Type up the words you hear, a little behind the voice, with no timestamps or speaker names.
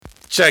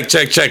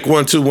Check.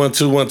 1 2 1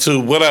 2 1 2.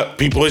 What up,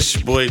 people? It's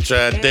your boy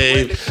Chad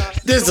Dave.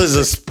 This is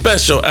a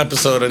special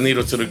episode of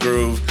Needle to the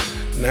Groove.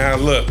 Now,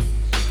 look,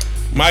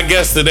 my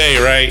guest today,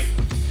 right?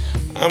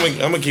 I'm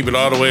gonna keep it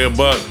all the way a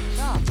buck.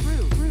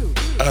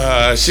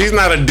 She's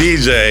not a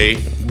DJ,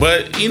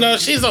 but you know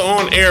she's an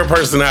on-air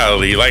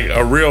personality, like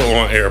a real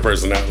on-air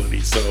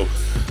personality. So,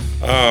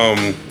 let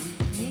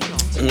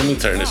me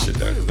turn this shit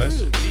down because that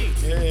shit deep.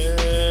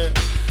 Yeah.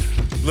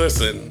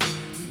 Listen.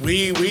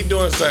 We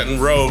doing something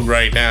rogue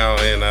right now,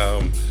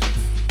 and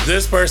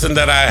this person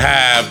that I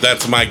have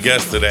that's my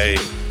guest today,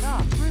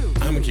 I'm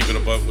gonna keep it a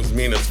buck, was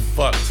mean as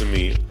fuck to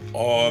me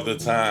all the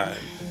time,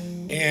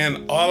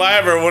 and all I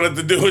ever wanted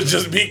to do was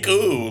just be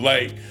cool,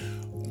 like.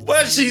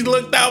 But she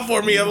looked out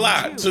for me a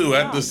lot too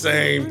at the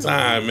same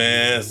time,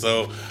 man.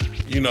 So,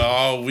 you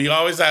know, we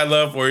always had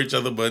love for each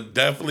other, but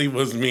definitely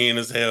was mean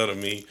as hell to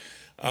me.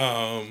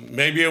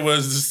 Maybe it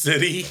was the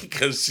city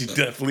because she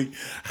definitely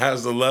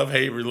has a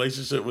love-hate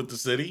relationship with the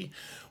city.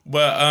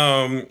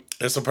 But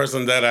it's a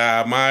person that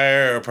I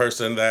admire, a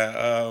person that,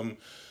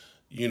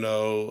 if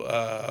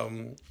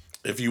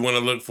you want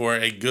to look for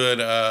a good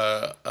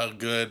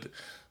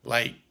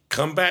like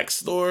comeback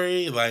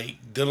story, like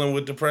dealing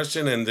with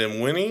depression and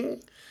then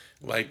winning,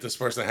 like this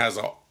person has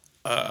a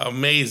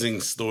amazing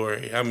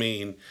story. I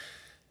mean,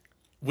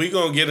 we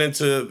gonna get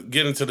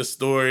into the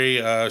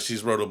story.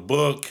 She's wrote a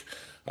book.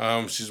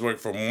 She's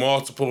worked for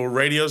multiple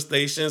radio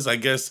stations. I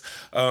guess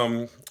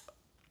I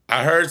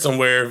heard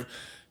somewhere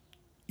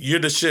you're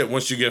the shit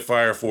once you get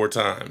fired 4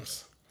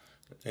 times,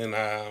 and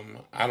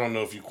I don't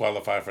know if you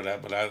qualify for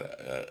that, but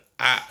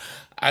I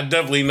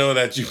definitely know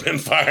that you've been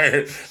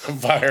fired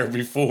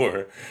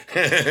before,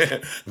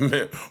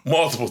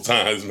 multiple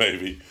times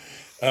maybe.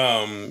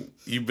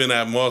 You've been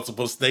at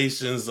multiple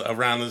stations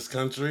around this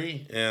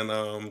country, and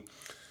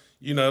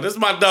this is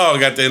my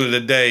dog at the end of the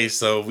day.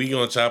 So we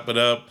gonna chop it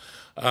up.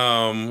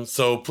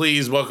 So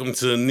please welcome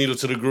to Needle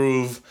to the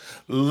Groove,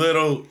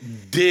 Lil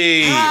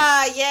D.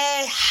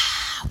 Yeah.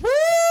 Woo,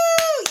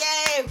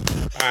 yay.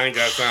 I ain't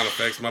got sound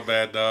effects, my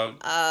bad, dog.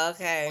 Oh,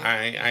 okay.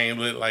 I ain't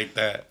lit like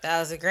that. That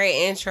was a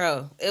great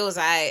intro. It was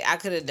I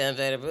could have done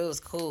better, but it was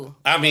cool.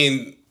 I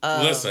mean,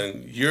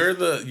 listen, you're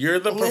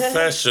the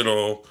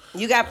professional.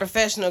 You got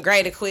professional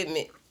great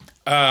equipment.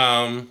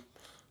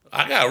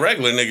 I got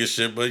regular nigga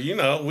shit, but you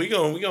know, we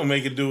gonna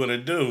make it do what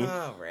it do.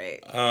 All right.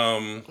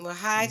 Well,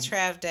 hi,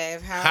 Trav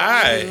Dave.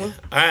 How are you?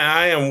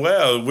 I am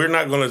well. We're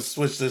not gonna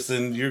switch this,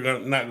 and you're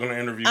not gonna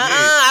interview me.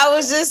 I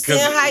was just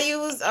saying how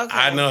you was. Okay.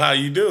 I know how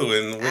you do,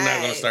 and we're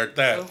not gonna start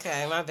that.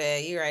 Okay, my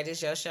bad. You right?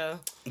 This your show.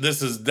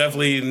 This is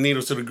definitely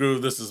Needle to the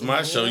Groove. This is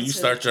my show. You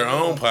start your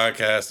own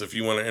podcast if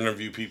you want to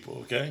interview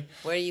people. Okay.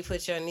 Where do you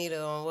put your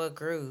needle on what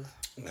groove?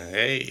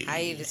 Hey. How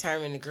you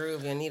determine the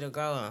groove your needle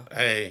go on?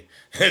 Hey,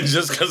 and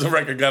just because a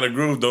record got a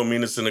groove don't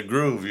mean it's in a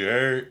groove, you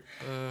heard?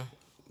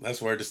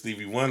 That's where the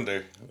Stevie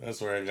Wonder. That's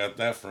where I got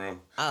that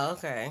from. Oh,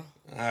 okay.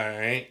 All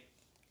right.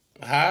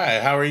 Hi,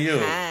 how are you?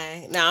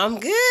 Hi. No, I'm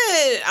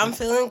good. I'm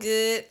feeling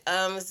good.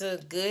 It's a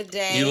good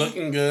day. You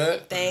looking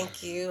good.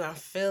 Thank you. I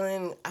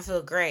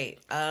feel great.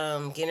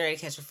 Getting ready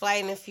to catch a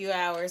flight in a few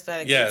hours,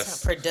 but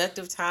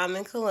productive time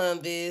in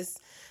Columbus.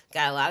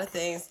 Got a lot of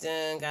things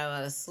done, got a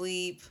lot of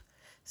sleep.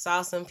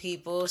 Saw some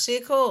people.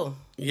 Shit cool.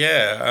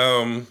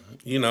 Yeah,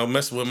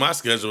 messing with my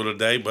schedule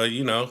today, but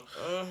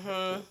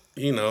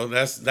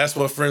that's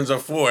what friends are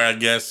for, I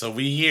guess. So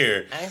we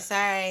here. I'm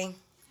sorry.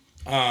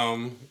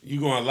 You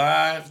going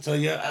live? Tell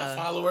your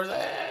followers,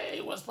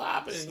 hey, what's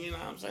popping? You know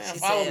what I'm saying? She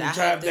Follow said, me, I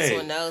Trav hope this Dave.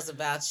 one knows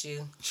about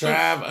you.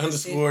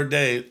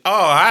 Trav_Dave.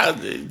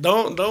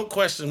 Oh, don't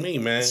question me,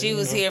 man. She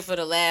was here for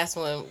the last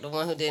one, the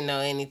one who didn't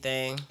know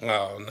anything.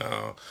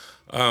 Oh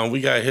no,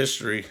 we got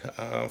history,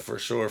 for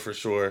sure.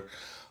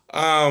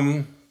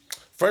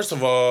 First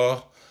of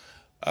all,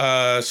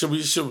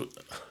 should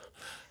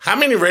how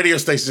many radio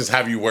stations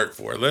have you worked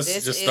for?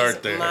 Let's just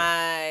start there.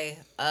 My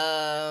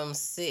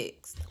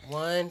 6th.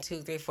 1,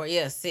 2, 3, 4.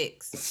 Yeah,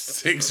 6.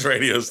 6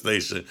 radio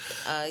stations.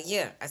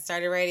 Yeah. I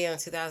started radio in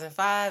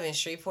 2005 in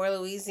Shreveport,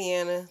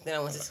 Louisiana. Then I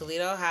went to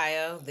Toledo,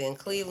 Ohio. Then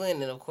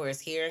Cleveland, and of course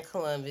here in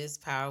Columbus,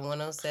 Power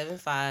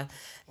 107.5.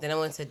 Then I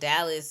went to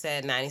Dallas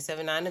at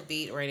 97.9 The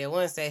Beat, Radio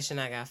 1 station.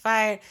 I got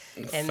fired,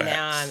 and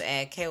now I'm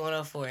at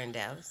K104 in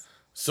Dallas.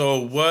 So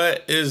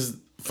what is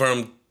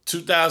from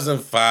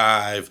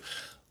 2005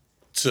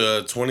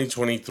 to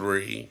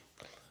 2023?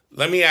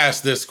 Let me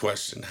ask this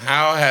question.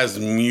 How has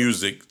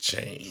music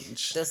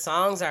changed? The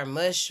songs are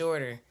much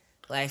shorter.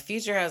 Like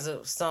Future has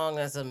a song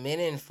that's 1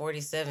 minute and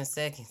 47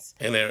 seconds.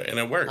 And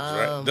it works,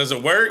 right? Does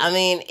it work? I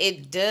mean,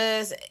 it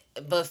does,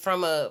 but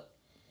from a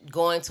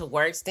going to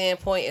work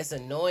standpoint, it's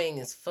annoying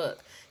as fuck.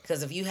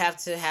 Because if you have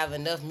to have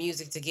enough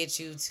music to get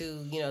you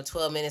to,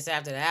 12 minutes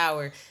after the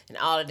hour, and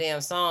all the damn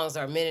songs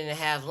are 1.5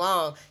 minutes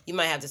long, you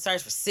might have to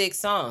search for 6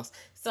 songs.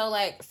 So,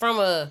 like, from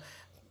a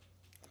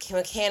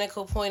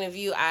mechanical point of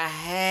view, I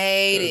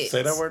hate it.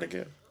 Say that word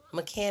again.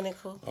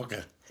 Mechanical.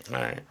 Okay.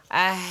 All right.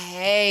 I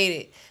hate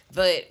it.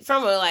 But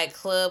from a,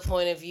 club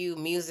point of view,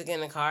 music in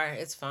the car,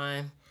 it's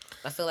fine.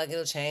 I feel like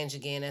it'll change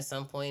again at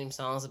some point.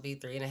 Songs will be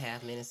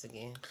 3.5 minutes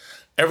again.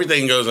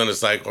 Everything goes in a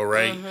cycle,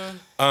 right?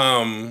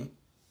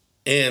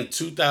 In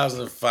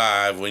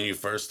 2005, when you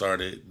first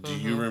started, do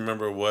you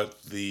remember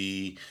what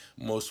the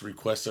most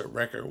requested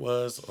record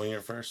was on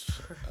your first?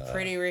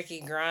 Pretty Ricky,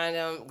 grind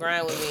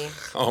with me.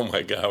 Oh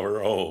my God,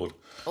 we're old.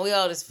 We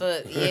old as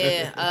fuck,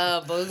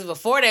 yeah. But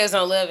before they was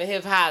on Love and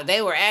Hip Hop,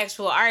 they were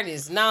actual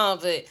artists. No,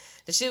 but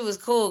the shit was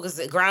cool because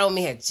Grind With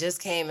Me had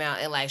just came out,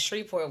 and like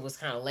Shreveport was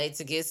kind of late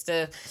to get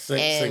stuff.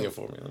 Sing it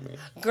for me. Let me.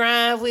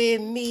 Grind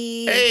with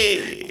me.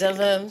 Hey.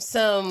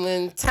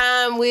 Some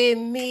time with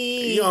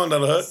me. You don't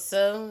know the hook.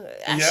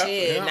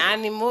 Shit, not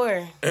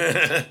anymore.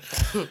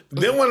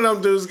 Then one of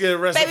them dudes get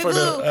arrested Baby for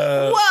Blue.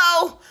 the.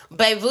 Whoa.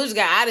 Baby Blue just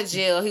got out of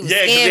jail. He was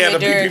scamming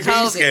during PPP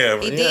COVID.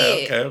 scam. He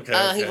did.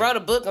 Okay. He wrote a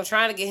book. I'm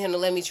trying to get him to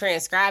let me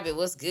transcribe it.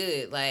 What's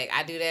good? Like,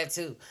 I do that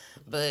too.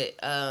 But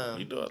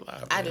you do a lot.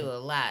 Man. I do a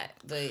lot.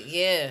 But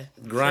yeah.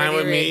 Grind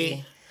with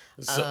me.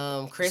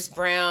 Chris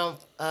Brown.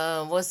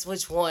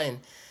 Which one?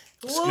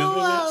 Excuse me,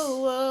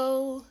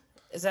 Whoa.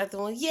 Is that the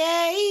one?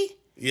 Yay.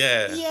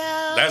 Yeah.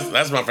 Yo.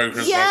 That's my favorite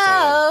Chris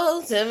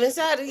Brown song. Tell me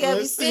how to get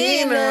me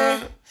seen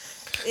her.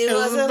 It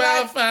was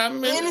about 5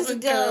 minutes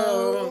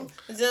ago.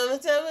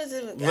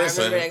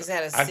 Listen,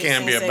 I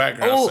can't be a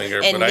background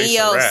singer, but I used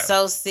to rap.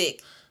 So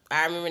sick.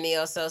 I remember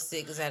Neo So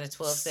Sick because it had a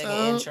 12-second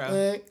intro.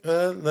 I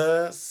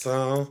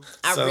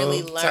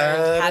really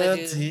learned how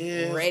to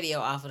do radio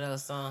off of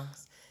those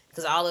songs.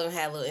 Because all of them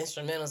had little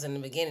instrumentals in the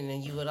beginning,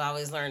 and you would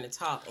always learn to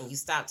talk, and you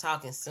stop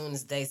talking as soon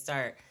as they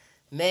start.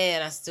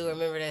 Man, I still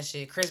remember that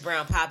shit. Chris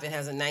Brown Poppin'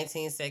 has a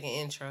 19-second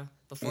intro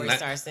before he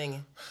starts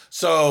singing.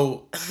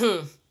 So,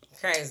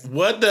 crazy.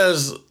 What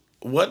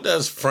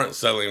does front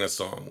selling a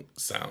song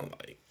sound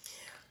like?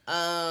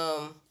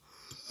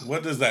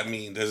 What does that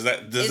mean? Does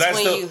that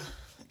still?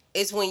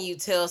 It's when you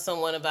tell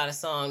someone about a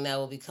song that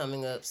will be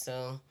coming up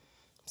soon.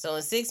 So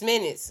in 6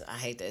 minutes, I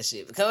hate that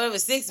shit. But coming up in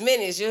 6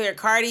 minutes, you'll hear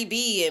Cardi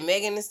B and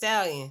Megan Thee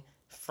Stallion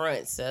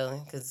front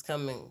selling because it's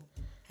coming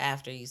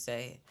after you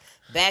say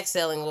it. Back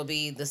selling will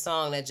be the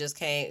song that just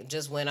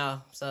went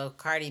off. So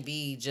Cardi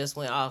B just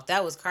went off.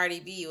 That was Cardi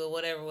B or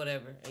whatever,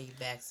 and you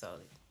back sold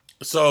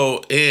it.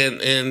 So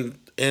in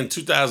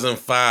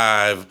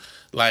 2005,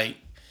 like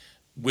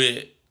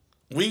with.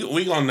 We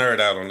gonna nerd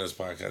out on this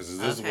podcast.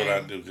 This is what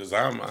I do because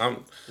I'm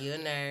you a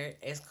nerd.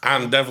 It's cool.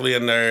 I'm definitely a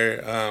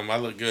nerd. I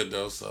look good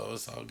though, so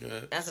it's all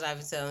good. That's what I've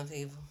been telling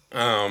people.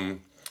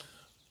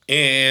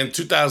 In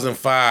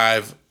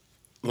 2005,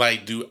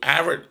 like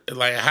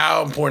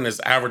how important is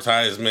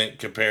advertisement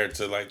compared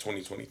to like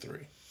 2023?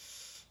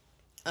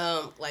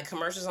 Like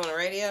commercials on the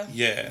radio.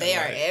 Yeah, they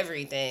are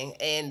everything,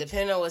 and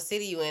depending on what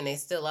city you in, they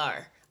still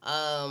are.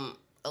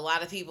 A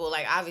lot of people,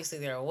 like, obviously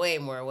there are way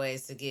more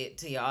ways to get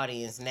to your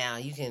audience now.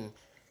 You can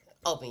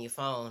open your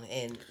phone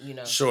and,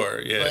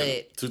 Sure, yeah.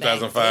 But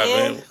 2005,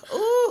 man.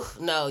 Ooh,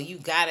 no, you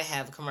got to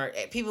have a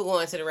commercial. People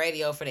going to the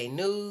radio for their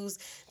news,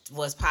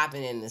 what's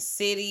popping in the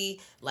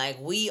city. Like,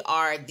 we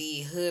are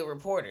the hood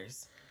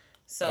reporters.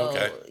 So,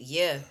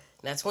 yeah.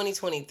 Now,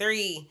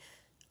 2023,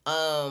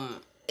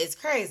 it's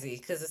crazy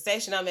because the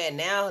station I'm at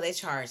now, they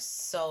charge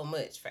so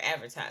much for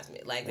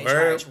advertisement. Like, they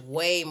charge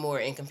way more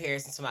in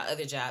comparison to my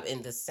other job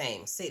in the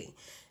same city.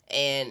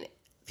 And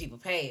people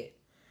pay it.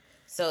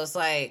 So it's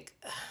like,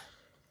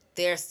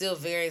 there are still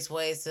various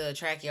ways to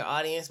attract your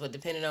audience, but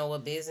depending on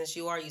what business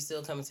you are, you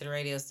still coming to the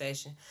radio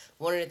station.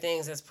 One of the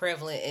things that's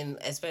prevalent,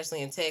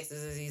 especially in Texas,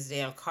 is these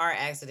damn car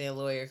accident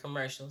lawyer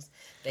commercials.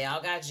 They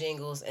all got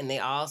jingles, and they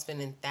all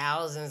spending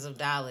thousands of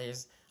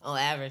dollars on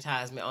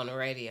advertisement on the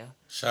radio.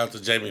 Shout out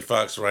to Jamie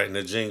Foxx writing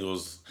the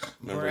jingles.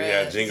 Remember he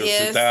had Jingles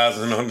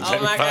 2000 on the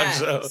Jamie Foxx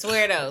show?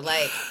 Swear though,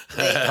 like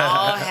they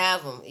all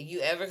have them. If you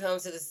ever come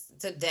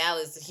to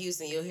Dallas, to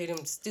Houston, you'll hear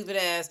them stupid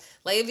ass,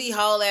 like it be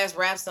whole ass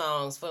rap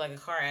songs for like a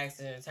car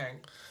accident attorney.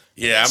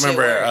 Yeah, I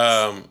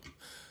remember.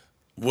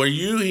 Were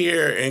you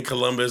here in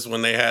Columbus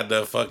when they had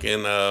the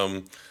fucking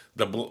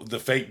the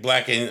fake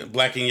black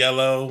and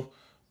yellow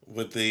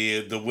with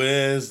the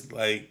Wiz?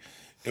 Like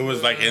it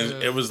was like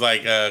it was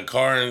like a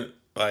car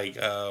like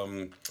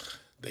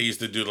they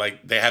used to do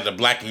like they had the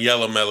black and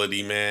yellow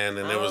melody, man,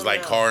 and it was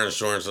like car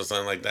insurance or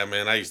something like that,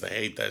 man. I used to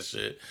hate that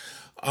shit.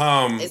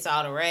 It's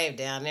all the rave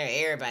down there.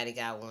 Everybody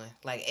got one.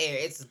 Like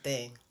it's a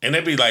thing. And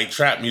it be like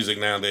trap music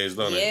nowadays,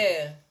 don't it?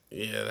 Yeah.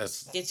 Yeah,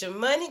 that's get your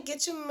money.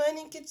 That's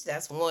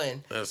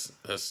one. That's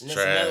trash.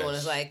 Another one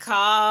is like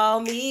call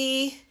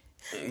me.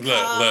 Look,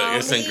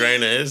 it's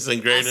ingrained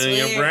in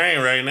your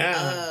brain right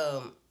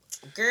now.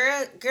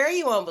 Girl,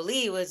 you won't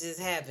believe what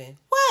just happened.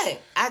 What?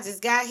 I just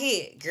got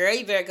hit. Girl,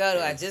 you better go to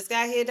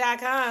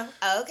IJustGotHit.com.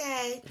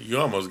 Okay. You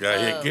almost got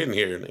hit getting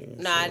here.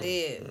 No, I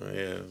did.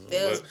 Yeah.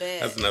 That was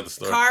bad. That's another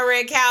story. Car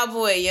Wreck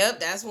Cowboy. Yep,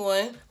 that's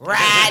one.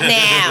 Right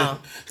now.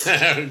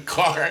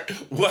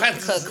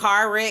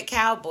 Car Wreck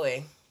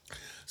Cowboy.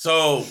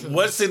 So,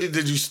 what city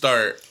did you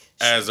start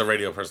as a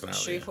radio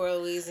personality? Shreveport,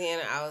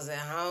 Louisiana. I was at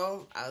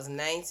home. I was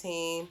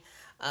 19.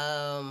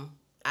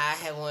 I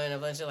had won a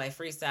bunch of like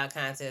freestyle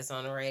contests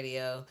on the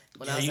radio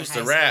when I was in high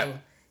school. Rap.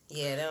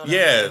 Yeah, they don't know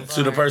Yeah, them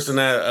to the bars. person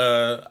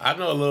that I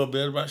know a little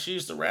bit about. She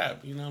used to rap.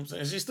 You know what I'm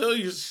saying? She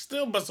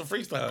still busts a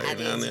freestyle I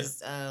every now did and then.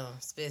 just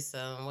spit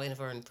some. I'm waiting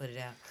for him to put it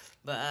out.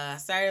 But I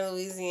started in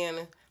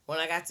Louisiana. When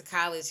I got to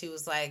college, he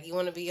was like, "You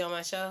want to be on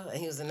my show?" And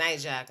he was a night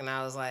jock, and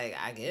I was like,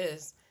 "I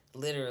guess."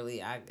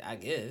 Literally, I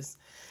guess.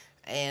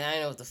 And I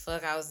didn't know what the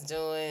fuck I was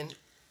doing.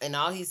 And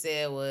all he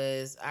said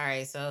was, "All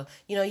right, so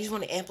you just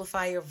want to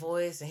amplify your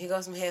voice, and here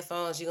goes some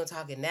headphones. You're gonna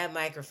talk in that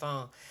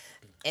microphone."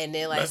 And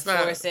then like That's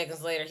 4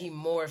 seconds later, he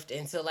morphed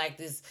into like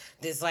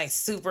this like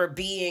super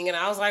being, and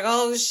I was like,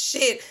 "Oh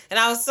shit!" And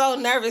I was so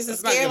nervous and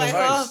That's not scared, good like,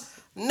 "Oh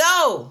advice.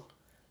 no,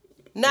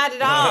 not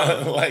at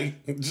all."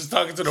 Like just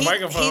talking to the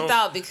microphone. He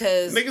thought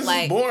because Niggas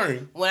like is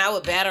boring. when I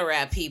would battle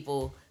rap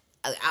people,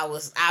 I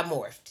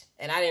morphed,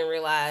 and I didn't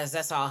realize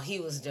that's all he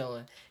was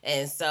doing,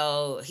 and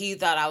so he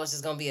thought I was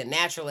just gonna be a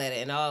natural at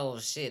it, and oh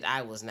shit,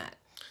 I was not.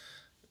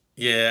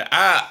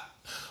 Yeah,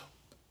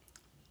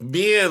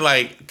 being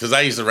like, because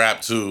I used to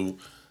rap too.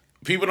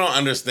 People don't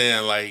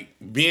understand like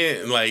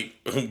being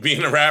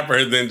being a rapper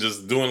and then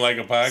just doing like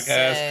a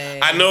podcast.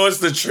 Same. I know it's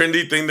the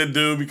trendy thing to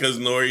do because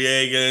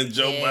Noriega and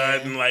Joe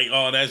Biden, like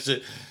all that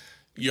shit.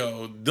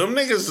 Yo, them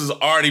niggas is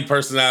already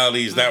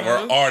personalities that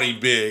were already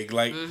big.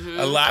 Like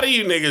a lot of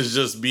you niggas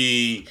just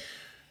be,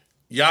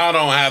 y'all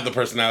don't have the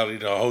personality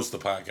to host a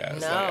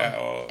podcast.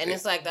 No, Like, and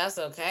it's like that's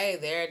okay.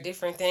 There are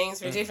different things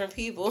for different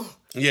people.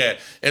 yeah,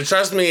 and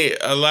trust me,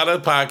 a lot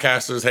of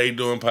podcasters hate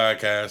doing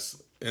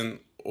podcasts,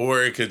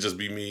 or it could just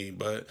be me.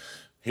 But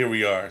here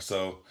we are.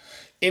 So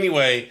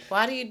anyway,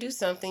 Why do you do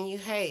something you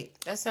hate?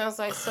 That sounds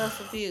like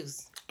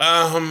self-abuse.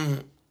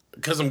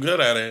 because I'm good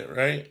at it,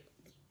 right?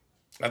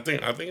 I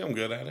think I'm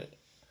good at it.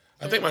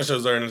 I think my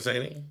shows are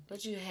entertaining.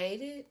 But you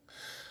hate it?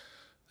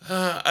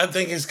 I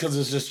think it's because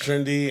it's just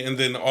trendy, and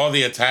then all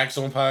the attacks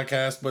on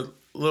podcasts. But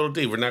Lil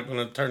D, we're not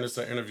going to turn this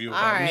an interview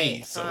about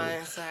me. So,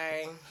 fine,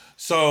 sorry.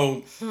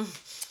 So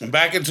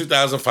back in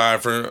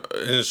 2005,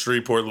 in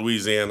Shreveport,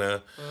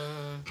 Louisiana,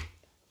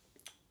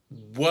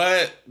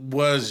 what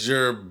was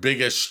your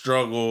biggest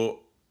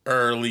struggle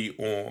early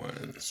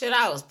on? Shit,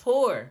 I was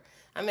poor.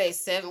 I made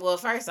 $7. Well,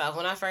 first off,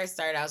 when I first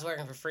started, I was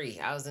working for free.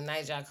 I was a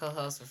night job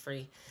co-host for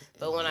free.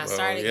 But when I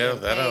started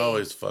getting that'll paid,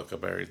 always fuck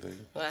up everything.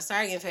 when I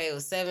started getting paid, it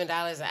was $7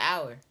 an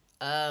hour.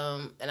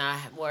 And I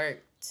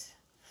worked,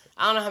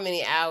 I don't know how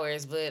many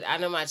hours, but I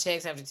know my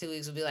checks after 2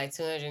 weeks would be like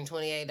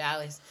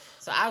 $228.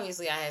 So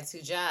obviously I had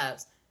 2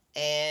 jobs.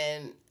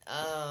 And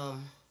I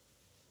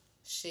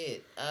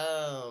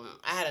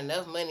had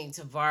enough money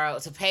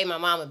to pay my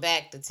mama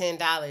back the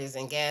 $10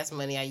 in gas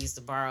money I used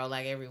to borrow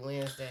like every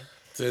Wednesday.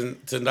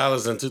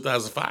 $10 in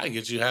 2005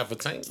 gets you half a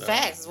tank, though.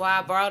 Facts is why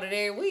I borrowed it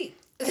every week.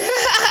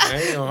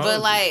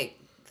 But like,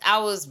 I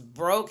was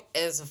broke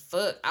as a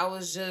fuck. That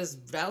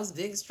was a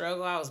big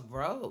struggle. I was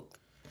broke.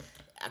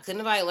 I couldn't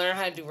nobody learn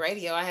how to do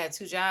radio. I had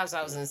 2 jobs.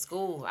 I was in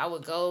school. I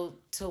would go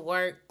to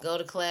work, go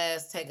to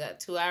class, take a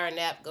 2-hour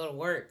nap, go to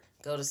work,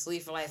 go to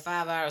sleep for like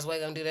 5 hours,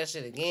 wake up and do that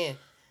shit again.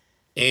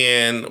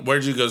 And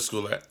where'd you go to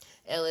school at?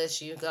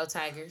 LSU, go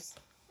Tigers.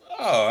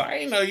 Oh, I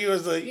didn't know you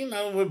was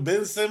with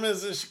Ben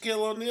Simmons and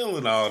Shaquille O'Neal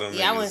and all them.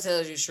 Yeah, niggas. I went to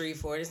LSU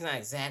Shreveport. It's not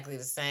exactly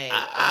the same.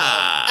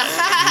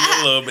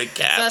 You're a little bit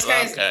capped. So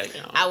it's crazy.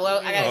 Okay, I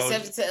got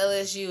accepted to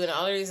LSU, and the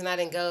only reason I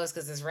didn't go is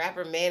because this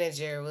rapper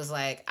manager was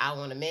like, "I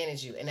want to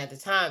manage you." And at the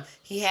time,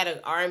 he had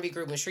an R&B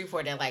group in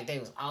Shreveport that like they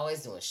was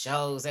always doing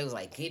shows. They was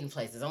like getting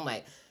places. I'm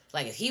like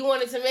if he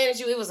wanted to manage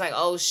you, it was like,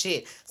 oh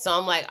shit. So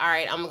I'm like, all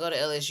right, I'm gonna go to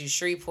LSU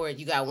Shreveport.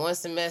 You got 1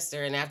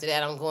 semester, and after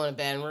that, I'm going to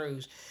Baton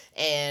Rouge.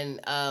 And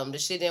the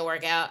shit didn't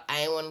work out. I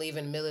didn't want to leave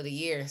in the middle of the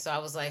year. So I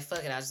was like,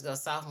 fuck it, I'll just go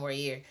sophomore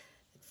year.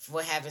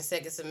 What happened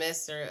second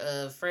semester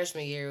of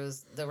freshman year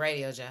was the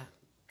radio job.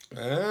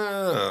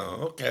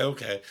 Oh,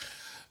 okay.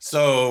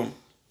 So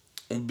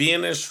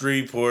being in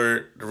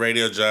Shreveport, the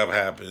radio job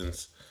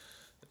happens.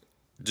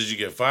 Did you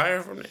get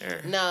fired from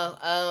there?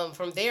 No.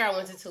 From there, I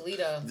went to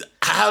Toledo.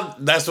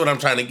 That's what I'm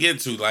trying to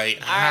get to. Like,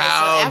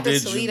 how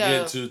did you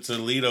get to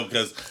Toledo?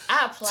 Because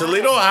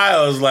Toledo,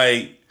 Ohio is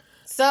like...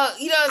 So,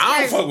 I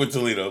don't fuck with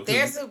Toledo.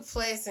 There's a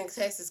place in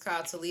Texas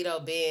called Toledo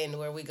Bend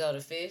where we go to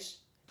fish.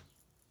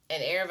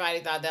 And everybody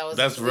thought that was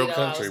That's Toledo real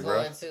country, I was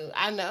bro. going to.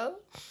 I know.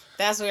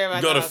 That's where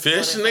everybody go to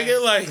fish,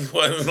 nigga? Like,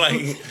 what? Like,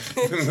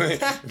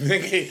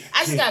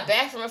 I just got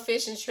back from a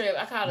fishing trip.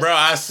 Bro,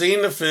 I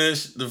seen the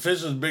fish. The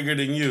fish was bigger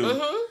than you.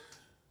 Mm-hmm.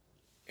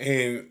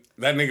 And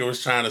that nigga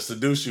was trying to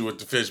seduce you with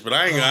the fish, but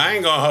I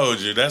ain't gonna hold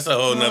you. That's a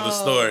whole nother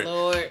story.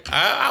 Lord.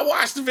 I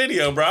watched the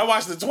video, bro. I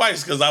watched it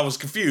twice because I was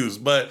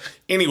confused. But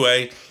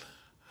anyway,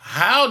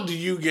 how do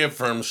you get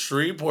from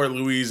Shreveport,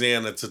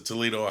 Louisiana to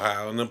Toledo,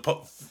 Ohio? And then,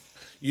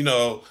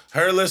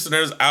 her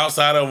listeners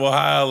outside of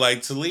Ohio,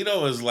 like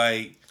Toledo is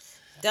like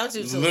don't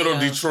do Toledo. Little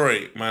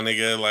Detroit, my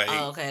nigga. Like,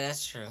 oh, okay,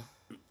 that's true.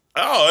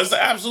 Oh, it's an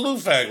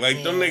absolute fact.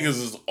 Like, them niggas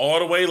is all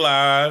the way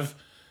live.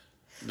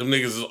 Them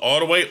niggas is all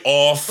the way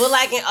off. But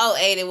like in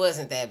 2008, it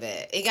wasn't that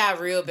bad. It got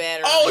real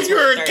bad. Oh,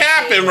 you're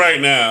capping right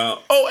now.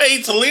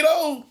 2008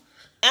 Toledo?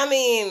 I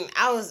mean,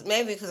 I was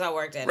maybe because I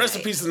worked at Rest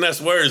in peace and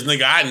that's words,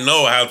 nigga. I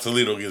know how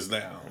Toledo gets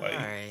down. Like, all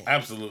right.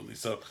 Absolutely.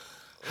 So,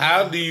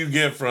 How do you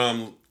get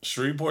from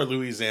Shreveport,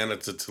 Louisiana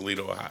to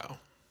Toledo, Ohio?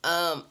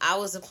 I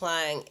was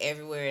applying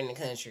everywhere in the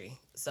country.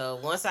 So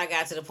once I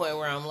got to the point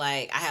where I'm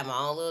like, I have my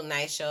own little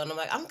night show, and I'm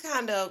like, I'm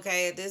kind of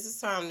okay at this.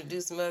 It's time to do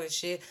some other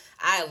shit.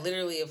 I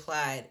literally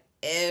applied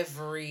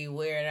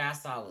everywhere that I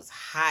saw was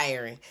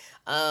hiring.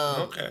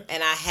 Okay.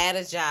 And I had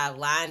a job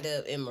lined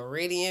up in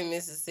Meridian,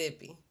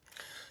 Mississippi.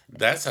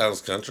 That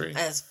sounds country.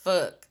 As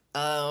fuck.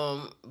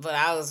 But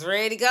I was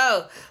ready to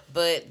go.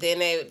 But then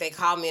they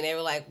called me and they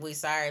were like, "We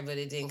sorry, but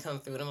it didn't come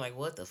through." And I'm like,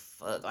 "What the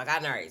fuck?" Like, I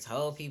already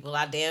told people.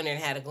 I damn near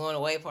had a going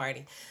away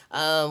party.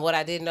 What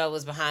I didn't know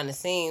was behind the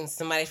scenes,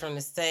 somebody from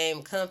the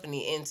same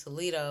company in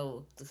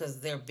Toledo,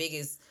 because their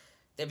biggest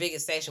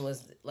station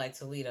was like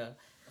Toledo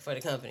for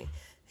the company.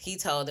 He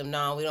told them,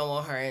 "No, we don't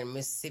want her in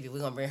Mississippi. We're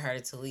gonna bring her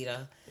to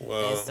Toledo."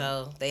 Well, and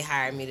so they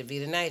hired me to be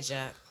the night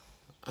jock.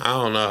 I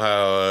don't know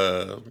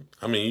how.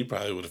 I mean, you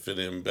probably would have fit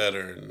in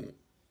better. And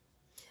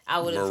I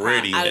would have.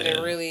 I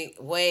didn't really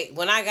wait.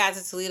 When I got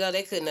to Toledo,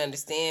 they couldn't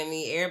understand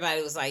me.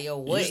 Everybody was like, "Yo,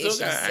 what is she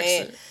saying?"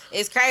 Accent.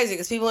 It's crazy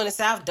because people in the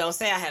South don't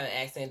say I have an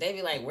accent. They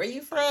be like, "Where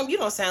you from? You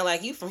don't sound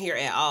like you from here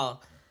at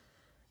all."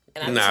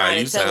 And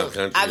I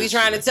be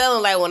trying to tell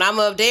them like when I'm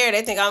up there,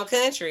 they think I'm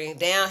country.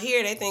 Down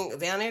there, they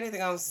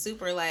think I'm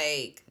super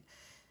like.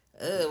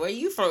 Where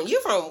you from? You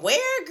from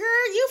where,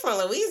 girl? You from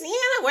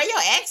Louisiana? Where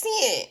your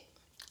accent?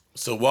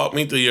 So walk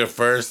me through your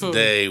first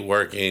day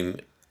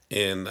working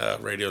in a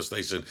radio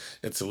station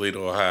in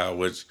Toledo, Ohio,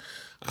 which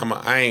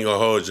I ain't gonna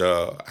hold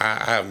y'all.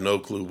 I have no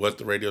clue what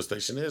the radio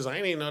station is. I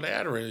didn't even know they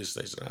had a radio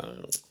station.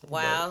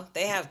 Wow,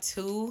 they have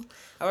two.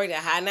 I worked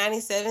at High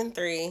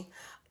 97.3,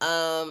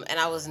 and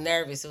I was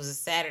nervous. It was a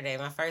Saturday.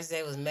 My first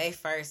day was May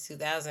 1st,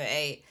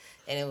 2008,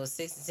 and it was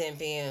 6 to 10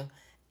 p.m.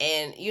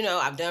 And, you know,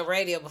 I've done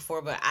radio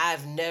before, but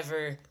I've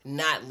never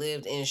not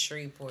lived in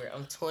Shreveport.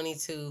 I'm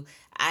 22.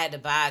 I had to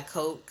buy a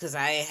coat because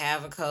I didn't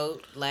have a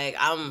coat. Like,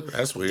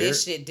 That's weird.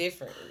 This shit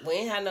different. We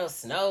ain't had no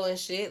snow and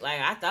shit. Like,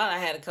 I thought I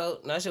had a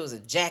coat. No, shit was a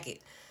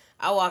jacket.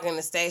 I walk in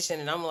the station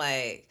and I'm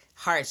like,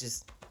 heart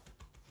just.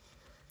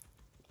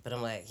 But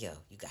I'm like, yo,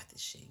 you got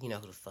this shit. You know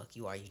who the fuck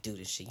you are. You do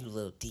this shit. You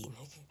Lil D,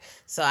 nigga.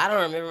 So I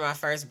don't remember my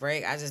first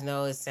break. I just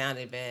know it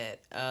sounded bad.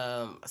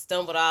 I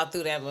stumbled all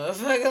through that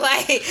motherfucker.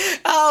 Like,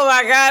 oh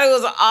my God, it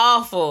was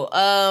awful.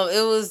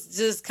 It was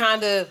just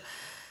kind of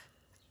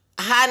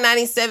High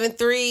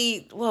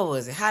 97.3. What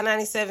was it? High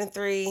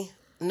 97.3.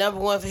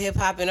 #1 for hip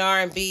hop and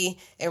R&B.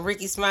 And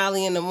Ricky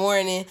Smiley in the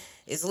morning.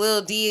 It's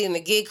Lil D and the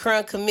Get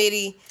Crunk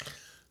Committee.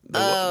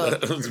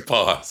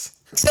 Pause.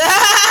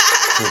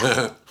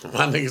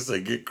 My nigga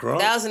said Get Crunk.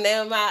 That was the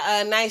name of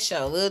my night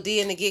show, Lil D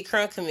and the Get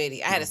Crunk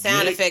Committee. I had a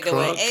sound effect that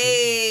went,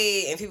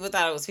 hey, and people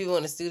thought it was people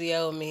in the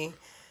studio with me.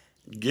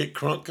 Get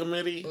Crunk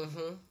Committee?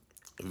 Mm-hmm.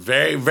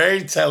 Very,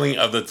 very telling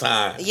of the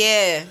time.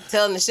 Yeah,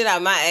 telling the shit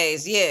out my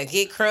age. Yeah,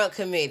 Get Crunk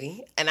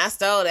Committee. And I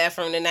stole that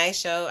from the night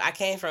show I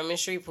came from in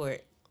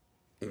Shreveport.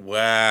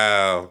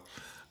 Wow.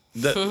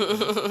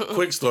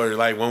 Quick story,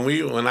 like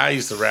when I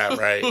used to rap,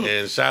 right,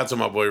 and shout out to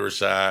my boy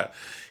Rashad,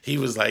 he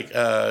was like,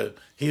 y'all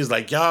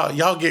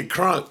get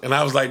crunk, and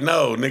I was like,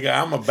 no, nigga,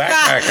 I'm a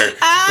backpacker.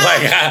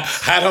 Like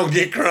I don't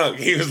get crunk.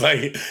 He was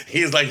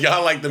like,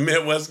 y'all like the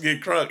Midwest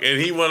get crunk,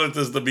 and he wanted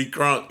us to be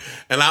crunk,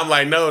 and I'm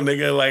like, no,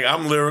 nigga, like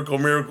I'm lyrical,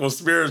 miracle,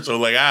 spiritual.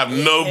 Like I have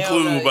no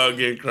clue about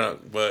getting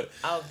crunk. But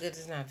good,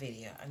 it's not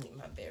video. I need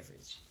my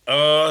beverage.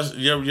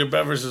 Your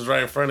beverage is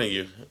right in front of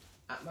you.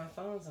 My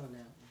phone's on now.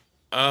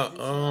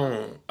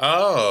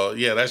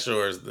 Yeah, that's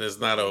yours. It's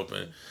not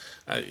open.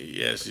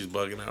 Yeah, she's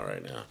bugging out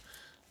right now.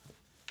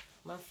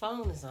 My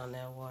phone is on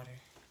that water.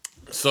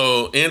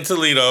 So in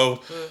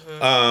Toledo,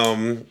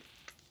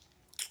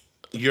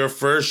 your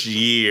first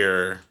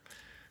year,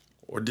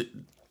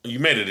 you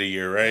made it a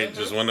year, right? Mm-hmm.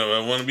 Just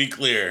I want to be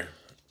clear.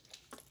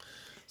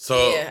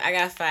 So yeah, I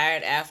got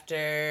fired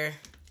after.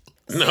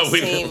 No,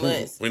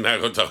 we're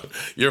not gonna talk.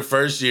 Your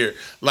first year,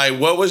 like,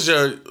 what was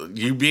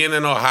you being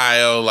in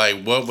Ohio?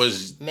 Like, what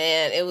was?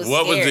 Man, it was.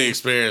 What scary. Was the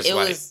experience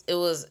like?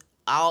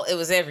 It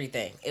was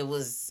everything. It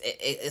was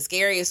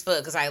scary as fuck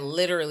because I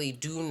literally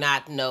do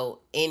not know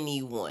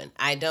anyone.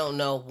 I don't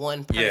know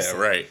one person.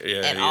 Yeah, right.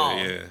 Yeah, at all.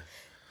 Yeah.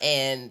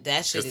 And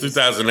that shit. Because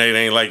 2008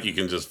 ain't like you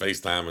can just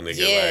FaceTime a nigga.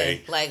 Yeah,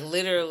 like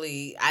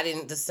literally, I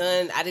didn't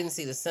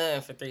see the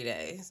sun for 3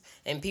 days,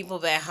 and people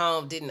back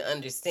home didn't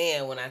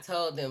understand when I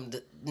told them,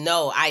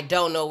 no, I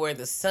don't know where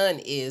the sun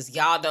is.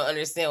 Y'all don't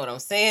understand what I'm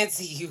saying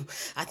to you.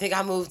 I think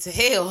I moved to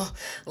hell.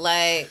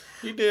 Like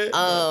you did.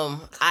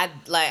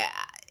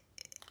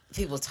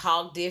 People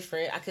talk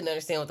different. I couldn't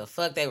understand what the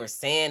fuck they were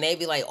saying. They'd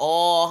be like,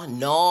 oh,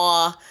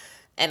 no.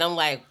 And I'm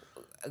like,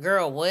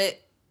 girl, what?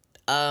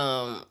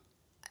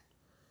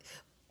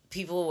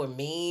 People were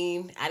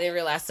mean. I didn't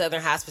realize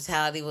Southern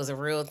hospitality was a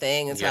real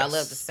thing until I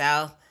left the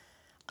South.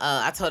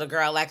 I told a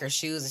girl I like her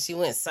shoes, and she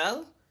went,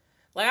 so?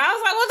 Like, I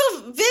was like,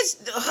 what the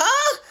bitch,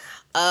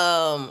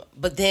 huh?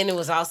 But then it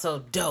was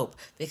also dope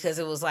because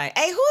it was like,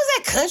 hey, who is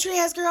that country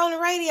ass girl on the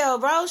radio,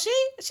 bro? She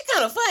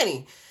kind of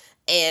funny.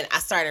 And I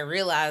started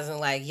realizing,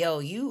 like, yo,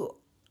 you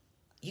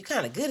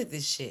kind of good at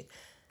this shit.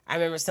 I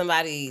remember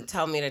somebody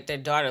told me that their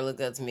daughter looked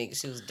up to me because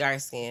she was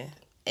dark skinned.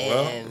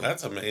 Well,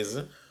 that's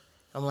amazing.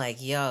 I'm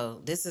like, yo,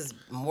 this is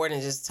more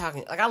than just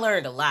talking. Like, I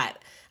learned a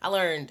lot. I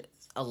learned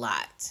a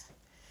lot.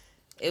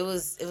 It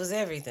was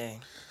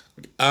everything.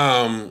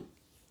 What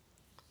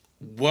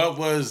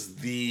was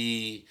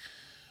the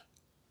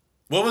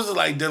what was it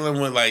like dealing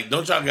with, like,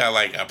 don't y'all got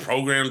like a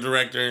program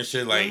director and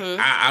shit? Like,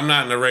 I'm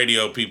not in the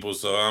radio people,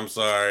 so I'm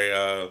sorry,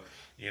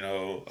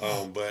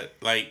 but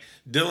like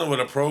dealing with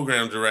a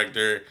program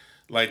director,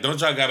 like, don't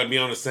y'all gotta be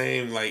on the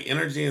same like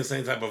energy and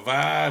same type of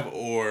vibe,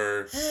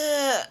 or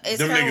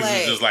them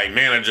niggas is just like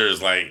managers,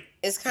 like.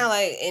 It's kind of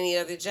like any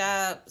other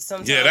job.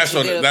 Sometimes that's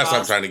what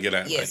I'm trying to get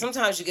at. Yeah, like,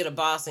 sometimes you get a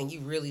boss and you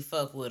really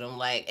fuck with them,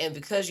 like, and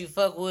because you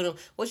fuck with them,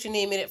 what you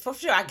need me to, for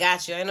sure, I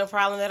got you, ain't no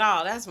problem at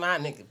all. That's my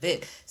nigga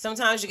bit.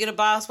 Sometimes you get a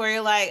boss where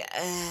you're like,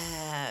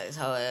 this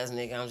whole ass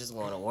nigga, I'm just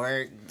going to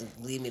work,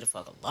 leave me the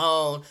fuck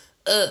alone.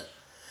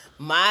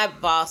 My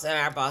boss and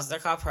our bosses, they're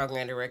called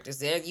program directors.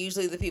 They're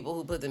usually the people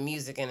who put the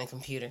music in the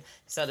computer.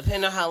 So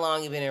depending on how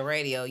long you've been in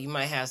radio, you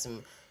might have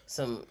some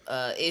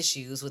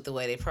issues with the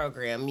way they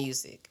program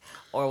music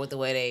or with the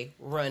way they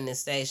run the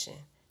station.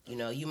 You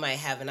know, you might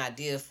have an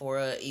idea for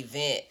an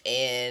event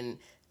and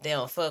they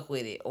don't fuck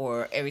with it,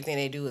 or everything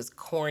they do is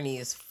corny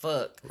as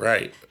fuck.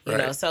 Right. You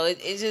know, so it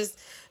just,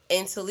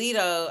 in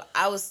Toledo,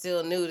 I was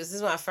still new. This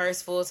is my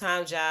first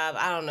full-time job.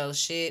 I don't know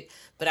shit,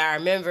 but I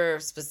remember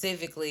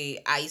specifically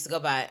I used to go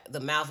by the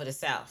Mouth of the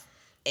South.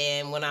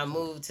 And when I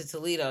moved to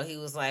Toledo, he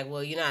was like,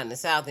 well, you're not in the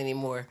South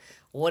anymore.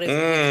 What if we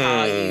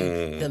call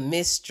you the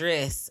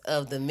mistress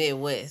of the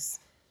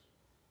Midwest?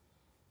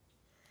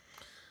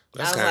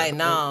 I was like,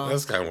 no.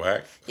 That's kind of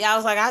whack. Yeah, I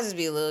was like, I'll just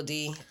be Lil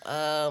D.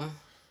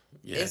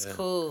 Yeah, it's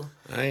cool.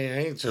 I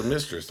ain't your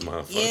mistress,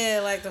 motherfucker.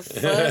 Yeah, like the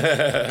fuck.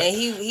 And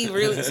he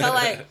really, so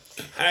like,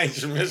 I ain't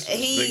your mistress.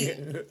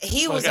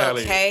 He was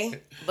okay,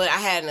 but I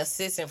had an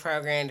assistant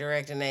program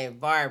director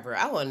named Barbara.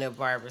 I wonder if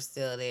Barbara's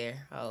still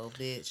there. Oh,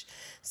 bitch.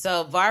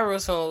 So Barbara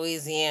was from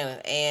Louisiana,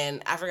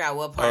 and I forgot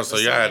what part. Oh, so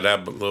y'all had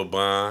that little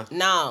bond?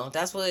 No,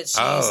 that's what she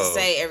used to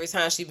say every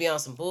time she'd be on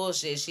some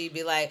bullshit. She'd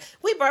be like,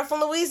 we both from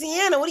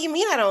Louisiana. What do you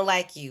mean I don't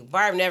like you?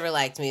 Barb never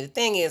liked me. The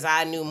thing is,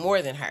 I knew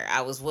more than her.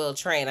 I was well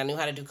trained. I knew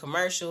how to do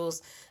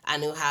commercials. I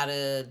knew how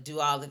to do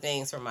all the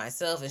things for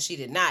myself, and she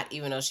did not,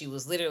 even though she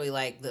was literally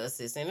like the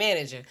assistant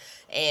manager.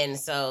 And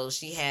so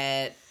she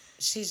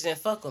just didn't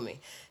fuck with me.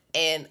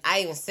 And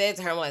I even said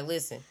to her, I'm like,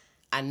 listen,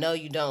 I know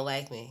you don't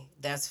like me.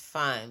 That's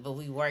fine, but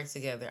we work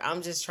together.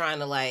 I'm just trying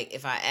to, like,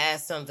 if I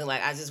ask something,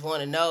 like, I just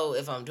want to know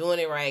if I'm doing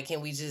it right.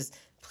 Can we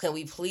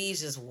please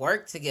just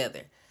work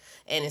together?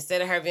 And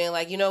instead of her being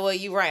like, you know what,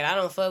 you right, I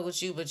don't fuck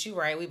with you, but you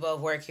right, we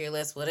both work here,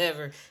 let's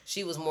whatever.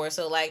 She was more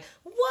so like,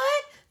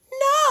 what?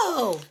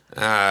 No.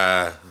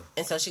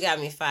 And so she got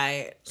me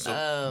fired.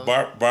 So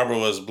Barbara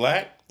was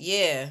black?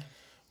 Yeah.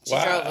 She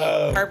drove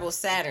a purple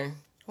Saturn.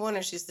 I wonder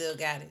if she still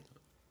got it.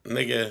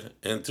 Nigga,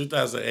 in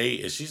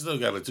 2008, if she still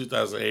got a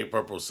 2008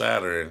 purple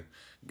Saturn,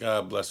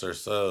 God bless her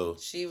soul.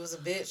 She was a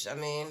bitch. I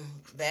mean,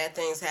 bad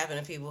things happen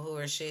to people who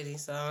are shitty,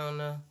 so I don't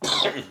know.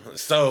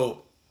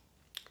 So,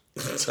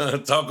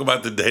 talk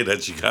about the day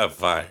that you got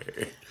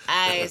fired.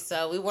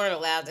 So we weren't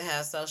allowed to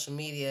have social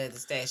media at the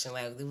station.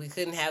 Like, we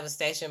couldn't have a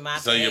station MySpace.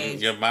 So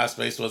your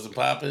MySpace wasn't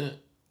popping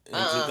in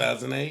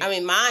 2008? I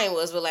mean, mine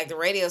was, but like the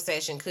radio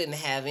station couldn't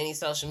have any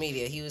social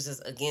media. He was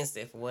just against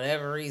it for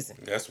whatever reason.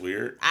 That's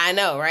weird. I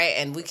know, right?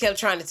 And we kept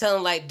trying to tell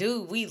him, like,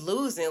 dude, we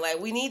losing. Like,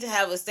 we need to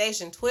have a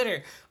station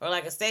Twitter or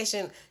like a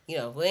station,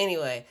 But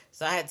anyway,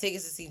 so I had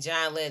tickets to see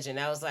John Legend.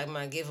 That was like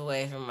my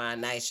giveaway from my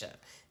night show.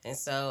 And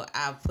so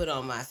I put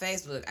on my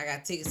Facebook, I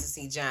got tickets to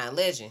see John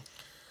Legend.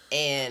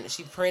 And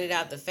she printed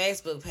out the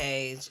Facebook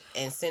page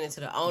and sent it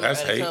to the owner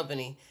of the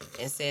company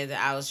and said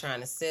that I was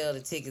trying to sell the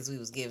tickets we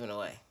was giving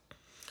away.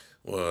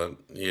 Well,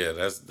 yeah,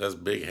 that's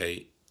big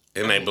hate.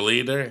 And they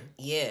believed her?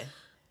 Yeah.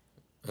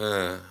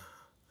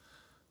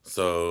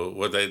 So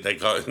what they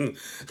call it?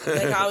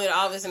 They called me to the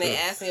office and they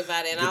asked me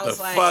about it, and I was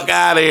like, fuck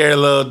out of here,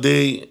 Lil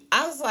D.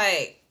 I was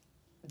like,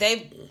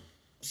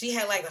 she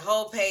had like the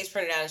whole page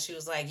printed out, and she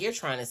was like, you're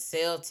trying to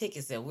sell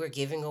tickets that we're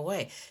giving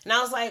away. And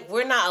I was like,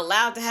 we're not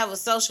allowed to have a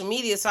social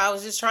media, so I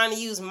was just trying to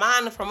use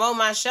mine to promote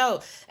my show.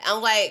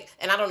 I'm like,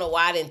 and I don't know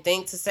why I didn't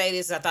think to say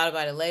this. I thought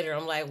about it later.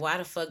 I'm like, why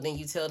the fuck didn't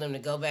you tell them to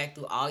go back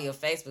through all your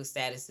Facebook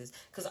statuses?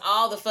 Because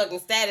all the fucking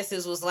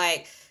statuses was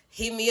like,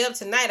 hit me up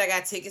tonight. I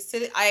got tickets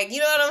to it. Like, you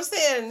know what I'm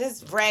saying? And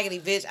this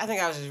braggedy bitch, I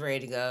think I was just ready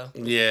to go.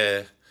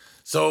 Yeah.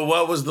 So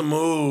what was the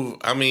move?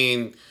 I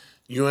mean,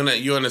 you in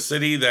a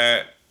city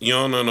that you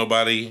don't know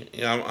nobody.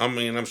 I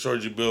mean, I'm sure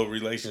you build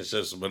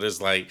relationships, but it's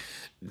like,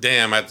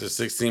 damn, after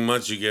 16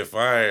 months you get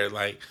fired.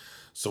 Like,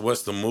 so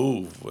what's the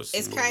move?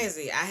 It's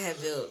crazy. I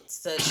have built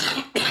such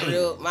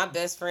my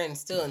best friend is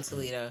still in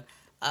Toledo.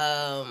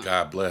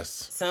 God bless.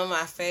 Some of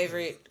my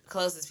favorite,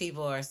 closest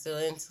people are still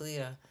in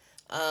Toledo.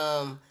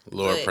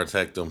 Lord,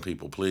 protect them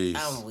people, please.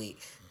 I'm weak.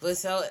 But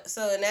so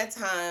in that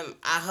time,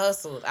 I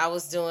hustled. I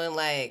was doing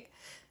like,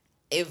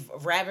 if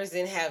rappers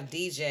didn't have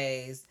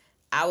DJs,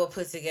 I would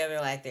put together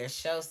like their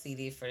show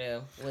CD for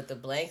them with the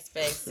blank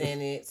space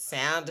in it,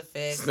 sound This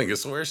effects. nigga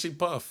swear she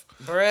puff.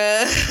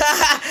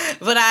 Bruh.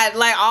 But I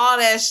like all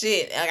that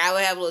shit. Like I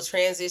would have a little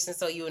transition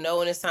so you would know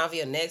when it's time for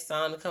your next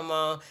song to come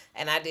on.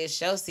 And I did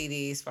show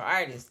CDs for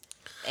artists.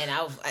 And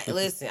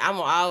listen, I'm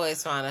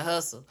always trying to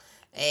hustle.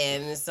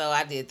 And so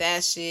I did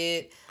that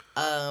shit.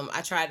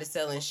 I tried to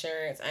sell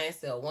insurance. I ain't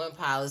sell one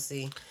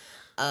policy.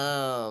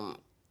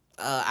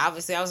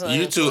 Obviously I was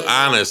You too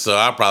honest, so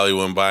I probably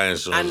wouldn't buy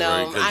insurance. I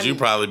know. Because you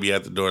probably be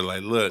at the door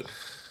like, look,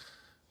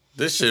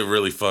 this shit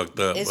really fucked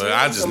up, but really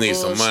I just need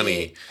bullshit. some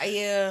money.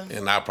 Yeah.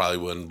 And I probably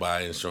wouldn't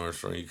buy insurance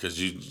from you because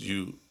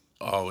you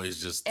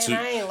always just and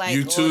I ain't like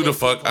you too the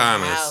fuck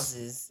honest.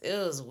 Houses. It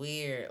was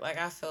weird. Like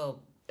I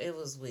felt it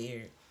was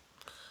weird.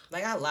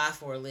 Like I lie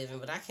for a living,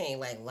 but I can't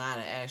like lie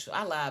to actual.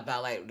 I lie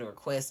about like the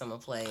requests I'm gonna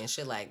play and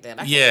shit like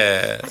that. I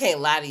can't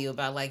lie to you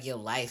about like your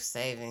life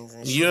savings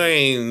and shit. You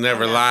ain't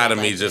never lied to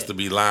me just to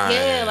be lying.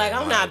 Yeah, like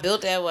I'm not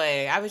built that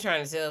way. I be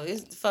trying to tell you,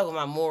 it's fuck with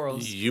my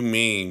morals. You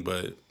mean,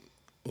 but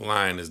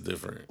lying is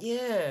different.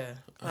 Yeah,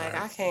 like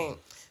I can't.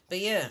 But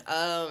yeah,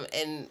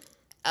 and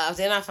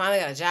then I finally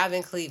got a job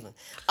in Cleveland.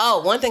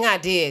 Oh, one thing I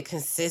did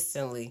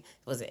consistently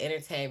was an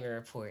entertainment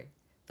report.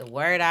 The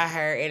word I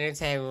heard,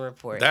 entertainment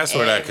report. That's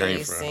where that came from.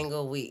 Every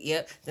single week.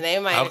 Yep. The name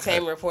of my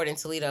entertainment report in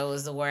Toledo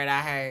was the word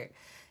I heard.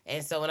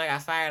 And so when I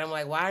got fired, I'm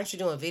like, why aren't you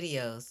doing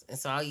videos? And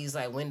so I'll use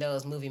like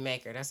Windows Movie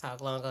Maker. That's how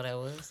long ago that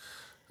was.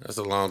 That's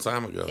a long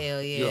time ago.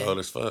 Hell yeah. You old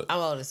as fuck. I'm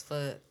old as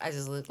fuck. I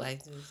just look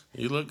like this.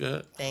 You look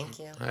good. Thank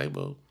you. Hey,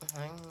 boo.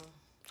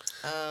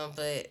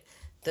 But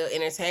the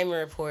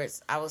entertainment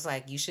reports, I was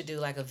like, you should do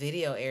like a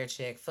video air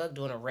check. Fuck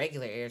doing a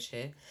regular air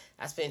check.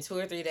 I spent 2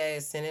 or 3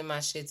 days sending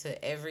my shit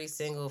to every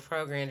single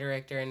program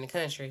director in the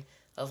country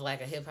of like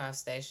a hip hop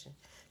station.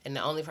 And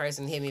the only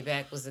person who hit me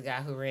back was the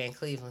guy who ran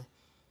Cleveland.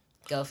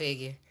 Go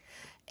figure.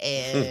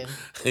 And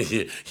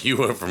you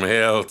went from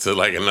hell to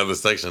like another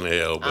section of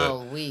hell. But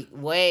I'm weak.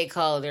 Way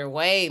colder,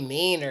 way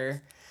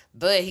meaner.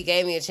 But he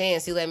gave me a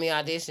chance. He let me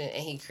audition,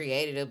 and he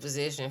created a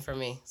position for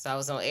me. So I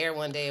was on air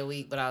 1 day a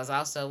week, but I was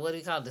also, what do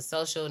you call it, the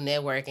social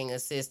networking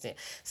assistant.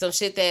 Some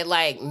shit that,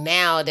 like,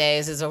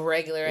 nowadays is a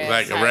regular ass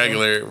like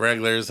title. a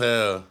regular as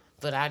hell.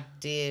 But I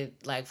did,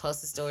 like,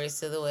 posted stories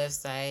to the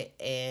website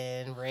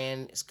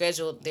and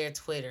scheduled their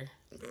Twitter.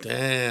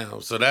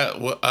 Damn. So that,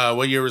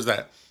 what year was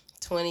that?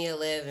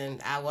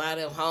 2011. I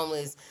wound up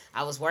homeless.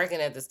 I was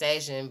working at the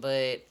station,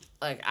 but,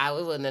 like,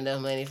 it wasn't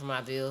enough money for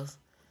my bills.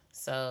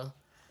 So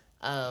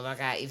I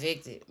got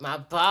evicted. My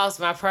boss,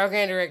 my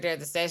program director at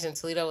the station in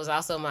Toledo, was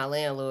also my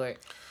landlord.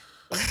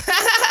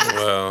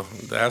 Well,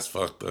 that's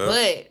fucked up.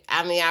 But,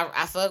 I mean,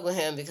 I fuck with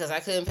him because I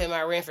couldn't pay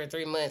my rent for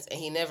 3 months, and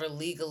he never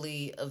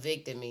legally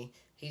evicted me.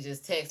 He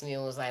just texted me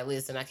and was like,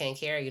 listen, I can't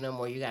carry you no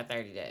more. You got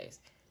 30 days.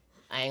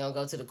 I ain't gonna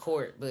go to the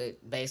court,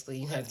 but basically,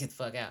 you have to get the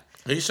fuck out.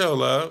 He show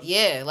love.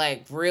 Yeah,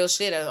 like, real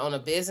shit. On a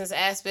business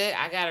aspect,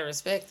 I gotta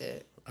respect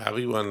it. I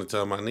be wanting to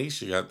tell my niece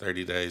she got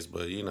 30 days,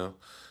 but, you know,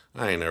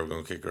 I ain't never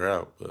gonna kick her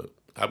out. But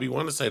I be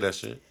wanting to say that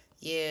shit.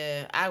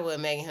 Yeah, I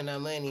wasn't making her no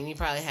money, and he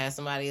probably had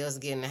somebody else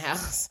get in the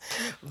house.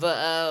 But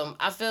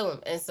I feel him.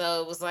 And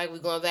so it was like we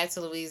going back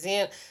to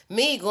Louisiana.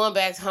 Me going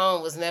back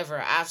home was never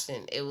an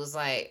option. It was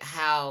like,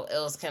 how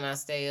else can I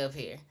stay up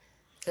here?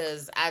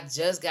 Because I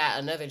just got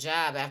another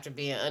job after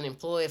being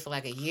unemployed for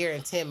like 1 year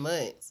and 10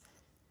 months.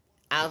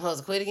 I'm supposed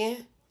to quit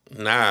again?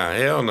 Nah,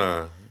 hell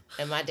nah.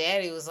 And my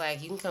daddy was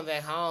like, you can come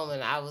back home.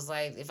 And I was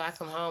like, if I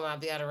come home, I'll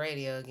be on the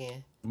radio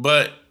again.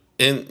 But,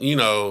 and you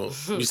know,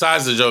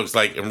 besides the jokes,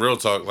 like in real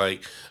talk,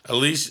 like at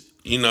least,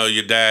 you know,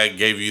 your dad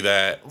gave you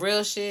that.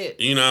 Real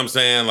shit. You know what I'm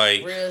saying?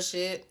 Like, real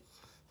shit.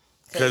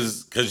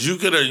 Cause you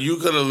could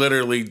have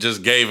literally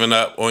just given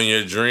up on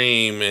your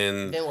dream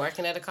and been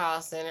working at a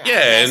call center.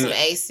 Yeah, and some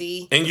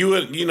AC. And you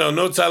would, you know,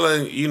 no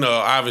telling, you know,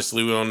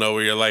 obviously we don't know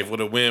where your life would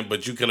have went,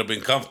 but you could have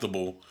been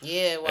comfortable.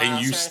 Yeah,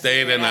 and you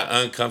stayed in an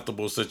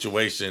uncomfortable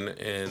situation.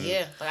 And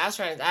yeah, like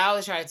I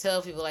always try to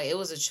tell people like it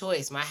was a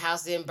choice. My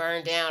house didn't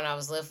burn down. I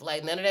was left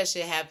like none of that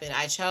shit happened.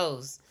 I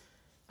chose,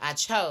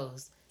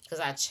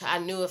 because I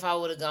knew if I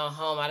would have gone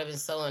home, I'd have been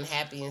so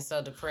unhappy and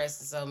so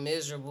depressed and so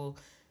miserable.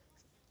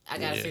 I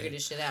gotta figure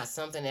this shit out.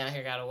 Something out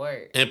here gotta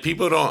work. And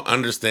people don't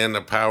understand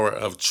the power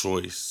of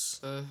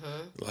choice.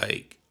 Mm-hmm.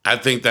 Like, I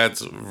think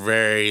that's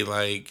very,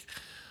 like,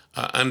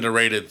 an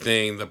underrated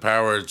thing, the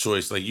power of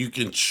choice. Like, you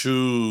can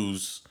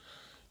choose,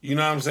 you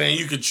know what I'm saying?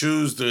 You could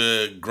choose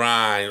to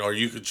grind, or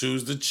you could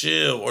choose to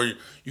chill, or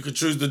you could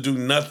choose to do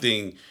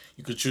nothing.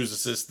 You could choose to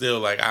sit still.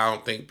 Like, I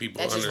don't think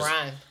people understand. That just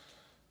rhymed.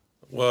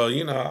 Well,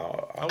 you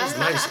know, I was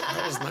nice.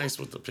 I was nice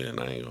with the pen.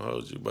 I ain't gonna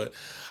hold you, but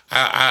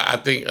I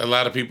think a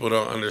lot of people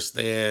don't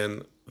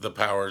understand the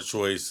power of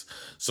choice.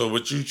 So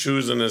with you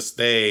choosing to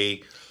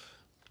stay,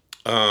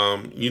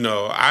 you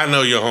know, I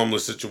know your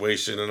homeless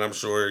situation, and I'm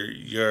sure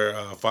your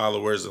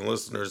followers and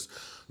listeners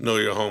know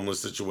your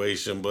homeless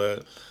situation.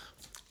 But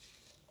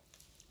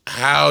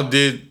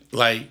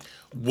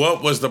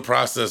what was the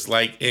process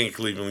like in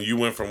Cleveland? You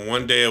went from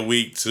 1 day a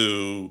week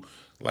to,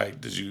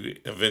 like, did you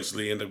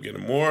eventually end up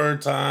getting more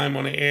time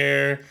on the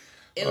air?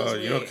 It was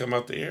You don't weird. come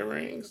out the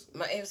earrings?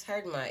 It was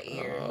hurting my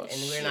ear, Oh, and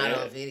shit. we're not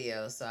on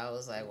video, so I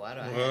was like, "Why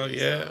do I Well, have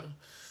these yeah.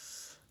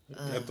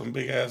 on?" Got them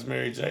big ass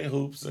Mary J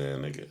hoops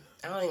in, nigga.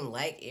 I don't even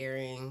like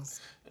earrings.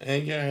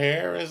 And your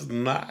hair is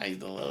nice,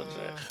 the little J.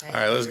 All right,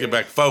 Thank let's you. get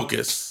back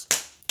focus.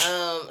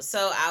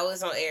 So I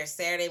was on air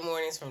Saturday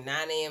mornings from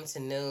 9 a.m. to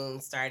noon,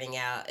 starting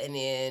out, and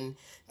then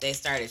they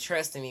started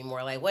trusting me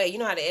more. Like, wait, you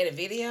know how to edit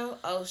video?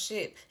 Oh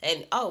shit!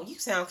 And oh, you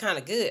sound kind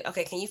of good.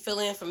 Okay, can you fill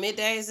in for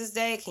middays this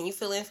day? Can you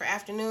fill in for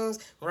afternoons?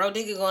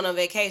 Digger going on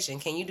vacation.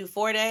 Can you do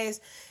 4 days?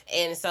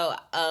 And so,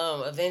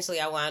 eventually,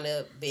 I wound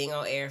up being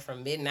on air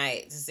from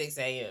midnight to 6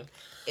 a.m.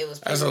 It was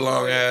That's a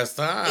long ass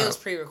time. It was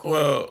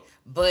pre-recorded,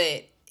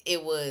 but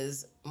it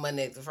was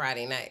Monday to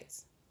Friday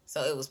nights.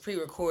 So it was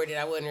pre-recorded.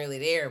 I wasn't really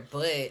there,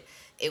 but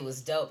it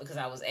was dope because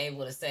I was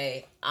able to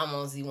say I'm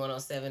on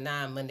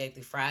Z1079 Monday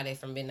through Friday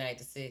from midnight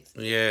to 6.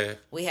 Yeah.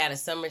 We had a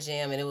summer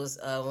jam, and it was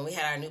when we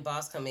had our new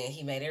boss come in,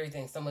 he made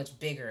everything so much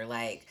bigger,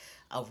 like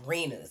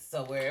arenas.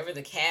 So wherever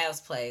the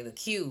Cavs play, the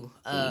Q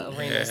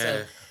arena. Yeah.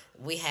 So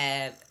we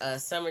had a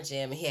summer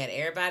jam, and he had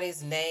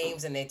everybody's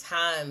names and their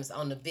times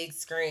on the big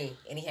screen,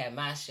 and he had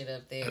my shit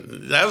up there.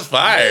 That's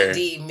fire. Lil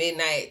D,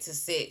 midnight to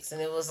 6,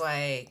 and it was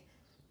like,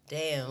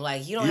 damn,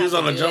 like you don't You have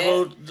was to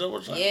on do a jumbo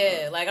time?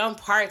 Yeah, like I'm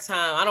part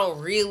time. I don't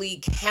really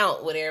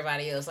count with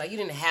everybody else. Like you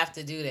didn't have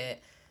to do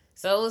that,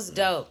 so it was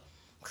dope.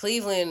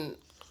 Cleveland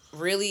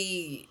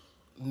really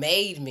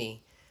made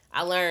me.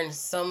 I learned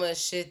so much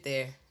shit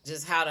there.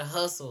 Just how to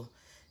hustle,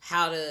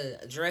 how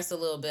to dress a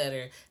little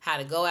better, how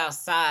to go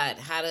outside,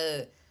 how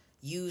to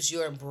use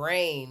your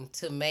brain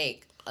to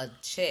make a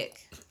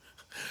check.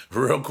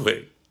 Real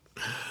quick.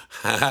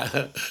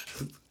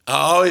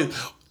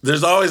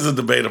 There's always a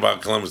debate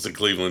about Columbus and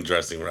Cleveland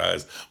dressing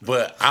rise,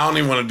 but I don't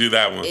even want to do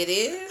that one. It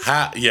is?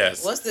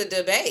 Yes. What's the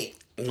debate?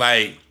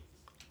 Like,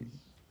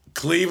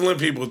 Cleveland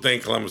people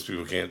think Columbus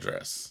people can't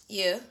dress.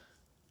 Yeah.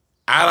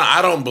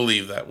 I don't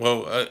believe that.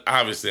 Well,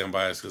 obviously I'm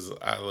biased because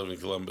I live in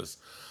Columbus.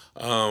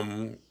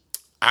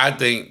 I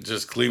think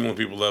just Cleveland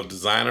people love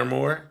designer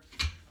more,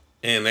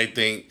 and they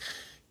think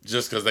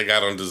just because they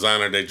got on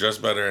designer they dress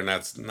better, and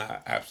that's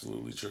not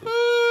absolutely true.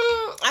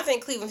 I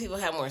think Cleveland people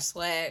have more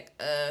swag,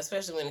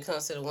 especially when it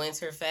comes to the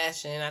winter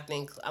fashion. I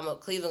think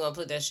Cleveland gonna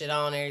put that shit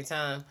on every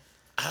time.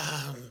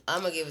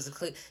 I'm gonna give it to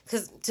Cleveland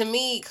because to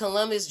me,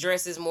 Columbus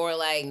dresses more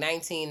like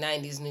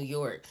 1990s New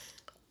York.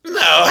 No,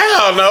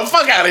 hell no.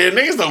 Fuck out of here.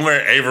 Niggas don't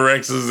wear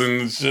Averexes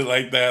and shit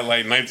like that,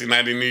 like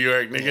 1990 New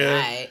York, nigga.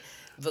 Right.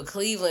 But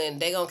Cleveland,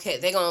 they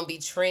gonna be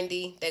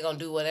trendy. They gonna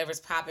do whatever's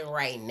popping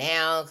right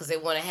now because they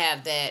want to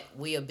have that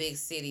we a big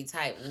city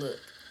type look.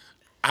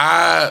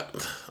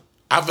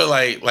 I feel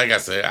like I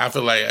said, I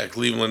feel like at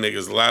Cleveland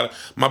niggas,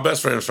 my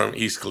best friend's from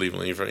East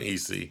Cleveland. He's from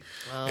EC.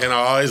 And I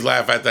always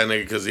laugh at that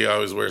nigga because he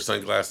always wears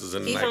sunglasses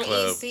in the nightclub.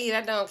 He from EC,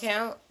 that don't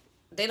count.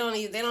 They don't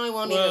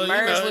want to even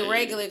merge with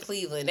regular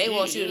Cleveland. They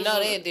want you to know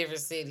they're a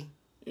different city.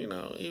 You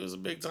know, he was a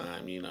big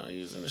time, he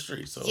was in the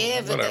streets. So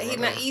yeah, but he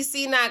not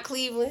EC, not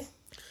Cleveland.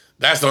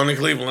 That's the only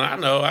Cleveland I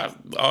know.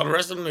 All the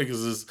rest of them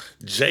niggas is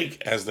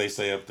Jake, as they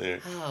say up there.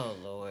 Oh,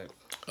 Lord.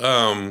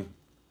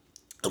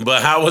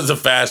 But how was the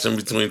fashion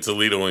between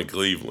Toledo and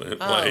Cleveland?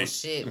 Oh,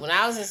 shit. When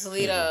I was in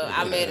Toledo,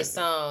 I made a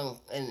song,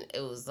 and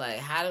it was like,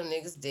 how do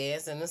niggas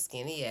dance in the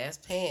skinny-ass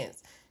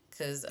pants?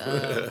 Cause,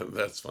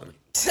 that's funny.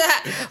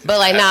 But,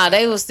 like, nah,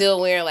 they was still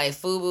wearing, like,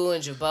 FUBU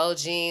and Jabot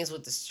jeans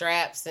with the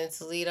straps in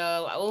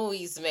Toledo. Oh, we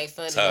used to make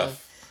fun of them.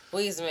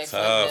 We used to make fun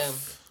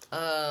of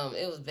them.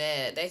 It was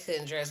bad. They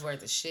couldn't dress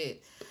worth of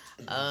shit.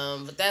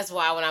 But that's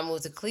why when I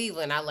moved to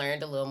Cleveland, I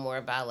learned a little more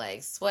about,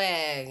 like,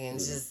 swag and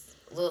just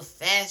little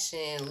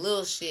fashion,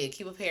 little shit.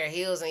 Keep a pair of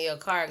heels in your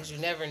car because you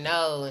never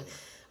know.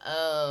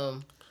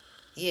 And,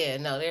 yeah,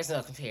 no, there's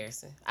no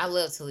comparison. I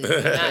love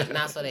Toledo,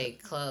 not for their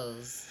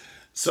clothes.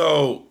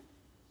 So,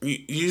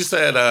 you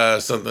said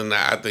something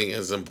that I think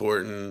is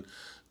important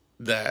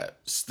that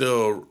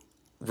still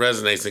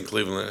resonates in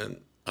Cleveland.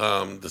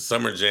 The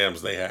summer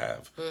jams they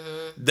have.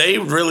 Mm-hmm. They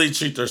really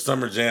treat their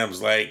summer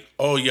jams like,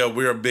 oh, yeah,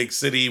 we're a big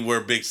city,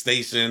 we're a big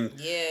station.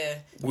 Yeah.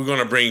 We're going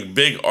to bring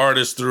big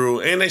artists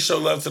through. And they show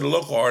love to the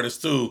local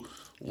artists, too,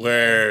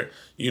 where,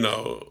 I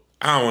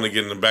don't want to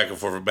get in the back and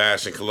forth of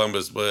bashing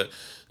Columbus, but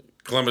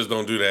Columbus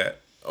don't do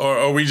that.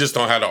 Or we just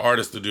don't have the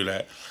artists to do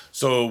that.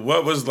 So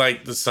what was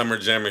like the summer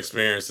jam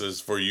experiences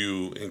for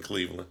you in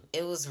Cleveland?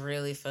 It was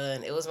really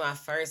fun. It was my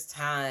first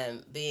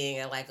time being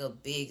at like a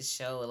big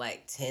show with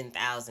like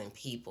 10,000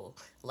 people.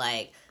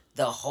 Like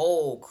the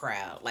whole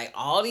crowd. Like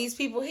all these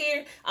people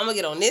here. I'm going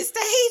to get on this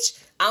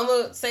stage. I'm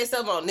going to say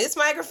something on this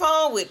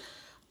microphone with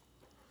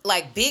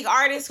like big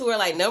artists who are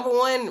like number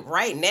one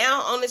right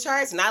now on the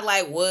charts, not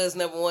like was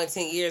number one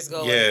 10 years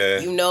ago. Yeah.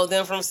 You know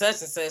them from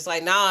such and such.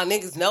 Like, nah,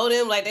 niggas know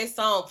them. Like they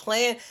saw them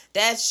playing.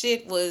 That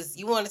shit was,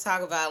 you want to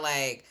talk about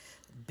like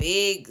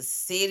big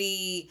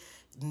city,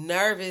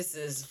 nervous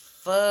as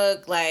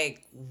fuck.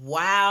 Like,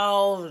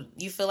 wow,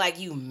 you feel like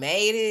you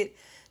made it.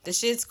 The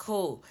shit's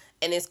cool.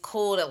 And it's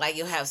cool that like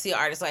you'll see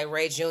artists like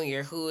Ray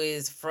Jr. who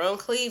is from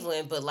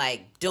Cleveland but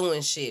like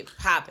doing shit,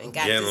 popping,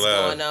 got Getting this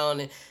love. going on,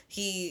 and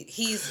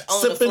he's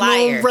on Sipping the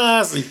flyer. on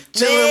Rossi,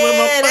 chilling Man, with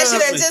my that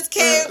shit posse. that just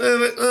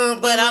came.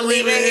 But I'm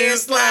leaving here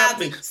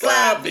sloppy.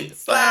 I'm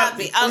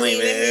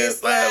leaving here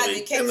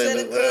sloppy. Can't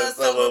to the club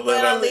sober,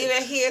 but I'm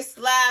leaving here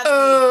sloppy.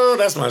 Oh,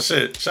 that's my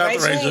shit. Shout out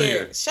to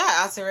Ray Jr. Shout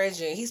out to Ray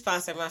Jr. He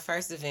sponsored my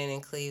first event in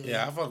Cleveland.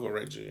 Yeah, I fuck with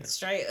Ray Jr.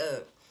 Straight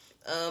up.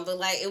 But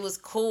like it was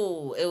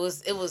cool. It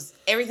was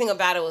everything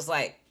about it was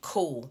like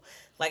cool.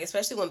 Like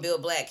especially when Bill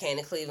Black came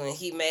to Cleveland,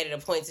 he made it a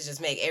point to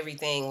just make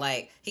everything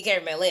like he came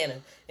from Atlanta,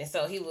 and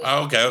so he was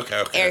okay.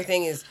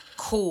 Everything is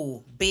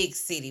cool, big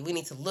city. We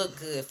need to look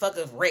good. Fuck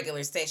a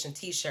regular station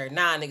T-shirt.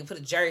 Nah, nigga, put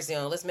a jersey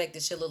on. Let's make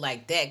this shit look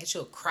like that. Get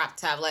you a crop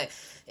top. Like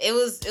it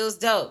was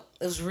dope.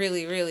 It was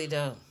really really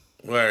dope.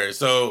 Word.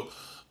 So,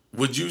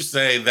 would you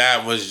say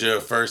that was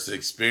your first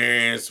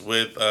experience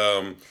with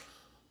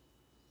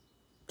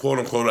quote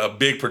unquote a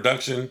big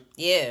production?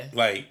 Yeah.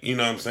 Like, you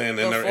know what I'm saying,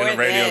 in the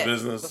radio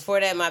business. Before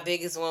that, my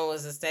biggest one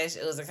was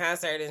it was a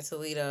concert in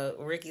Toledo,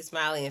 Ricky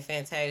Smiley and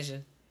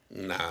Fantasia.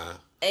 Nah.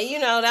 And you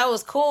know, that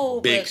was cool.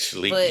 Big but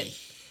Sleepy.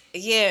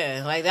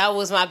 yeah, like that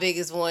was my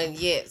biggest one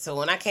yet. So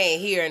when I came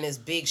here in this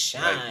big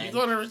shine. Like, you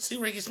gonna see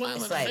Ricky Smiley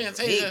it's and like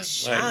Fantasia? Big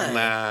shine. Like,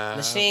 nah.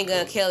 Machine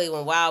Gun Kelly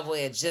when Wild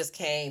Boy had just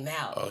came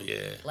out. Oh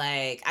yeah.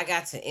 Like I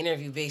got to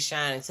interview Big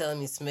Shine and telling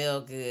me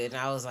smell good, and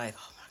I was like,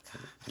 oh my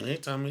god. You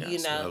ain't telling me I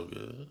smell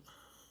good.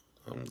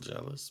 I'm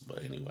jealous,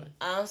 but anyway.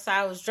 I'm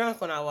sorry, I was drunk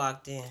when I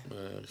walked in.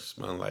 It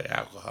smelled like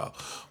alcohol.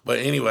 But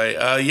anyway,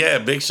 yeah,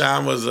 Big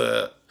Sean was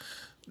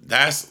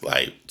that's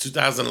like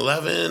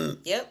 2011.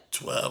 Yep.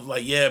 12.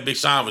 Like, yeah, Big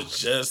Sean was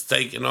just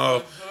taking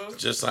off,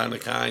 just signed to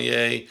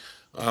Kanye.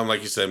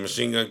 Like you said,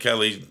 Machine Gun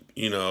Kelly,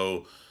 you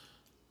know,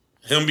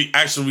 him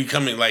actually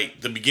becoming like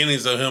the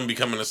beginnings of him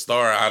becoming a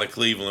star out of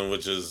Cleveland,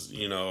 which is,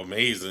 you know,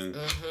 amazing.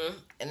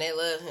 And they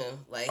love him.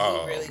 Like,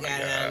 he really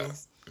got it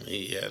honest.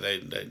 Yeah,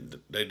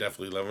 they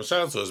definitely love him.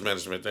 Shout out to his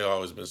management. They've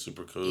always been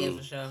super cool. Yeah,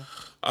 for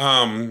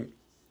sure.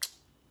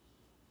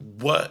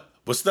 What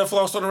was Steph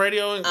Lost on the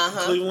radio in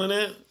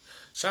Cleveland?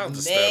 Shout out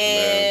to Steph,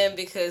 man.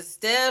 Because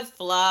Steph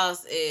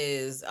Floss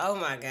is, oh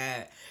my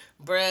God,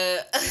 bruh.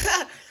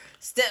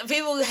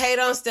 People hate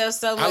on Steph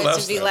so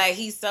much to be like,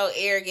 he's so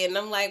arrogant. And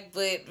I'm like,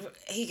 but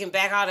he can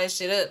back all that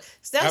shit up.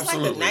 Steph's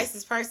like the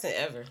nicest person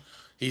ever.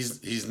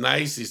 He's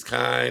nice. He's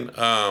kind.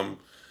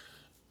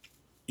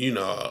 You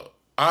know,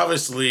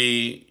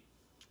 obviously,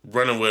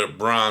 running with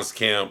Bronze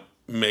Camp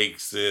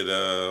makes it,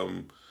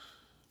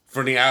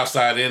 from the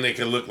outside in, it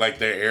can look like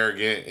they're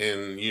arrogant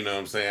and, you know what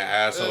I'm saying,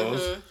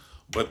 assholes.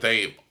 But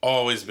they've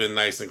always been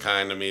nice and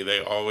kind to me.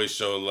 They always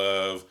show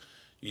love.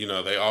 You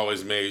know, they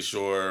always made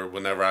sure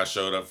whenever I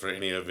showed up for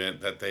any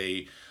event that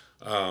they,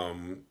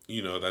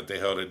 you know, that they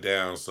held it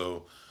down.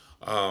 So,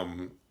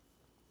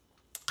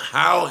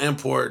 how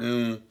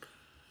important...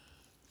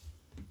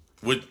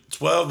 With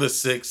 12 to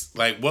 6,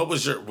 like what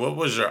was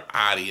your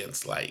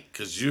audience like?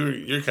 Because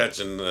you're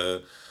catching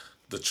the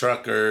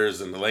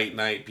truckers and the late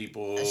night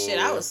people. Shit,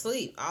 I was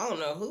asleep. I don't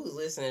know who was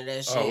listening to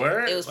that shit. Oh,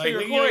 where? It was like,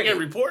 pre-recorded. You didn't get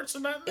reports or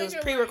nothing? It was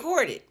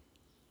pre-recorded.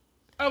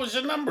 That was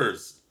your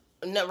numbers.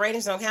 No,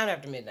 ratings don't count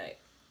after midnight.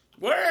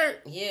 Where?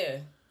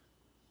 Yeah.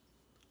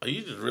 Oh,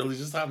 you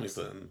just told me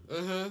something.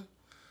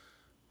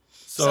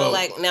 So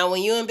like now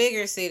when you in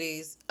bigger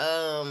cities,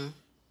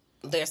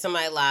 there's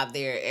somebody live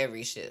there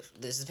every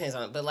shift. This depends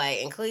on it. But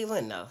like in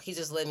Cleveland, no. He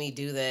just let me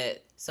do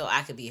that so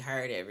I could be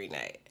heard every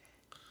night.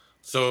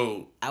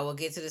 So I will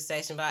get to the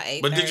station by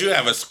 8:30. But did you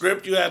have a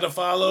script you had to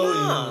follow?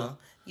 No.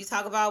 You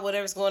talk about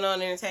whatever's going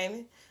on in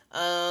entertainment.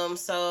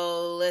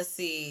 So let's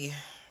see.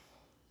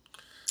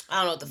 I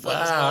don't know what the fuck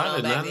was going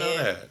on back then. I did not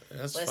know that.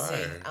 That's Let's fire.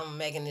 see. I'm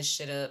making this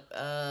shit up.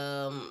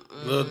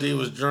 Lil D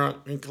was drunk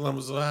in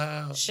Columbus,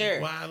 Ohio.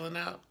 Sure. Wilding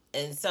out.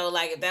 And so,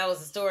 like, if that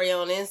was a story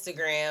on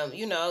Instagram,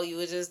 you know, you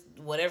would just,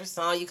 whatever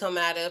song you come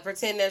out of,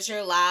 pretend that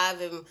you're live,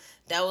 and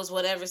that was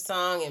whatever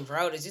song. And,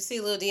 bro, did you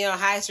see Lil D on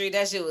High Street?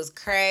 That shit was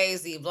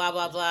crazy, blah,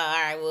 blah, blah.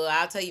 All right, well,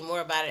 I'll tell you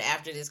more about it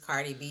after this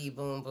Cardi B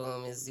Boom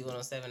Boom is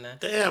Z1079.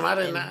 Damn, I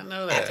did not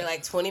know that. After,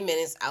 like, 20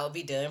 minutes, I will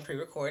be done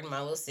pre-recording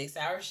my little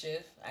 6-hour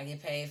shift. I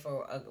get paid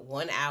for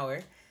 1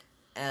 hour.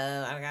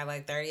 I got,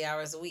 like, 30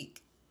 hours a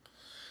week.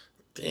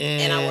 Damn.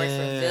 And I work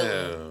for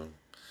film.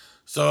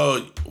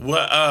 So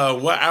what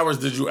hours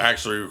did you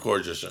actually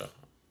record your show?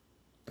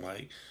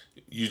 Like,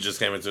 you just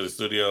came into the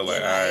studio,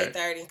 like, all right.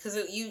 8:30, because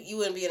you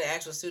wouldn't be in the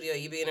actual studio.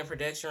 You'd be in a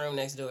production room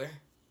next door.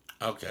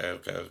 Okay.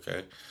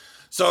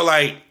 So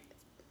like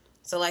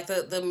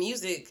the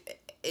music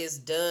is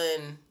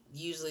done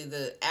usually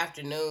the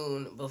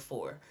afternoon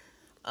before.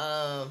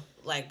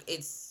 Like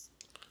it's.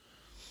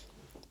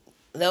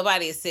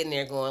 Nobody is sitting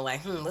there going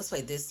like, let's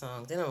play this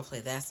song. Then I'm going to play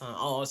that song.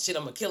 Oh, shit,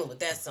 I'm going to kill him with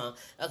that song.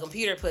 A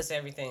computer puts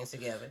everything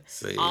together.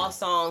 See. All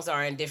songs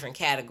are in different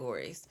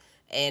categories.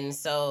 And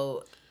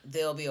so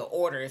there'll be an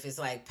order. If it's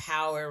like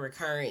power,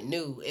 recurrent,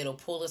 new, it'll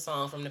pull a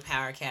song from the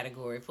power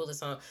category, pull the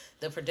song.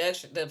 The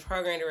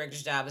program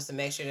director's job is to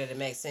make sure that it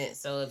makes sense.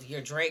 So if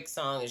your Drake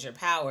song is your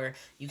power,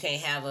 you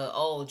can't have an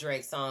old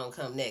Drake song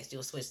come next.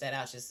 You'll switch that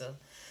out yourself.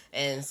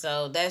 And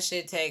so that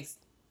shit takes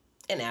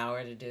an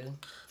hour to do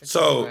for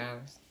 24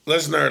 hours.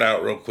 Let's nerd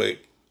out real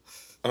quick.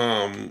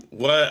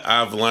 What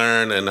I've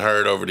learned and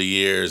heard over the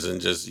years, and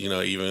just,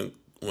 even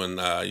when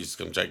I used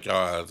to come check y'all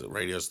out at the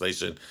radio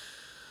station,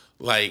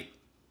 like,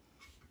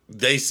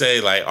 they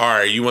say, like, all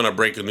right, you want to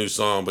break a new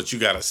song, but you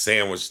got to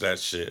sandwich that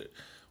shit.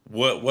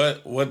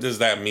 What does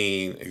that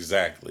mean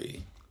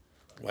exactly?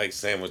 Like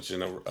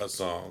sandwiching a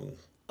song?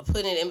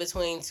 Putting it in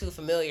between two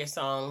familiar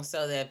songs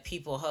so that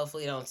people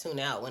hopefully don't tune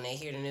out when they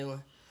hear the new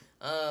one.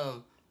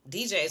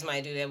 DJs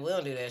might do that. We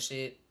don't do that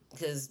shit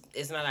because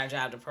it's not our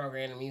job to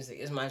program the music.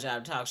 It's my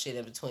job to talk shit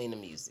in between the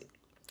music.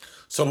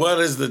 So what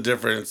is the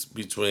difference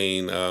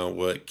between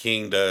what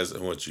King does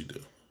and what you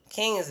do?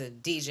 King is a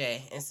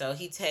DJ, and so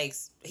he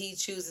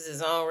chooses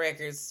his own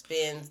records,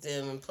 spins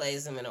them, and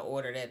plays them in an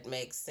order that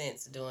makes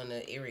sense, doing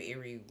the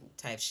eerie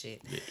type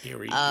shit. Yeah,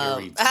 eerie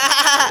type shit.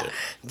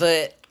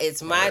 But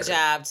it's my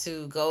job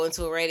to go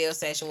into a radio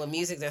station with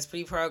music that's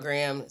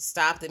pre-programmed,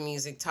 stop the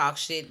music, talk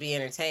shit, be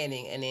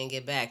entertaining, and then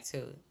get back to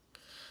it.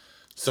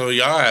 So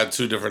y'all had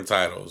two different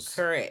titles.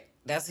 Correct.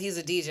 He's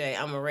a DJ.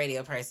 I'm a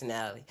radio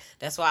personality.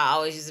 That's why I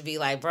always used to be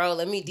like, bro,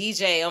 let me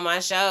DJ on my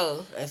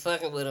show and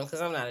fucking with him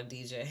because I'm not a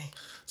DJ.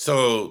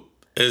 So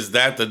is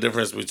that the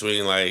difference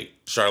between like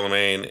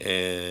Charlemagne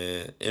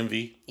and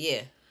Envy?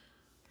 Yeah.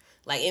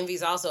 Like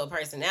Envy's also a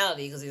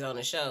personality because he's on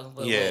the show.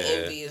 But when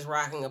Envy is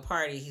rocking a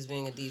party, he's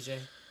being a DJ.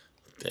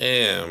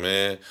 Damn,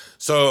 man.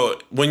 So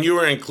when you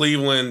were in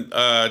Cleveland,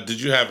 did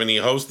you have any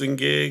hosting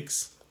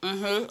gigs?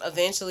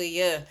 Eventually,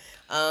 yeah.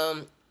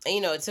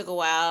 And, it took a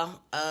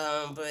while,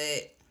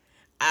 but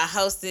I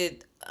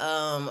hosted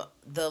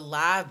the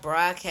live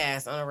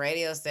broadcast on a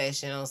radio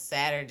station on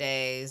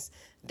Saturdays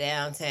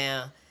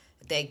downtown.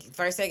 They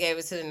gave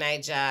it to the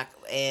night jock,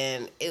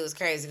 and it was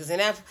crazy because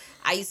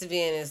I used to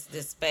be in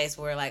this space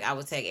where like I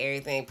would take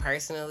everything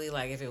personally,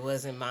 like if it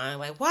wasn't mine,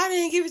 like why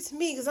didn't you give it to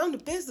me? Because I'm the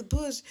best of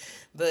Bush,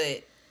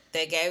 but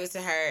they gave it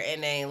to her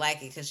and they didn't like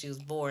it because she was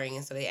boring,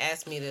 and so they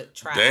asked me to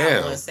try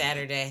out one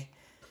Saturday.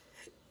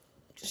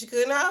 She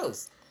couldn't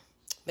host.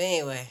 But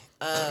anyway,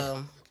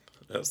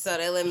 so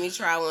they let me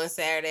try one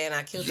Saturday, and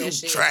I killed that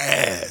shit.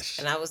 Trash.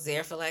 And I was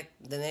there for like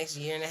the next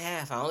year and a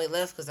half. I only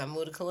left because I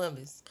moved to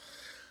Columbus.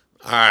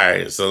 All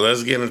right, so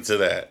let's get into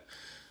that.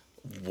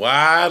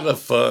 Why the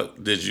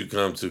fuck did you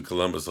come to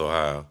Columbus,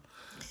 Ohio?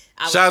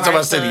 Shout out to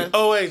my city,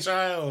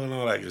 OHIO, and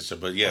all that good shit.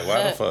 But yeah,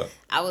 why the fuck?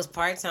 I was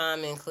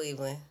part-time in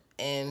Cleveland,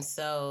 and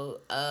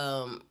so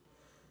the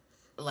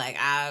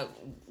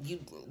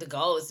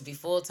goal is to be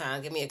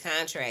full-time. Give me a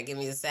contract, give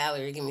me a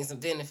salary, give me some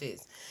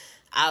benefits.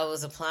 I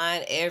was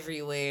applying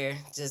everywhere,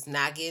 just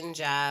not getting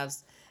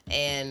jobs.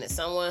 And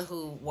someone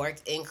who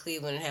worked in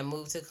Cleveland and had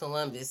moved to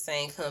Columbus,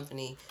 same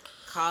company,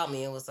 called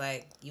me and was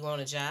like, you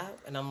want a job?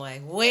 And I'm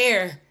like,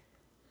 where?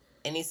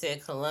 And he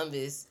said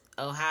Columbus,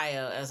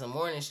 Ohio, as a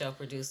morning show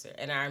producer.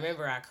 And I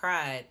remember I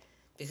cried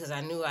because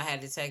I knew I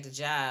had to take the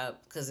job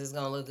because it's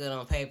going to look good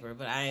on paper,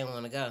 but I didn't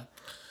want to go.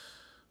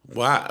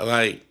 Why?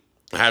 Like,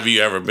 have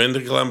you ever been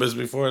to Columbus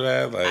before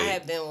that? Like, I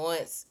had been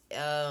once.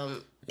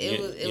 You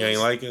ain't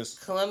like us?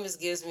 Columbus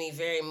gives me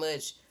very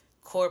much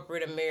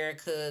corporate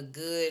America,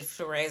 good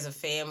to raise a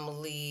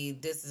family.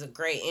 This is a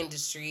great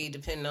industry,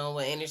 depending on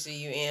what industry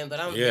you're in. But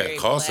I'm very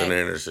call center black.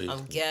 industry.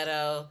 I'm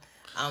ghetto.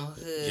 I'm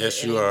hood.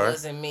 Yes, you are. It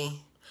wasn't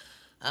me.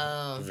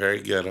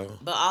 Very ghetto.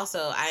 But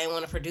also, I didn't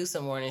want to produce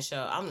a morning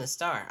show. I'm the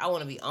star. I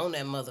want to be on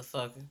that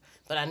motherfucker.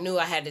 But I knew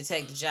I had to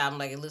take the job. I'm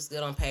like, it looks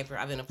good on paper.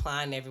 I've been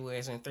applying everywhere.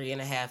 It's been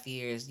 3.5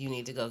 years. You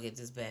need to go get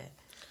this bag.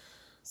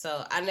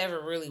 So I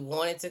never really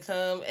wanted to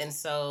come, and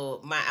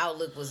so my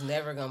outlook was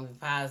never going to be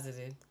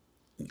positive.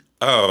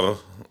 Oh,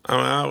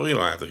 we don't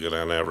have to go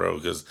down that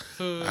road because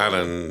I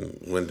done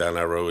went down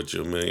that road with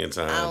you a million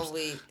times. I'm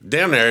weak.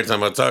 Damn near every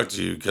time I talk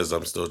to you because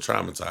I'm still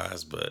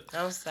traumatized. But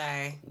I'm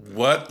sorry.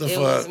 What the fuck?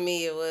 It was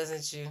me. It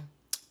wasn't you.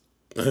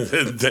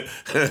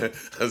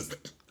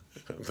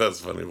 That's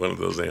funny. One of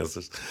those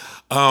answers.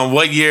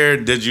 What year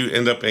did you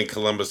end up in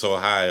Columbus,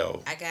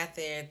 Ohio? I got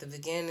there at the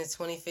beginning of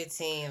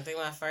 2015. I think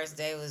my first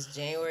day was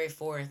January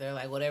 4th or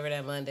like whatever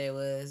that Monday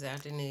was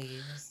after New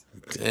Year's.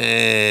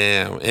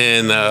 Damn.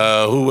 And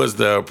who was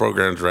the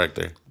program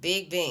director?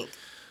 Big Bink.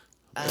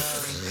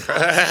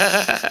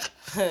 Shout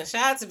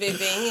out to Big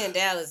Bink. He in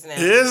Dallas now.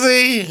 Is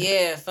he?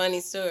 Yeah,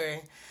 funny story.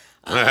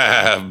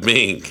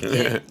 Bink.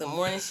 The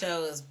morning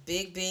show is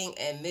Big Bink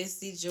and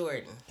Misty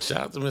Jordan. Shout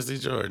out to Misty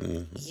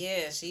Jordan.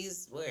 Yeah,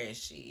 where is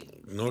she?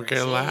 North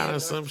Carolina or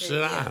some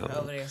shit. I don't know.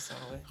 Over there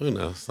somewhere. Who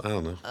knows? I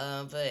don't know.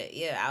 But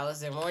yeah, I was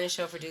their morning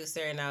show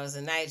producer and I was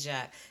a night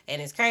jock.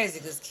 And it's crazy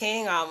because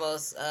King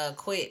almost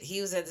quit.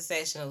 He was at the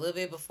station a little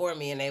bit before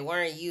me and they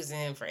weren't using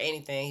him for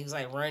anything. He was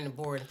like running the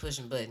board and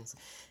pushing buttons.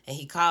 And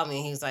he called me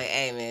and he was like,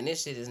 "Hey man,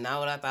 this shit is not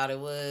what I thought it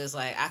was.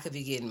 Like I could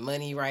be getting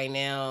money right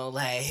now.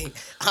 Like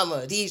I'm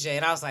a DJ."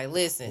 And I was like,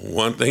 "Listen,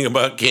 one thing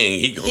about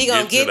King, he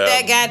gonna get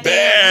that goddamn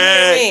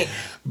bag,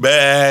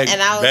 bag, And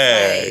I was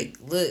bag.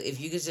 like, look, if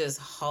you could just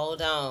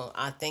hold on,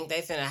 I think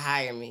they finna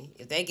hire me.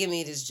 If they give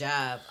me this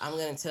job, I'm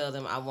gonna tell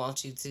them I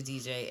want you to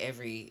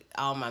DJ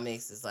all my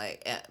mixes,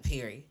 like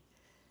period."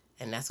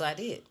 And that's what I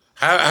did.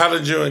 How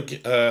did you and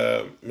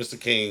Mr.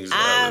 King's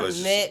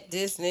relationship? I met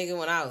this nigga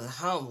when I was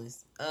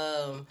homeless.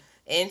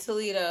 In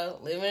Toledo,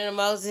 living in a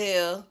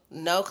motel,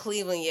 no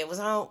Cleveland yet. Was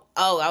home.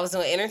 Oh, I was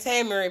doing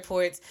entertainment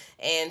reports,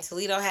 and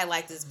Toledo had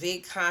like this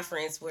big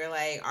conference where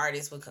like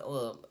artists would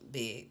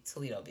big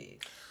Toledo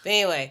big. But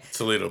anyway,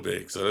 Toledo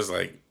big. So it's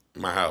like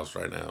my house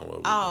right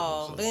now.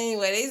 But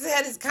anyway, they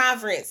had this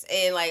conference,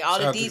 and like all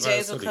the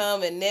DJs would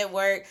come and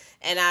network.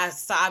 And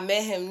I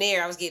met him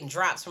there. I was getting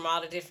drops from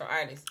all the different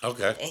artists.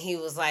 Okay. And he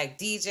was like,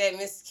 "DJ,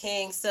 Mr.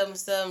 King,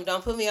 something.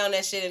 Don't put me on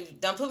that shit.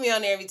 Don't put me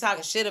on there and be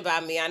talking shit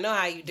about me. I know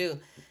how you do."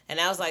 And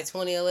that was like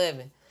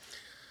 2011.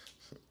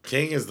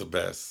 King is the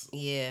best.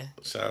 Yeah.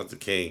 Shout out to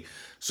King.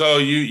 So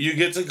you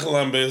get to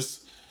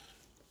Columbus.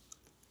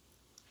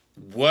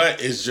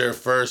 What is your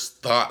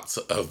first thoughts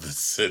of the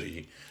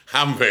city?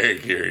 I'm very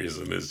curious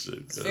in this shit.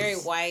 It's very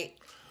white.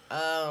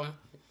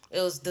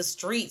 The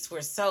streets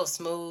were so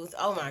smooth.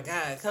 Oh my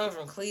God. Coming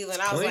from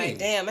Cleveland, I was like,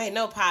 damn, ain't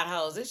no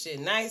potholes. This shit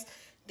nice.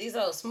 These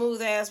old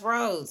smooth ass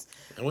roads.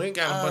 And we ain't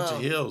got a bunch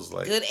of hills.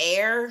 Like good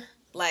air.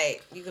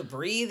 Like you could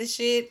breathe the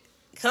shit.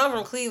 Coming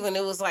from Cleveland,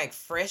 it was like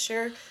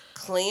fresher,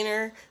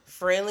 cleaner,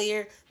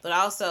 friendlier, but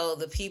also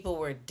the people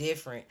were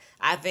different.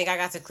 I think I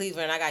got to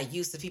Cleveland and I got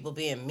used to people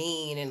being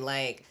mean and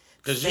like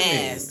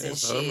fast and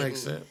so shit. That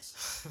makes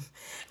sense.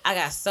 I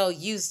got so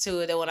used to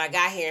it that when I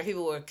got here and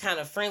people were kind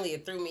of friendly,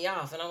 it threw me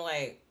off. And I'm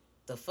like,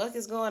 the fuck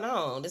is going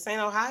on? This ain't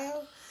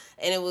Ohio?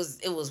 And it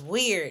was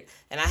weird.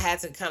 And I had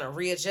to kind of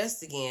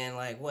readjust again.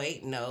 Like,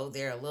 wait, no,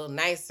 they're a little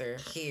nicer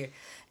here.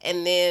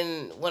 And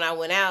then when I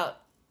went out,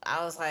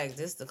 I was like,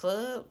 this the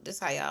club? This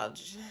how y'all...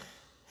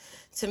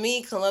 To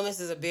me, Columbus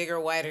is a bigger,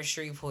 whiter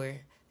Shreveport.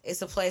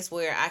 It's a place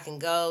where I can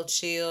go,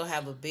 chill,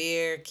 have a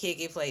beer,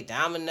 kick it, play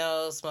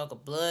dominoes, smoke a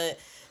blunt,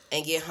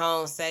 and get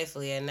home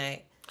safely at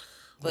night.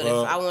 But if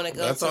I want to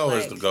go, that's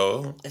always the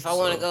goal. If I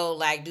want to go,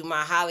 like, do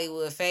my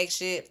Hollywood fake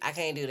shit, I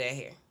can't do that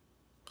here.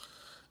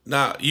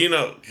 Now,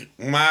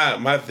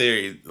 my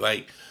theory,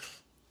 like,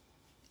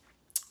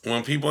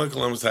 when people in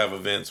Columbus have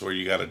events where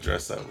you got to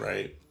dress up,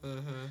 right?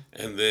 Mm-hmm.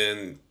 And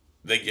then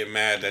they get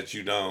mad that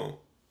you don't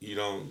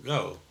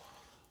go,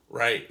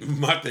 right?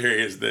 My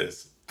theory is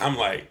this. I'm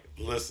like,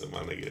 listen, my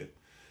nigga,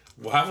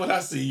 why would I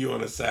see you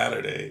on a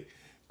Saturday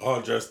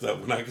all dressed up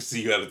when I can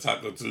see you at a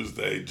Taco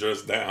Tuesday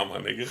dressed down, my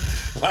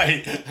nigga?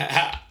 Like,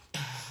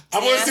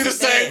 I'm going to see the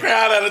same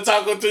crowd at a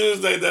Taco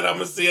Tuesday that I'm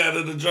going to see at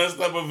a dressed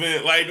up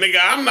event. Like, nigga,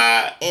 I'm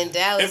not. In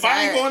Dallas, if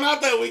I ain't going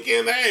out that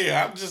weekend, hey,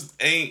 I just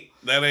ain't.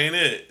 That ain't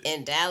it.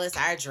 In Dallas,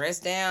 our dress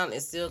down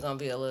is still going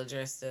to be a little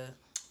dressed up.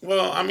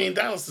 Well, I mean,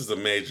 Dallas is a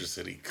major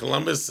city.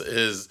 Columbus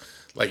is,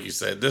 like you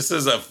said, this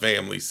is a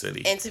family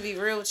city. And to be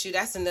real with you,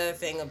 that's another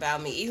thing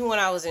about me. Even when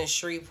I was in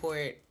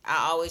Shreveport,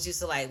 I always used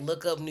to like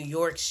look up New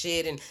York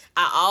shit, and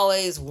I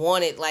always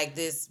wanted like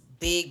this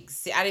big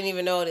city. I didn't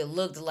even know what it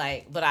looked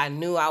like, but I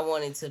knew I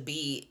wanted to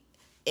be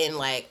in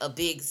like a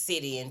big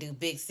city and do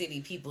big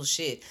city people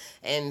shit.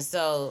 And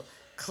so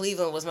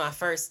Cleveland was my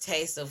first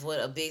taste of what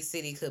a big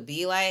city could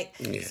be like.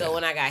 Yeah. So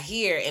when I got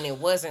here and it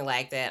wasn't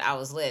like that, I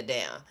was let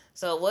down.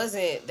 So it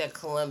wasn't that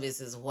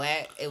Columbus is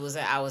whack. It was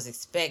that I was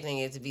expecting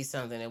it to be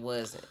something it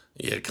wasn't.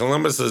 Yeah,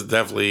 Columbus is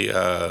definitely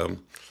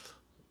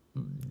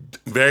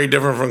very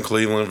different from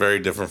Cleveland, very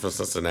different from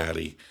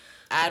Cincinnati.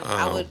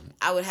 I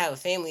would have a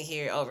family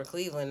here over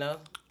Cleveland, though.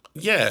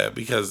 Yeah,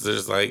 because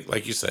there's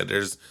like you said,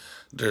 there's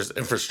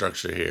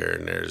infrastructure here,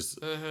 and there's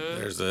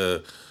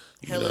a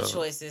hella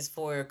choices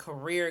for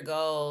career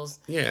goals.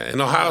 Yeah,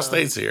 and Ohio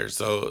State's here,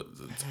 so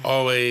it's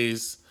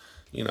always,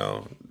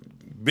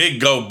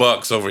 big go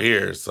Bucks over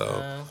here.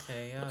 So,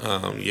 okay,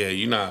 yeah,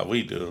 you know how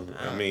we do.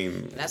 I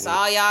mean, that's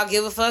all y'all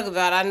give a fuck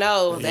about. I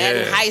know that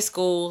in high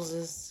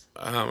schools.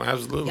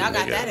 Absolutely. Y'all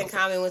got that in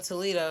common with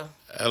Toledo.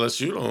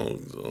 LSU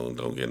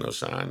don't get no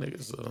shine,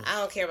 nigga. So I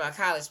don't care about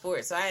college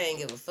sports, so I ain't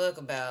give a fuck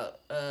about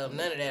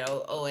none of that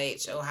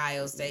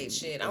Ohio State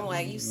shit. I'm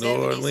like, you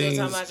 70, still talking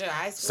about your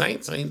high school?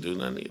 Saints ain't do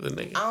nothing either,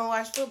 nigga. I don't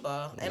watch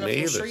football, and I'm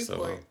from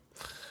Shreveport.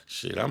 So,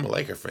 shit, I'm a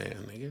Laker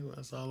fan, nigga.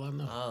 That's all I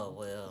know. Oh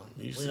well,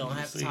 we don't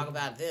have to talk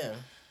about them.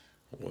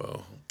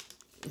 Well,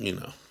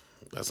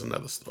 that's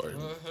another story.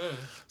 Mm-hmm.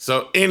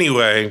 So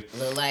anyway,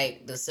 look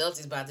like the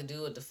Celtics about to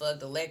do what the fuck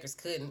the Lakers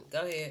couldn't.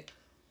 Go ahead.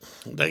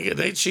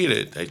 They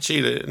cheated. They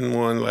cheated and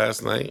won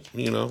last night.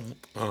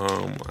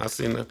 I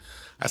seen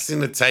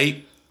the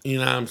tape. You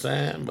know what I'm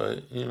saying?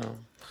 But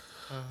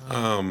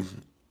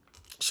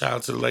shout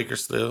out to the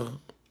Lakers still.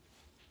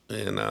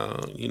 And I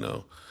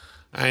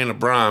ain't a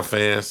Bron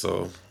fan,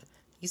 so.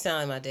 You sound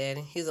like my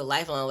daddy. He's a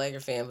lifelong Laker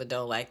fan, but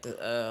don't like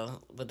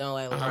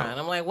LeBron.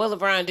 I'm like, what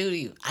LeBron do to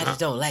you? I just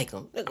don't like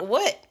him.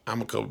 What?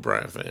 I'm a Kobe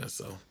Bryant fan,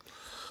 so.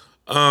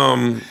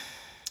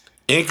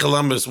 in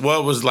Columbus,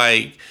 what was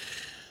like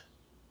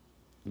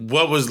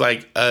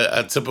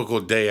a typical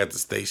day at the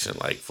station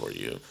like for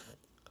you?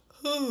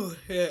 Oh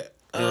shit.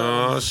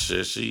 Oh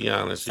shit, she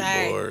yawning, she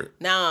bored.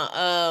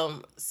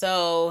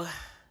 So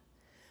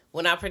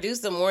when I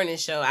produced the morning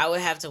show, I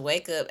would have to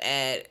wake up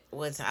at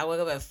I woke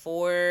up at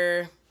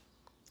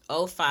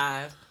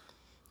 4:05.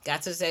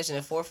 Got to the station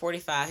at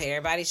 4:45. Had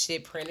everybody's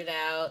shit printed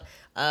out.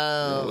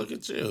 Look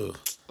at you.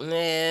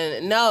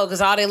 Man, no,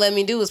 because all they let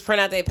me do was print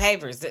out their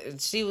papers.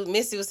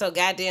 Missy was so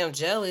goddamn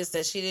jealous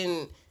that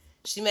she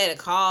made a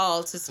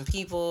call to some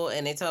people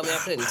and they told me I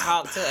couldn't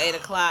talk till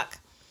 8:00.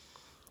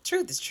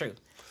 Truth is true.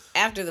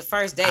 After the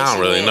first day, I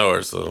don't really know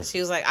her, so she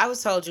was like, "I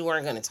was told you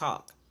weren't gonna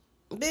talk,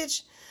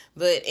 bitch."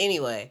 But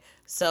anyway,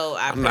 so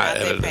I'm not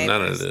editing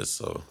none of this,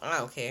 so I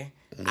don't care.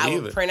 I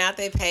would print out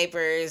their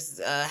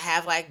papers,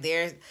 have like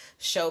their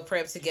show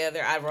prep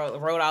together. I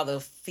wrote all the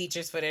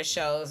features for their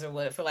shows or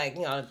what for like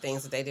the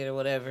things that they did or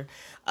whatever.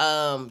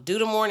 Do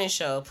the morning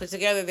show, put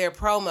together their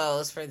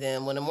promos for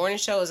them. When the morning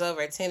show is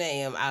over at 10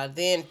 a.m., I'll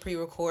then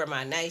pre-record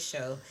my night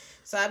show.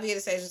 So I'll be at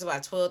the station until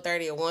about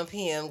 12:30 or 1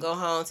 p.m. Go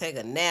home, take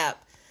a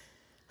nap.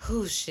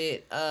 Whew,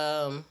 shit.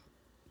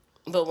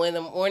 But when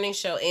the morning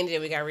show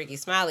ended, we got Ricky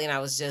Smiley, and I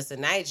was just a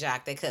night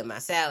jock. They cut my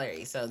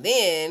salary. So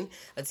then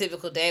a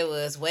typical day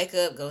was wake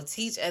up, go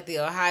teach at the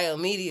Ohio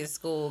Media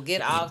School,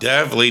 get off. You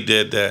definitely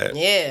did that.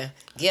 Yeah.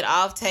 Get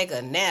off, take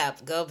a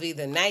nap, go be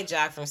the night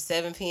jock from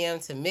 7 p.m.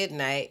 to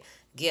midnight,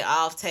 get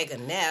off, take a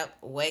nap,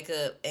 wake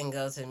up, and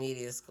go to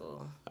media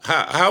school.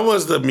 How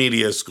was the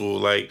media school?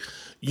 Like,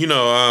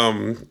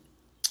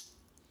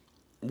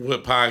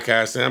 with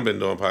podcasting, I've been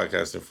doing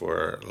podcasting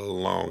for a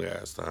long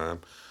ass time.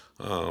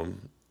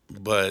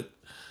 But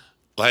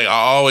like I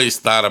always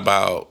thought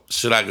about,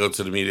 should I go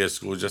to the media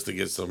school just to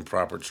get some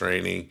proper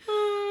training?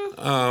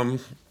 How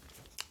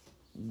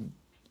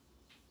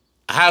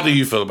do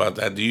you feel about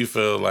that? Do you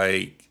feel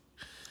like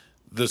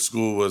the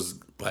school was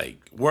like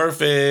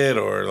worth it,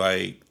 or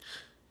like,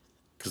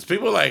 because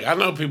people like I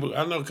know a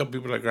couple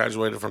people that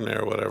graduated from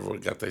there or whatever,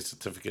 got their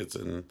certificates,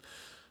 and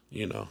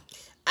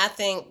I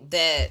think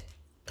that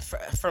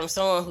from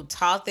someone who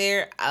taught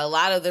there, a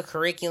lot of the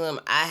curriculum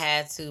I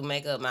had to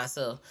make up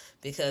myself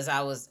because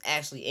I was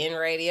actually in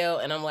radio,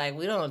 and I'm like,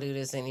 we don't do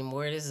this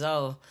anymore. This is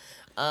old.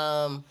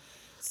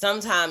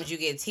 Sometimes you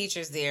get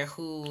teachers there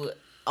who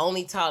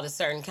only taught a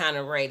certain kind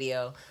of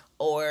radio,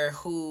 or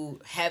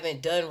who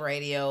haven't done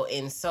radio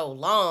in so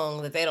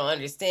long that they don't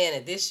understand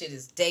that this shit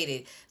is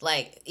dated.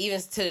 Like, even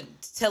to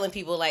telling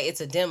people like it's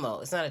a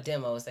demo. It's not a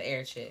demo. It's an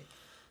air check.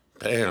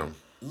 Damn.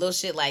 Little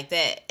shit like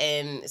that.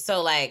 And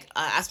so like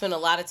I spend a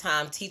lot of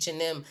time teaching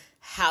them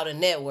how to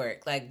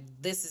network. Like,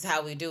 this is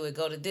how we do it.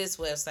 Go to this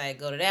website,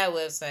 go to that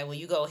website. When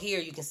you go here,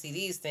 you can see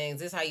these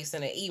things. This is how you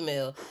send an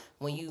email.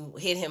 When you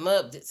hit him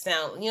up,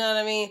 you know what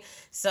I mean?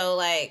 So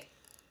like,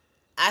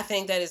 I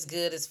think that is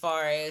good as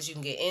far as you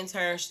can get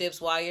internships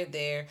while you're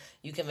there.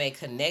 You can make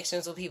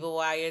connections with people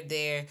while you're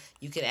there.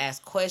 You can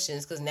ask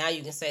questions because now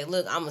you can say,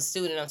 look, I'm a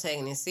student. I'm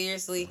taking it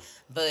seriously.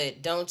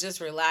 But don't just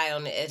rely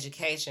on the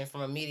education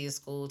from a media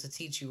school to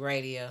teach you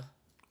radio.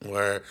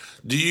 Where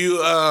do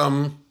you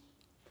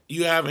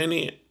you have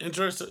any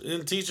interest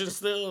in teaching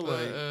still?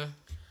 Like,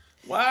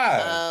 why?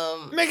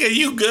 Nigga,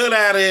 you good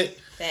at it.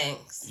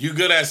 Thanks. You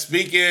good at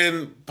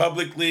speaking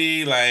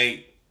publicly,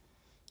 like.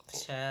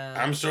 Child.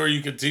 I'm sure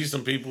you could teach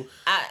some people.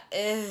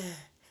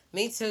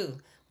 Me too.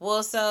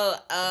 Well, so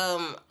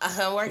I'm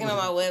working on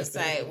my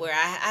website where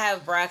I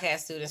have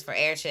broadcast students for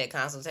air check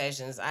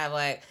consultations.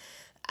 I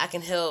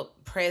can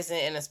help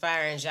present and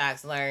aspiring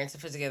jocks learn to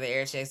put together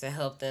air checks and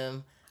help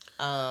them.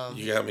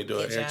 You got me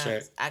doing air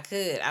check? I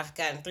could. I've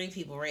gotten 3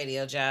 people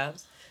radio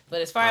jobs.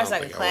 But as far as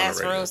like a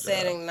classroom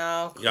setting,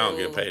 no. Cool. Y'all don't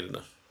get paid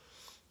enough.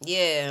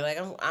 Yeah, like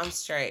I'm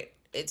straight.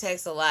 It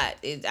takes a lot.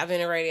 I've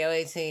been in radio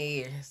 18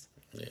 years.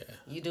 Yeah.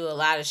 You do a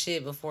lot of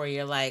shit before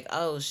you're like,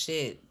 oh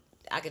shit,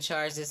 I could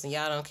charge this and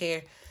y'all don't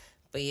care.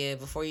 But yeah,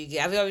 before you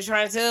get, I'll be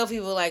trying to tell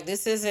people like,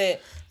 this isn't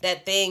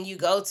that thing you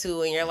go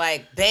to and you're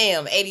like,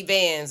 bam, 80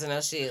 bands and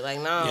no shit. Like,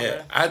 no. Yeah,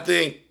 bro. I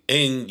think,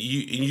 and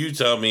you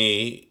tell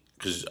me,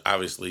 because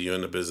obviously you're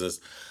in the business,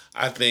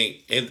 I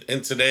think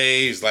in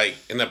today's, like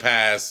in the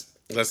past,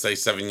 let's say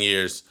 7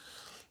 years,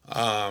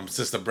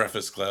 since the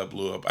Breakfast Club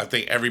blew up, I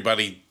think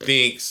everybody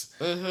thinks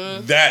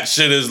that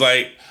shit is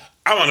like,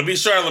 I want to be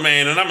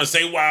Charlamagne, and I'm going to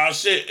say wild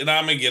shit, and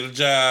I'm going to get a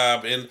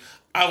job, and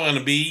I want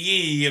to be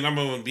Yee, and I'm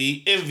going to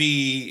be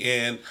Envy,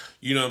 and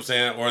you know what I'm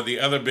saying? Or the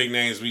other big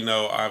names we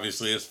know,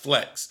 obviously, is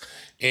Flex,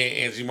 and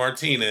Angie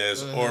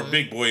Martinez, or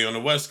Big Boy on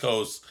the West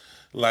Coast.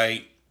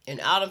 Like,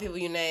 and all the people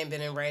you named been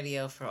in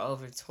radio for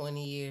over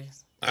 20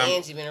 years.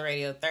 Angie been in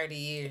radio 30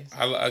 years.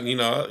 I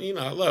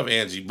love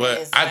Angie,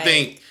 but I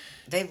think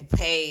they've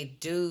paid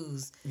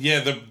dues.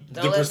 Yeah,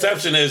 the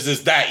perception is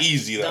it's that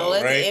easy, though, don't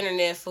let right? the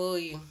internet fool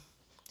you.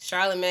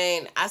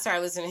 Charlamagne, I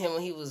started listening to him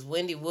when he was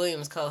Wendy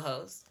Williams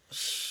co-host.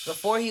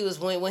 Before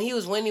when he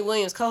was Wendy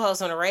Williams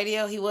co-host on the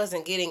radio, he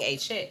wasn't getting a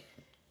check.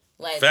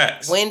 Like,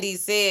 facts. Wendy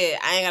said,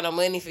 I ain't got no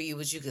money for you,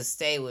 but you could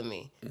stay with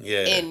me.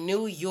 Yeah. In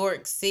New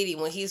York City,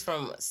 when he's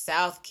from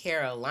South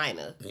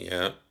Carolina.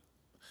 Yeah.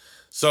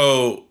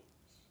 So,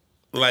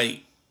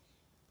 like,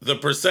 the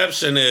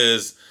perception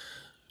with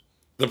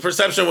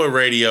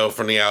radio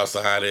from the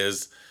outside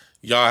is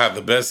y'all have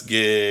the best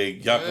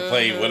gig. Y'all can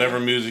play whatever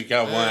music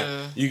y'all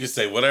want. You can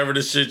say whatever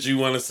the shit you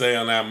want to say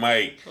on that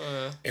mic.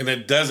 And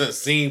it doesn't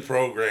seem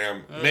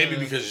programmed. Maybe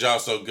because y'all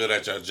so good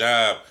at your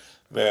job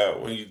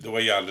that the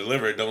way y'all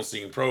deliver it don't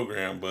seem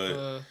programmed.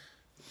 But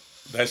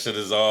that shit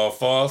is all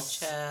false.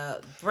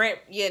 Child. Brent,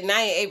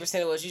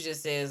 98% of what you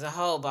just said is a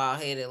whole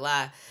bald-headed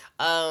lie.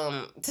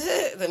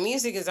 The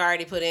music is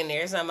already put in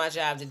there. It's not my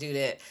job to do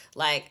that.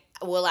 Like,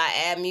 will I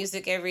add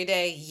music every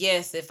day?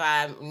 Yes, if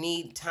I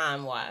need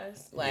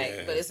time-wise.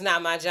 Like, but it's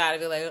not my job to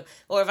be like,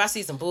 or if I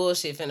see some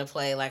bullshit finna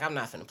play, like, I'm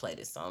not finna play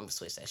this song. I'm gonna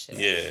switch that shit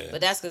up. Yeah. But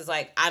that's because,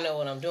 like, I know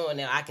what I'm doing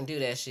now. I can do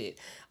that shit.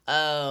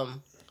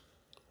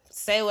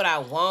 Say what I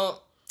want.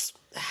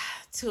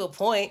 To a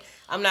point,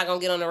 I'm not gonna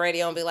get on the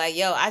radio and be like,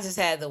 yo, I just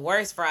had the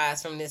worst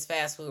fries from this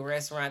fast food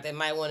restaurant that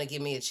might want to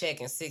give me a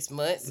check in 6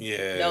 months.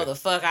 Yeah. No, the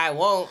fuck I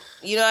won't.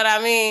 You know what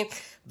I mean?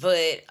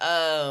 But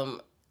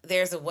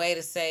there's a way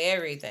to say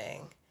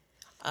everything.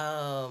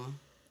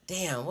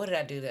 Damn, what did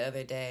I do the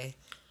other day?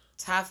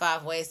 Top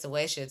 5 ways to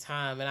waste your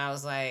time. And I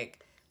was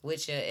like,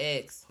 with your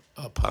ex.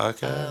 A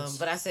podcast?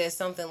 But I said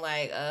something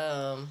like,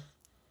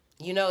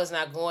 it's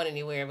not going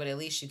anywhere, but at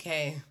least you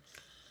came.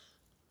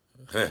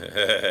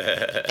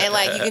 And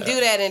like you can do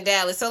that in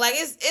Dallas, so like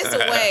it's a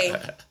way.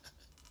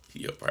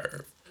 You're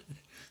perv.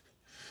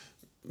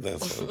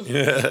 That's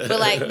funny. But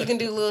like you can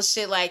do little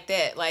shit like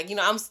that. Like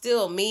I'm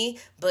still me,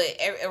 but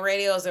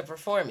radio is a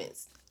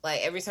performance.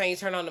 Like every time you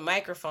turn on the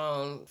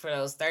microphone for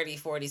those 30,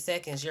 40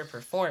 seconds, you're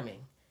performing.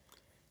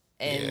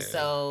 And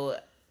so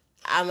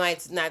I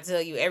might not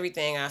tell you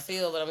everything I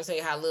feel, but I'm gonna tell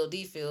you how Lil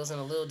D feels in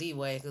a Lil D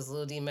way because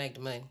Lil D make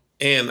the money.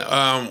 And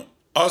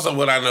also,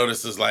 what I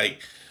noticed is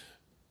like.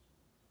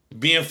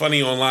 Being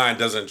funny online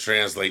doesn't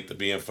translate to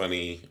being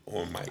funny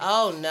on mic.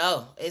 Oh,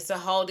 no. It's a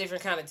whole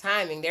different kind of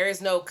timing. There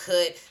is no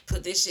cut,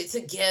 put this shit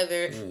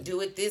together,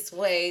 do it this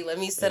way, let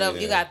me set up.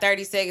 You got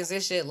 30 seconds,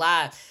 this shit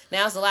live.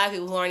 Now, it's a lot of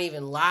people who aren't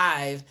even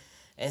live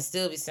and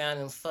still be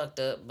sounding fucked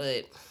up.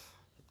 But,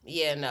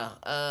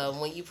 no.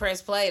 When you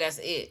press play, that's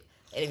it.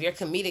 And if your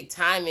comedic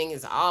timing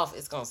is off,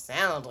 it's going to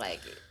sound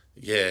like it.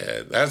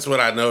 Yeah, that's what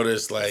I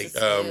noticed. Like,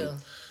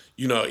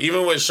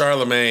 even with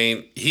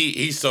Charlemagne,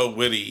 he's so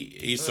witty,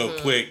 he's so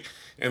quick,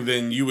 and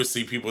then you would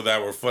see people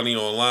that were funny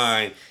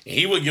online, and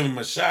he would give them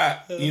a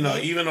shot.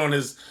 Even on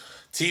his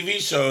TV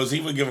shows, he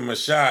would give them a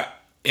shot,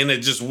 and it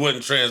just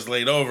wouldn't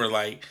translate over.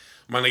 Like,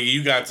 my nigga,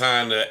 you got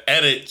time to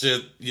edit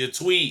your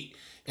tweet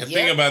and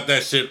think about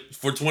that shit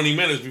for 20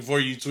 minutes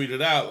before you tweet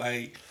it out.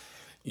 Like,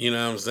 you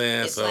know what I'm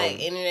saying? It's like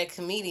internet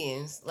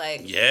comedians.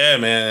 Like, yeah,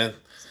 man.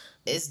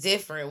 It's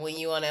different when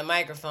you on that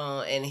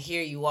microphone and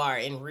here you are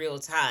in real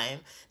time.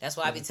 That's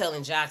why I be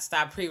telling Jock,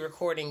 stop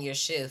pre-recording your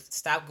shift.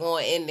 Stop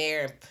going in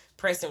there,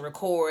 pressing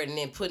record, and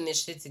then putting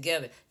this shit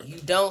together. You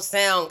don't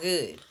sound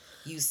good.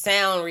 You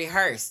sound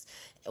rehearsed.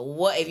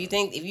 What if you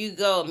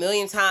go a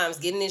million times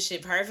getting this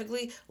shit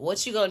perfectly,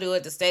 what you gonna do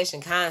at the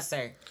station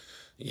concert?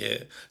 Yeah.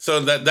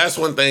 So that's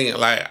one thing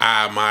like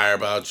I admire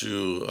about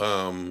you,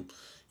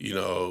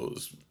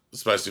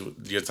 especially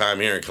your time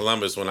here in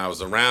Columbus when I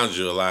was around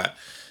you a lot.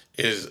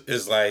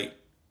 Is like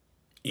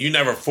you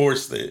never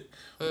forced it.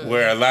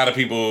 Where a lot of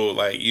people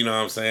like, you know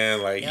what I'm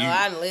saying? Like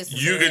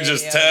you could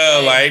just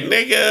tell, like,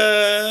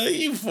 nigga,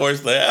 you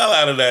forced the hell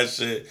out of that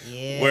shit.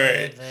 Yeah,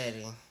 where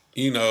buddy.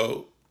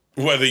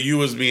 Whether you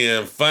was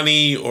being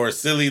funny or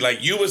silly,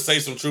 like you would say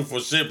some truthful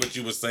shit, but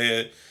you would say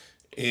it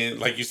in,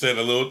 like you said,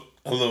 a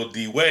little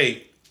D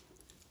way.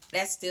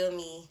 That's still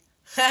me.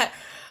 I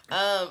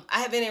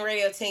have been in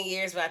radio 10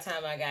 years by the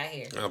time I got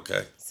here.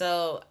 Okay.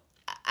 So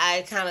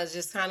I kind of,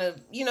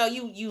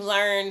 you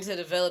learn to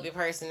develop your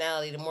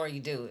personality the more you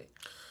do it.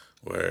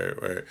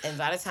 Word. And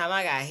by the time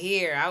I got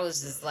here, I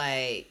was just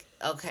like,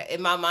 okay.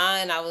 In my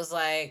mind, I was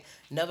like,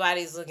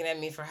 nobody's looking at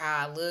me for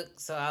how I look,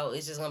 so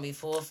it's just gonna be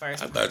full force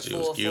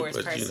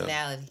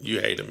personality.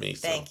 You hated me.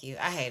 So. Thank you.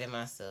 I hated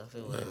myself.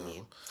 It wasn't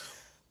you.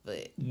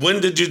 But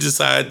when did you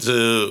decide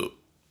to?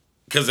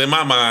 Because in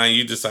my mind,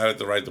 you decided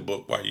to write the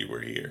book while you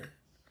were here,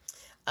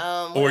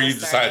 or you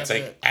decided to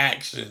take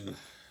action.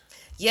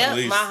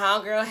 Yep, my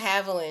homegirl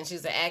Haviland,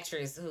 she's an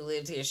actress who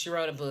lived here. She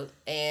wrote a book,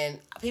 and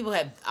people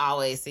have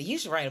always said, you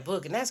should write a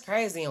book, and that's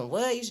crazy, and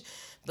what?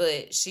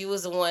 But she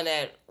was the one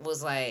that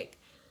was like,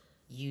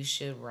 you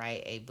should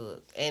write a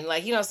book. And,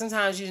 like,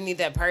 sometimes you need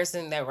that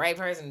right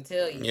person to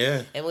tell you.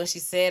 Yeah. And when she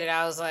said it,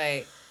 I was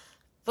like,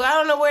 but I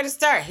don't know where to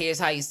start. Here's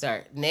how you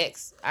start.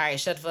 Next. All right,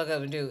 shut the fuck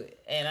up and do it.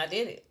 And I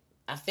did it.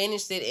 I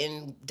finished it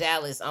in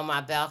Dallas on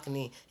my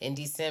balcony in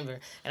December.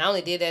 And I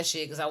only did that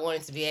shit because I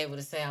wanted to be able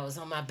to say I was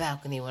on my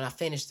balcony when I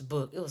finished the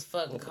book. It was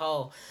fucking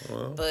cold.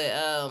 Well, but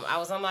I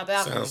was on my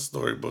balcony. Sounds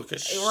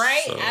storybookish.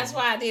 Right? So. That's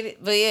why I did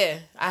it. But yeah,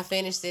 I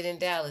finished it in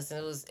Dallas. And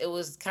it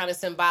was kind of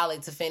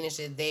symbolic to finish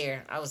it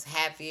there. I was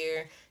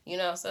happier,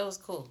 so it was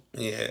cool.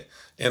 Yeah.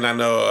 And I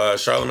know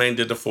Charlemagne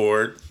did the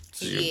forward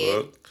to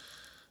your book.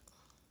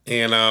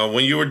 And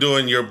when you were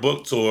doing your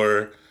book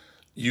tour,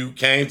 you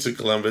came to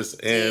Columbus,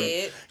 and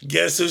Did.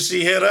 guess who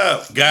she hit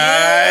up,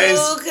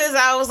 guys? Because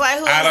I was like,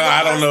 who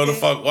I don't know the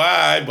fuck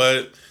why,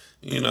 but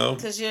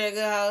because you're a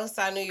good host.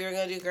 I knew you were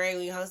gonna do great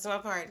when you hosted my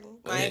party,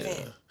 my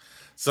event.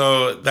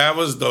 So that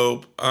was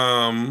dope.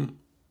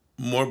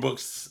 More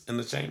books in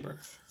the chamber.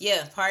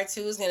 Yeah, part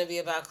 2 is gonna be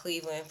about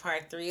Cleveland.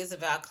 Part 3 is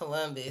about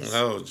Columbus.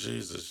 Oh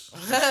Jesus.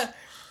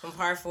 And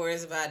part 4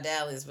 is about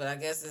Dallas, but I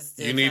guess it's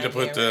still. You need to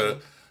put the.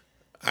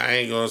 I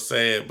ain't gonna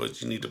say it,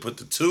 but you need to put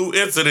the 2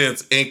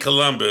 incidents in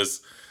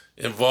Columbus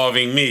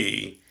involving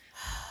me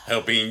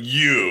helping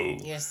you.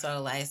 You're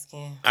so light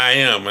skinned. I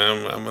am.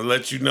 I'm gonna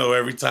let you know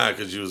every time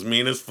because you was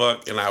mean as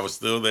fuck, and I was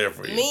still there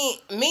for you.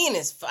 Mean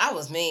as fuck. I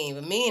was mean,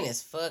 but mean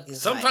as fuck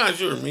is. Sometimes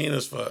you were mean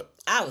as fuck.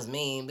 I was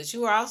mean, but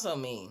you were also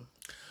mean.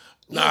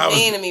 You were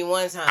mean to me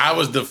one time. I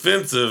was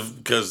defensive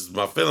because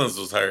my feelings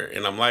was hurt,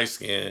 and I'm light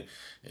skinned,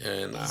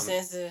 and I'm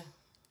sensitive.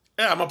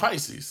 Yeah, I'm a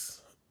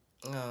Pisces.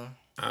 Oh.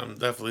 I'm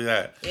definitely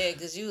that. Yeah,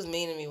 because you was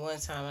mean to me one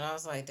time, and I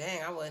was like,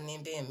 dang, I wasn't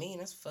even being mean.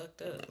 That's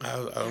fucked up. I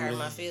hurt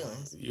my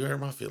feelings. You hurt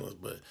my feelings,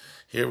 but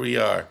here we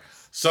are.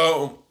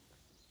 So,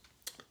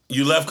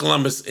 you left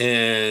Columbus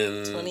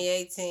in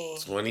 2018.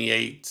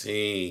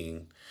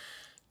 2018.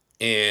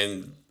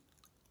 And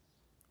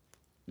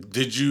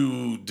did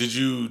you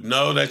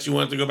know that you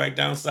wanted to go back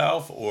down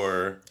south,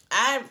 or?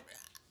 I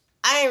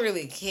didn't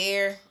really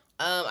care.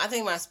 I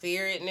think my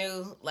spirit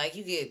knew. Like,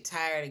 you get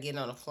tired of getting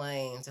on a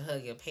plane to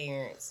hug your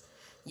parents.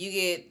 You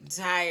get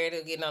tired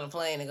of getting on a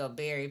plane to go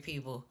bury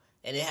people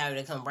and then having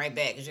to come right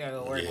back because you gotta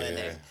go work one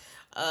day.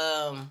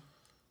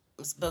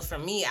 But for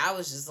me, I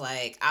was just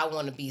like, I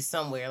want to be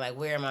somewhere. Like,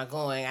 where am I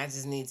going? I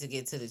just need to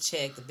get to the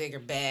check, the bigger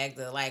bag,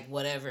 the like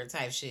whatever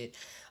type shit.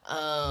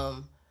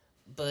 But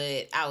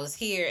I was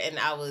here and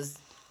I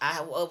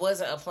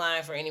wasn't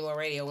applying for any more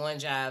Radio 1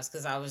 jobs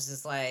because I was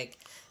just like,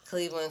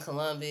 Cleveland,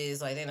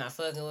 Columbus, like, they're not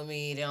fucking with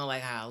me. They don't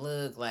like how I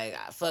look. Like,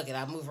 fuck it,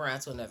 I move around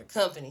to another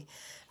company.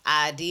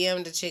 I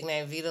DM'd a chick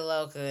named Vita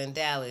Loca in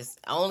Dallas,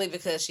 only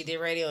because she did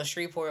radio in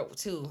Shreveport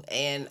too,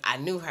 and I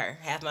knew her.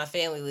 Half my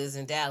family lives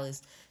in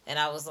Dallas, and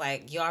I was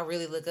like, y'all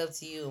really look up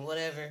to you and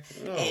whatever.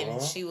 Aww.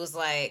 And she was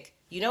like,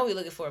 we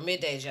looking for a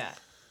midday job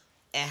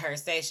at her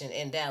station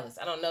in Dallas.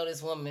 I don't know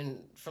this woman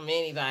from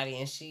anybody,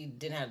 and she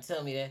didn't have to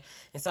tell me that.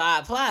 And so I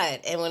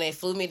applied, and when they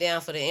flew me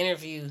down for the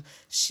interview,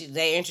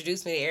 they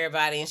introduced me to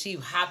everybody, and she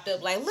hopped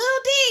up like, Lil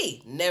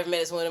D! Never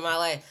met this woman in my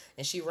life.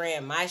 And she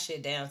ran my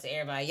shit down to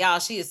everybody. Y'all,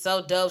 she is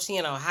so dope. She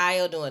in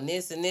Ohio doing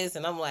this and this,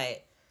 and I'm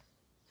like,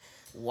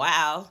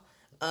 wow.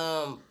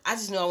 I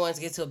just knew I wanted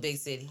to get to a big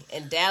city.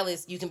 In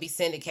Dallas, you can be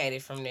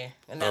syndicated from there,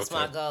 and that's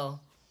my goal.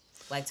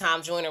 Like,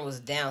 Tom Joyner was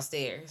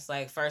downstairs,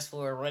 like, first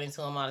floor, running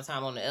to him all the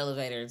time on the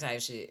elevator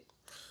type shit.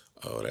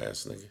 Oh,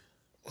 that's nigga.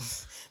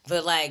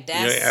 But, like,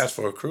 that's... You ain't asked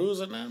for a cruise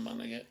or nothing, my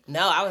nigga?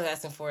 No, I was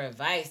asking for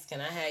advice. Can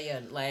I have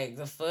your, like,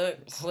 the fuck?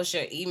 What's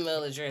your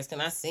email address?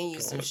 Can I send you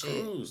some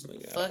shit? Cruise,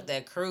 nigga. Fuck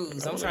that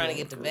cruise. I'm trying to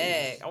get the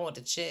bag. I want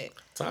the check.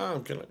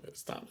 Tom,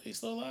 Tom, he's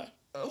still alive?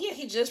 Yeah,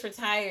 he just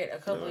retired a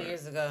couple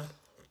years ago.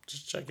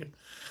 Just checking.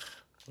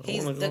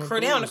 He's the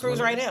crew. They on the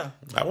cruise right now.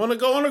 I want to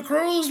go on a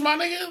cruise, my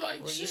nigga.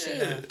 Like,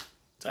 shit.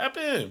 Tap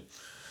in.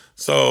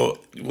 So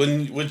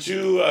when with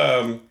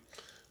you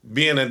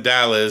being in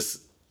Dallas,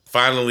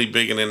 finally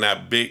being in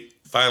that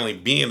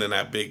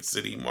big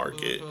city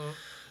market,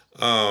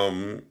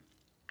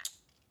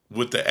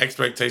 with the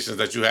expectations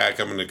that you had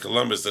coming to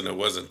Columbus, and it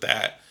wasn't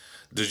that.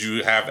 Did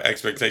you have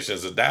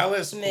expectations of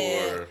Dallas?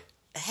 Man, or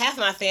half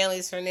my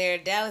family's from there.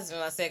 Dallas was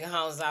my second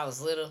home since I was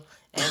little,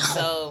 and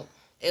so.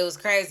 It was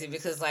crazy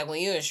because, like,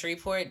 when you're in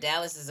Shreveport,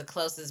 Dallas is the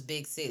closest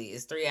big city.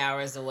 It's 3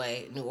 hours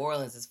away. New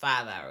Orleans is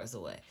 5 hours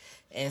away.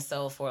 And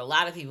so, for a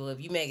lot of people,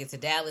 if you make it to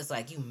Dallas,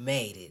 like, you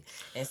made it.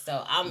 And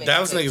so, I'm in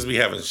Dallas niggas be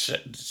having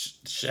shags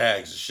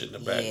and shit in the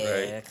back,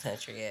 right? Yeah,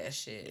 country ass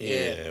shit.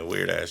 Yeah,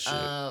 weird ass shit.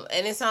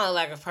 And it's only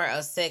like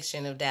a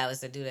section of Dallas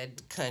that do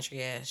that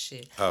country ass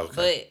shit. Oh,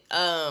 okay.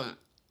 But,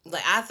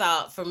 like, I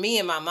thought, for me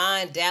in my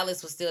mind,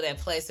 Dallas was still that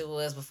place it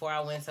was before I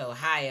went to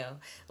Ohio.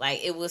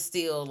 Like, it was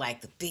still,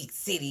 like, the big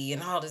city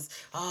and all this,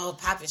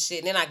 popping shit.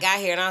 And then I got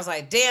here and I was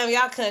like, damn,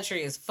 y'all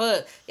country is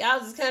fuck. Y'all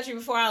was this country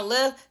before I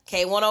left.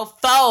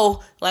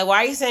 K104. Like, why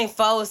are you saying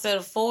 4 instead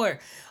of 4?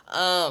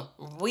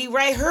 We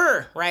right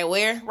here. Right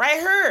where? Right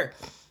here.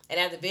 And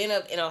after being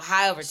up in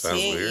Ohio for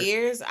 10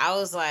 years, I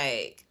was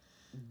like,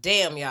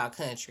 damn, y'all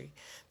country.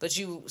 But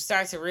you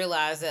start to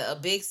realize that a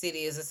big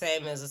city is the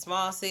same as a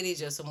small city,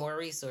 just with more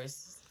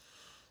resources.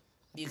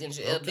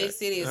 A big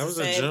city is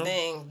the same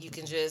thing. You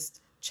can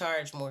just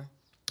charge more.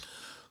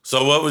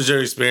 So what was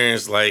your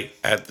experience like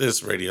at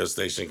this radio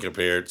station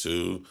compared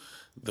to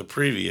the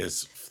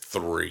previous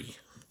 3?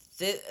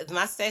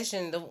 My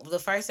station, the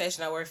first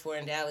station I worked for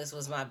in Dallas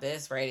was my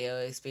best radio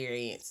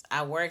experience.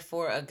 I worked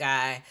for a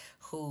guy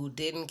who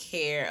didn't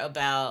care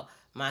about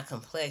my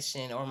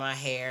complexion or my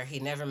hair.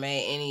 He never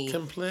made any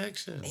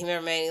complexion. He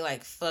never made any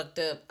like fucked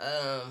up.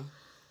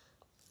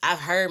 I've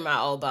heard my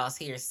old boss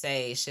here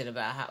say shit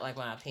about how like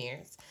my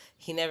appearance.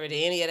 He never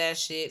did any of that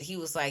shit. He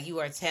was like, "You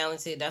are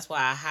talented. That's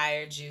why I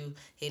hired you."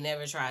 He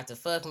never tried to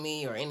fuck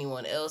me or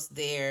anyone else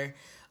there.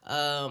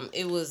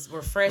 It was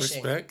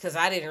refreshing Respect. because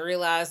I didn't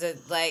realize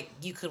that like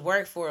you could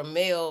work for a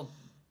male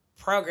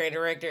program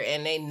director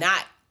and they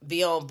not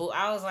be on boot.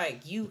 I was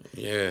like,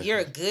 Yeah. you're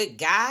a good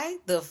guy.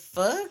 The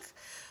fuck.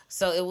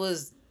 So it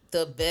was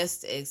the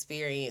best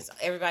experience.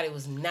 Everybody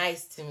was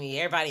nice to me.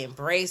 Everybody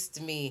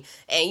embraced me.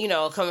 And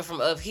coming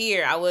from up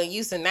here, I wasn't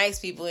used to nice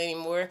people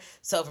anymore.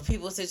 So for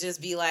people to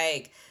just be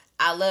like,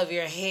 I love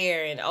your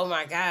hair and oh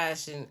my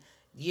gosh and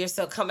you're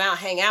so come out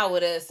hang out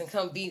with us and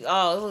come be it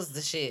was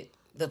the shit.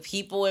 The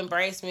people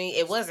embraced me.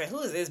 It wasn't who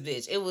is this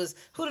bitch. It was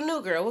who the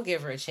new girl. We'll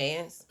give her a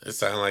chance. It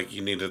sounded like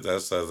you needed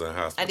that Southern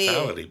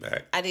hospitality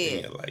back I did.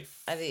 in your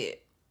life. I did.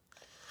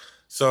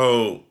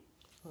 So,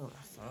 oh,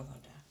 my phone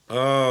gonna die.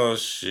 Oh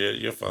shit,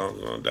 your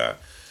phone's gonna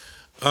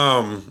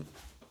die.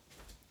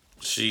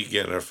 She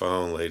getting her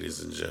phone,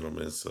 ladies and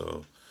gentlemen.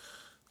 So,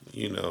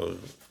 when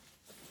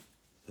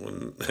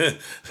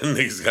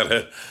niggas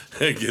gotta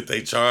get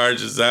their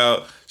chargers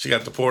out. She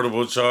got the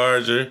portable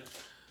charger.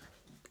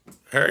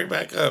 Hurry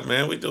back up,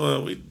 man.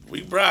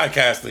 We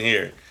broadcasting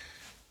here.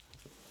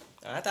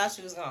 I thought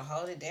she was gonna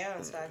hold it down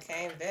until I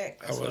came back.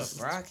 That's what a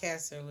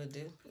broadcaster would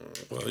do.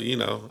 Well,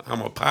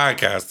 I'm a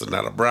podcaster,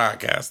 not a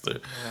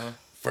broadcaster. Yeah.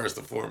 First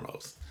and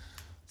foremost.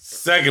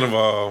 Second of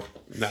all,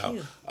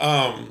 no.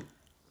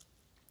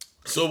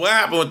 So what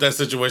happened with that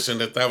situation?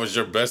 That was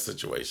your best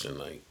situation,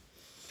 like.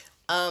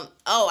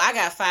 I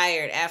got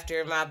fired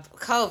after my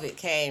COVID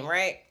came,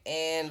 right?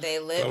 And they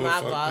let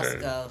my boss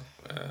go.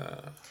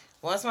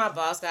 Once my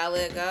boss got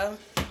let go,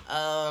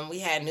 we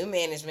had new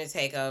management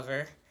take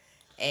over.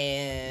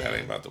 And that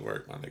ain't about to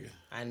work, my nigga.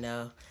 I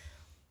know.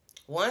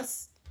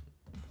 Once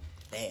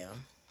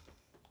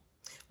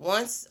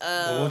Once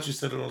you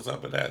sit on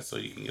top of that so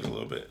you can get a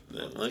little bit.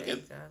 Look at.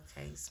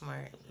 Okay,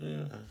 smart.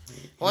 Yeah.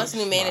 Once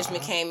new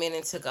management came in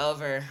and took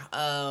over,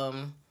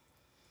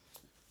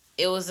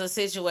 it was a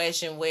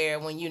situation where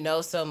when you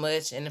know so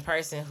much and the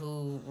person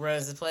who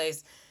runs the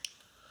place,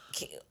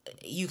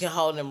 you can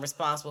hold them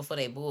responsible for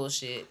their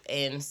bullshit.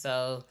 And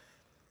so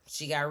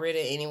she got rid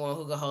of anyone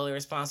who could hold her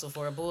responsible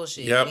for her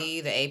bullshit. Yep.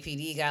 Me, the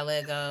APD got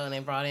let go, and they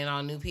brought in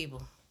all new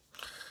people.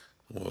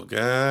 Well,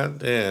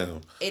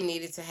 goddamn. It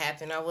needed to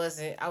happen. I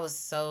was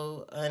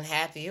so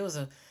unhappy. It was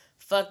a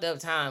fucked up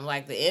time.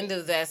 Like the end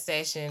of that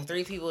session,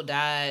 3 people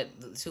died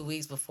 2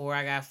 weeks before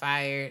I got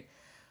fired.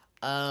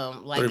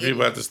 3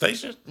 people at the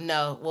station?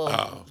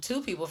 No,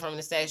 2 people from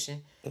the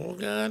station. Oh,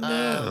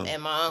 goddamn.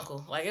 And my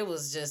uncle. Like it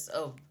was just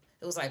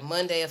it was like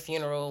Monday a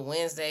funeral,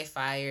 Wednesday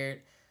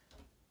fired,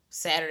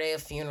 Saturday a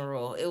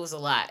funeral. It was a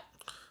lot.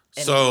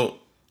 And so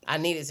I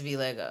needed to be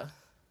let go.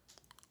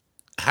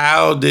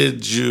 How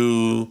did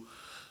you?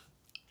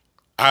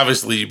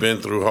 Obviously, you've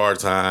been through hard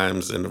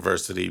times in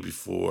adversity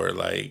before.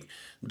 Like,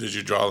 did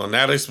you draw on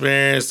that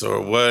experience or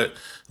what?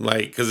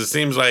 Like, because it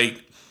seems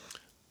like,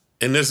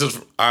 and this is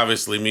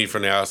obviously me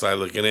from the outside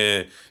looking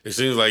in, it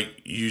seems like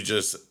you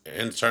just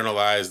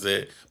internalized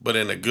it, but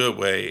in a good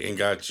way, and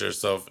got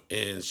yourself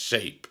in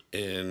shape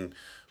and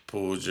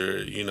pulled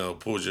your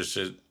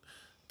shit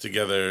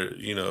together,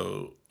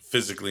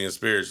 physically and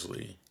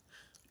spiritually.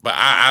 But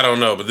I don't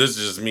know. But this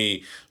is just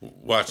me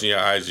watching your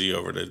IG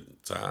over the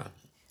time.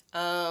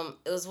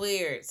 It was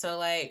weird. So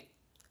like,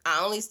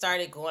 I only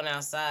started going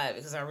outside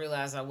because I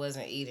realized I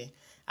wasn't eating.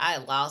 I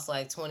had lost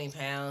like 20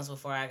 pounds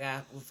before I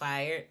got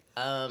fired.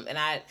 And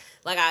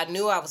I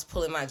knew I was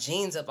pulling my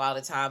jeans up all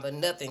the time, but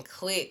nothing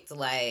clicked.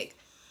 Like,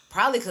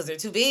 probably because they're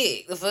too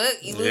big. The fuck?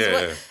 You lose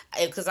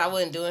weight. Because I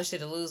wasn't doing shit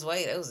to lose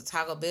weight. It was a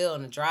Taco Bell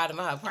on the drive to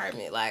my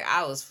apartment. Like,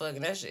 I was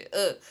fucking that shit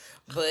up.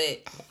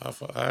 But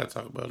I had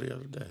Taco Bell the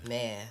other day.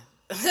 Man.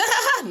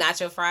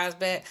 Nacho fries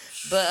back.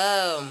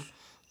 But,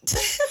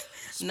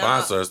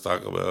 Sponsor us,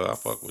 Taco Bell. I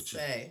fuck with you.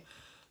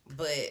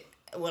 But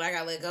when I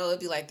got let go,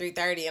 it'd be like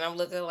 3:30, and I'm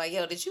looking like,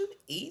 yo, did you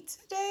eat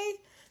today?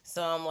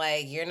 So I'm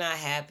like, you're not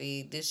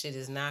happy. This shit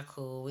is not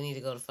cool. We need to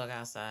go the fuck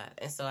outside.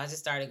 And so I just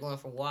started going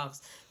for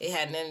walks. It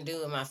had nothing to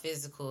do with my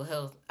physical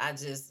health. I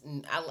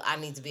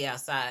need to be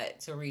outside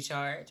to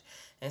recharge.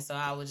 And so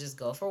I would just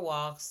go for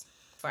walks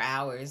for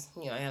hours.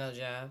 I had no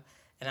job.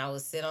 And I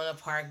would sit on a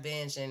park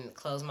bench and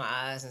close my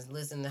eyes and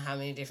listen to how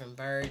many different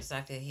birds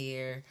I could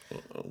hear.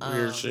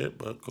 Weird shit,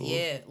 but cool.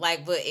 Yeah,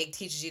 but it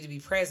teaches you to be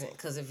present.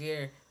 Because if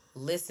you're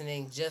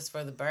listening just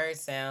for the bird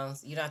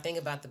sounds, you're not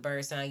thinking about the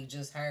bird sound you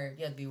just heard.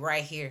 You have to be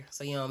right here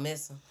so you don't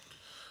miss them.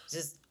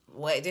 Just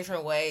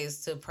different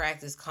ways to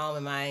practice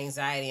calming my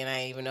anxiety, and I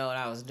didn't even know what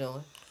I was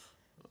doing.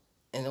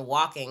 And the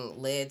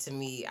walking led to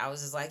me. I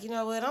was just like, you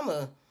know what? I'm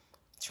going to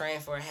train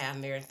for a half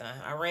marathon.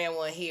 I ran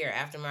one here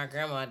after my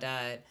grandma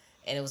died.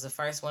 And it was the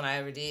first one I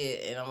ever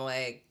did. And I'm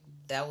like,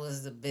 that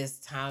was the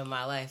best time of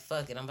my life.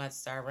 Fuck it, I'm about to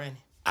start running.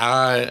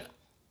 I,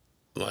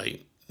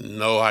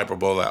 no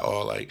hyperbole at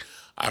all.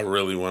 I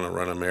really want to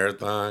run a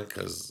marathon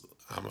because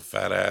I'm a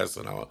fat ass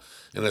and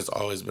it's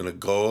always been a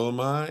goal of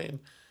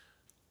mine.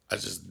 I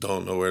just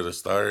don't know where to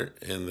start.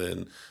 And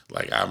then,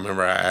 I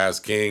remember I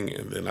asked King,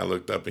 and then I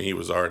looked up and he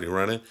was already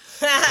running.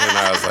 And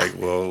I was like,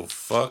 well,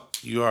 fuck,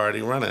 you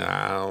already running.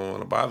 I don't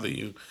want to bother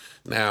you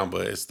now,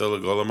 but it's still a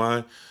goal of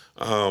mine.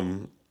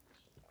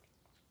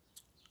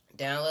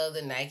 Download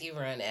the Nike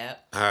Run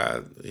app.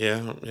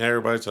 Yeah,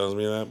 everybody tells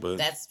me that, but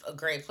that's a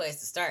great place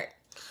to start.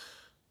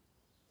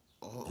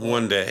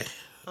 One day.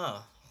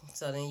 Oh,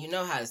 so then you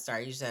know how to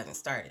start. You just haven't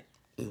started.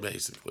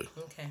 Basically.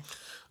 Okay.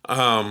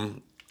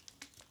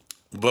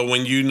 But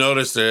when you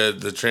noticed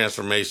the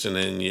transformation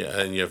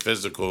in your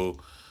physical,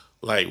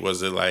 like,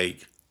 was it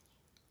like,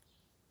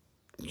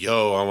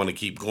 yo, I want to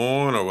keep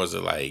going, or was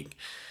it like,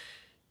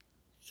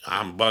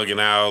 I'm bugging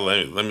out?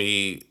 Let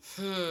me.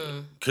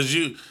 Cause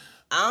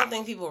I don't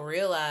think people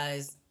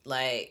realize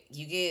like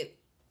you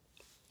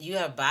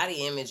have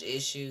body image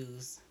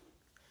issues.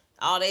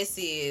 All they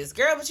see is,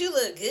 girl, but you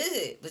look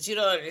good. But you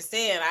don't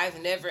understand.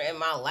 I've never in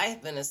my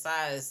life been a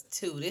size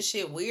 2. This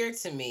shit weird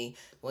to me.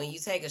 When you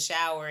take a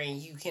shower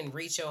and you can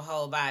reach your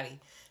whole body.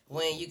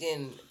 When you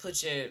can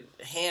put your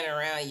hand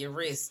around your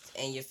wrist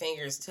and your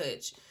fingers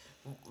touch.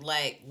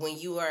 Like, when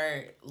you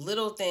are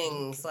little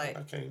things like...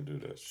 I can't do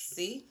that shit.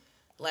 See?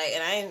 Like,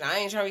 and I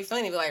ain't trying to be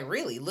funny, but like,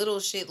 really, little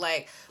shit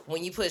like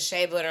when you put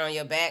shea butter on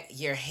your back,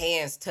 your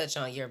hands touch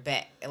on your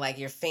back. Like,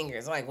 your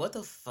fingers. I'm like, what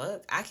the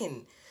fuck? I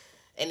can...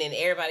 And then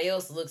everybody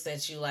else looks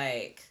at you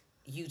like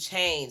you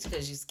changed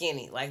because you're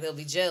skinny. Like, they'll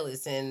be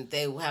jealous and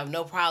they will have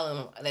no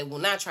problem. They will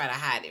not try to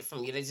hide it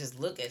from you. They just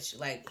look at you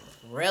like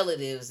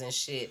relatives and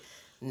shit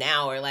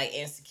now are like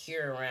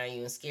insecure around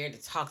you and scared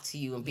to talk to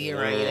you and be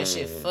around you. That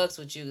shit fucks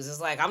with you because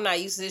it's like, I'm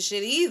not used to this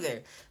shit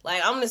either.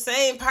 Like, I'm the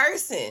same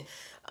person.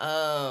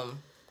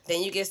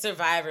 Then you get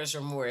survivor's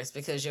remorse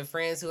because your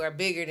friends who are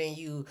bigger than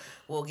you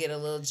will get a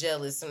little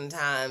jealous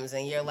sometimes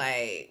and you're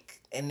like...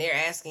 And they're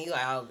asking you,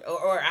 like,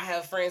 or I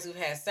have friends who've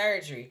had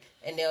surgery,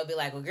 and they'll be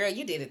like, well, girl,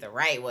 you did it the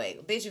right way.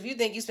 Bitch, if you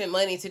think you spent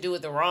money to do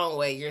it the wrong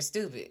way, you're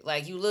stupid.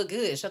 Like, you look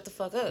good. Shut the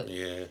fuck up.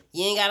 Yeah.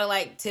 You ain't got to,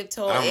 like,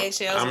 tiptoe on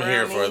eggshells. I'm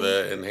here for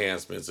the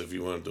enhancements if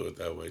you want to do it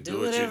that way. Do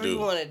what you do. You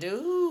want to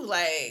do.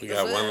 Like, we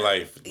got one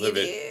life. Live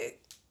it.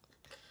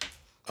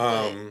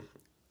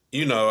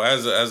 You know,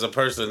 as a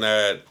person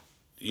that,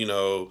 you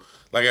know,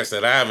 like I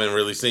said, I haven't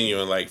really seen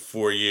you in, like,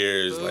 4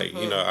 years. Mm-hmm. Like,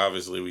 you know,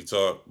 obviously we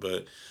talk,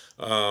 but...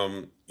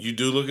 you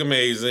do look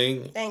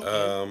amazing. Thank you.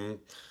 I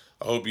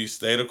hope you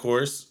stay the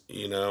course.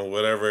 You know,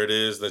 whatever it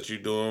is that you're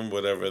doing,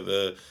 whatever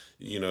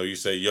you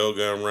say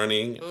yoga and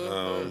running.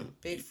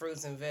 Big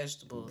fruits and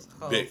vegetables.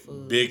 Whole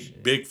food.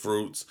 Big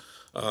fruits.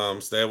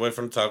 Stay away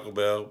from Taco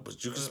Bell,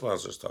 but you can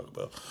sponsor us Taco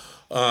Bell.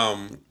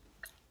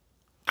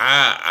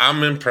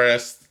 I'm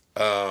impressed.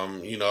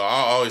 You know,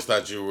 I always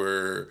thought you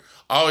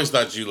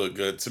looked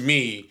good to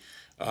me.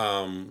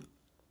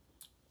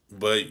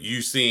 But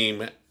you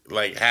seem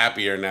like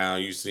happier now.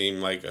 You seem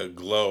like a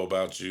glow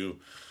about you,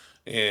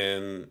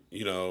 and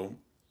you know,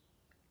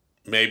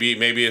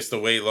 maybe it's the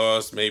weight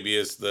loss, maybe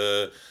it's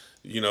the,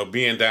 you know,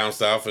 being down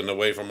south and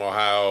away from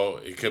Ohio.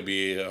 It could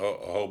be a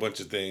whole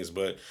bunch of things,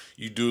 but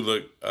you do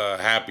look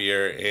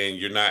happier, and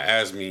you're not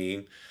as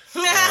mean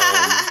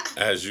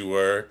as you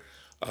were.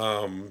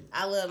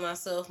 I love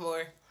myself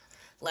more.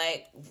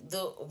 Like,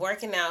 the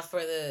working out for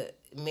the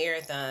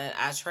marathon,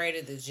 I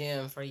traded the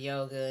gym for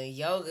yoga, and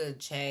yoga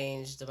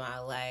changed my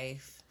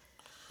life.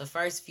 The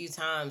first few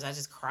times, I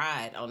just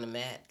cried on the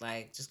mat.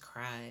 Like, just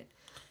cried.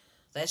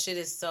 That shit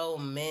is so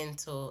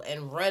mental.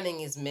 And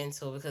running is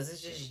mental because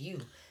it's just you.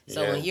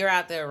 So when you're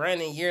out there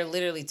running, you're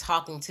literally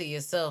talking to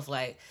yourself.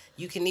 Like,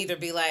 you can either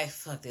be like,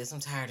 fuck this, I'm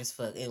tired as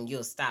fuck, and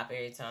you'll stop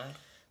every time.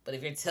 But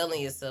if you're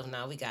telling yourself,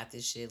 nah, we got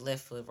this shit,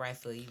 left foot, right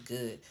foot, you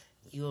good.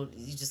 You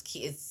just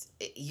keep,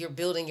 you're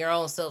building your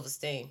own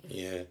self-esteem.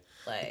 Yeah.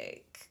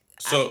 Like,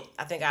 so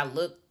I think I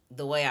look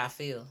the way I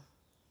feel.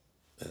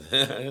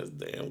 That's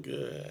damn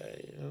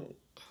good. You know.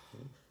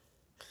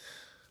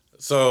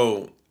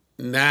 So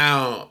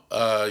now,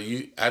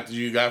 you after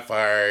you got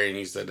fired and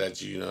you said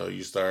that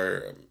you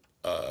start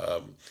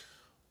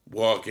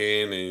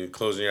walking and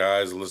closing your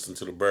eyes and listening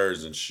to the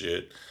birds and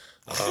shit.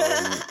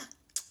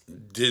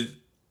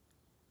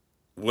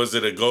 Was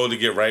it a goal to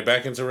get right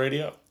back into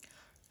radio?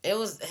 It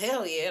was,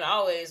 hell yeah, it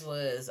always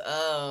was.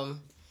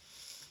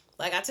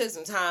 Like, I took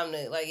some time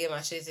to like get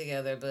my shit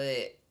together,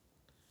 but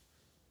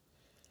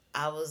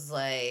I was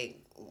like,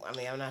 I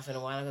mean, I'm not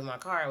finna wind up in my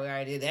car. We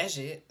already did that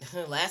shit.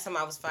 Last time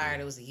I was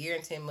fired, it was 1 year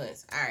and 10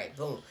 months. All right,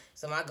 boom.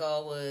 So my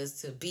goal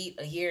was to beat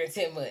 1 year and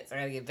 10 months. I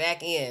gotta get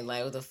back in.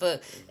 Like, what the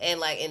fuck? And,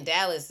 like, in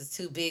Dallas, it's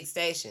 2 big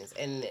stations.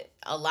 And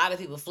a lot of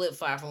people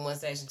flip-flop from one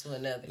station to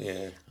another.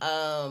 Yeah.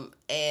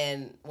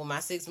 And when my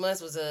 6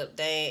 months was up,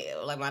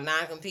 my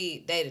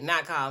non-compete, they did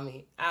not call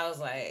me. I was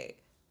like...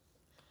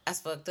 That's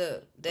fucked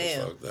up.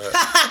 Damn.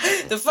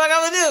 The fuck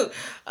I'm gonna do?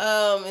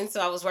 And so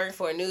I was working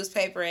for a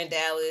newspaper in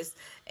Dallas,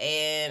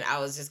 and I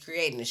was just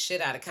creating the shit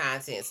out of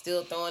content,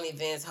 still throwing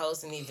events,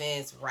 hosting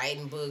events,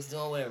 writing books,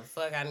 doing whatever the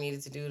fuck I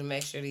needed to do to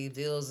make sure these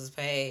bills was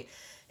paid.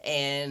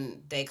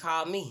 And they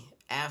called me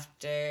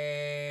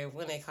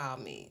when they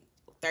called me,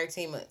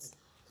 13 months.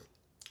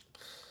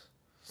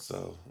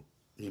 So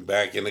you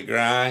back in the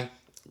grind?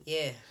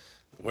 Yeah.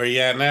 Where you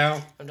at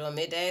now? I'm doing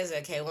middays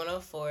at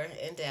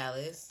K104 in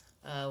Dallas.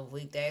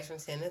 Weekdays from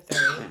 10 to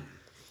 3.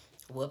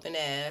 Whooping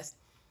ass.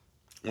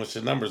 What's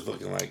your numbers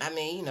looking like? I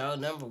mean,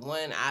 number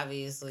one,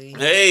 obviously.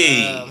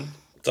 Hey!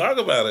 Talk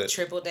about it.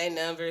 Triple day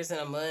numbers in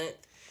a month.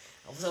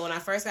 So when I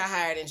first got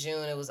hired in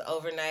June, it was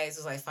overnights. It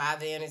was like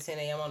 5 a.m. to 10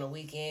 a.m. on the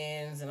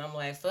weekends. And I'm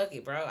like, fuck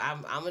it, bro.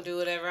 I'm going to do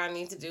whatever I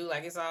need to do.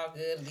 Like, it's all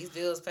good. These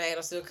bills paid.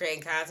 I'm still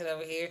creating content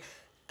over here.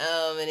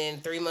 And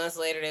then 3 months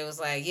later, they was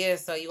like, yeah,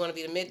 so you want to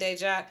be the midday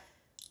job?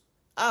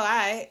 Oh, all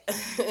right.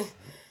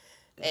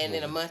 And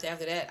then a month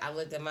after that, I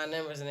looked at my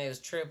numbers and it was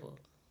tripled.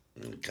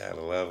 You gotta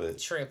love it.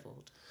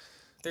 Tripled.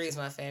 3 is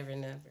my favorite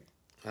number.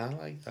 I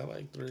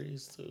like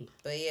 3s too.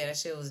 But yeah, that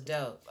shit was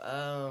dope.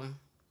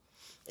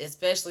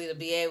 Especially to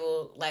be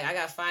able, like, I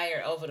got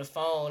fired over the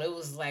phone. It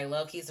was like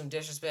low-key some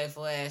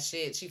disrespectful ass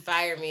shit. She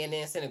fired me and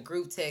then sent a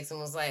group text and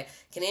was like,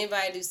 can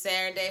anybody do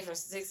Saturday from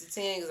 6 to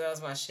 10? Because that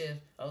was my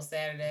shift on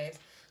Saturdays.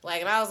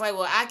 Like, and I was like,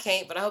 well, I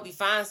can't, but I hope you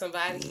find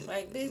somebody.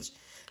 Like, bitch.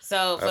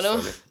 So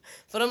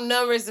for them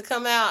numbers to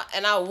come out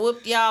and I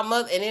whooped y'all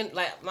mother, and then,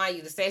 like, mind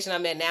you, the station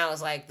I'm at now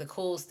is like the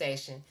cool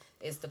station.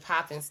 It's the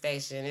poppin'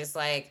 station. It's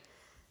like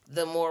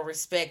the more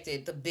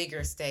respected, the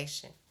bigger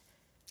station.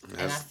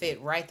 And I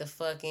fit right the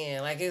fuck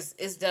in. Like,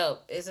 it's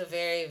dope. It's a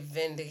very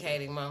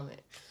vindicating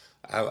moment.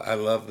 I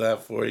love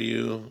that for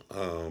you.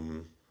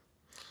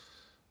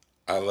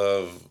 I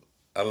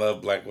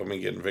love black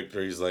women getting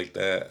victories like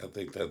that. I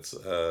think that's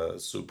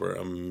super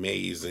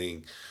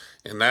amazing.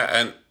 And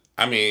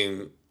I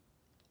mean,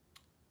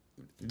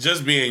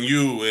 just being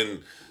you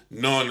and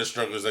knowing the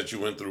struggles that you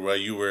went through while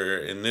you were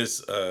in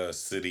this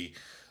city,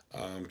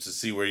 to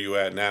see where you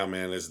at now,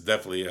 man, is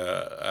definitely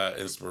a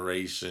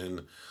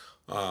inspiration.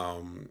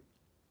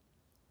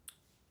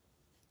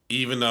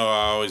 Even though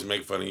I always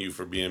make fun of you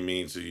for being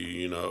mean to you,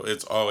 you know,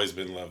 it's always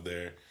been love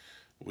there.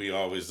 We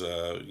always,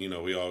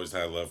 we always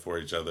had love for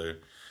each other.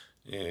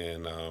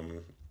 And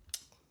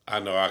I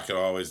know I could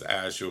always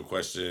ask you a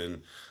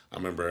question. I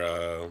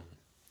remember...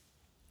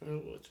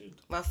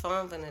 my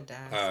phone gonna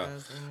die.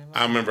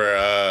 I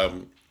remember,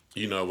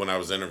 when I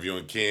was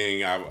interviewing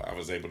King, I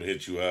was able to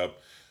hit you up.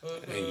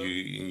 Mm-hmm. And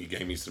you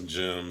gave me some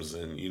gems,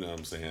 and you know what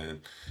I'm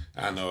saying.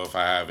 I know if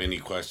I have any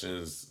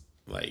questions,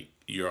 like,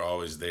 you're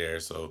always there.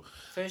 So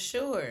for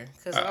sure,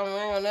 because I'm not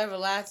gonna never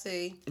lie to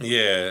you.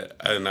 Yeah,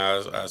 and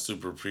I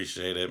super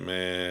appreciate it,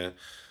 man.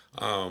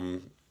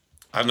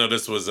 I know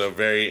this was a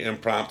very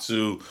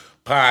impromptu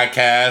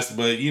podcast,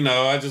 but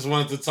I just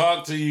wanted to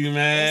talk to you,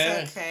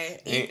 man. It's okay.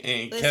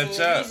 And listen, catch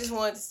up. If you just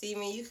wanted to see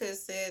me, you could have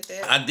said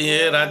that. I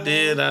did.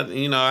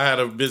 I had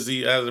a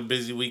busy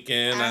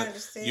weekend. I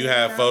understand. You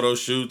had photo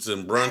shoots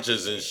and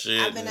brunches and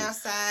shit. I've been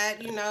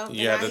outside,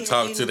 You had to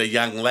talk to the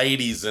young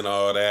ladies and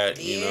all that,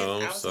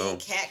 I was getting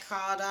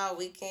catcalled all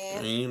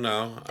weekend.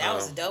 That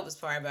was the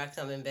dopest part about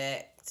coming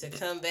back. To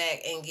come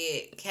back and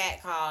get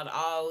catcalled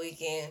all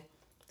weekend.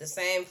 The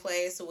same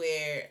place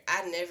where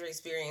I never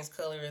experienced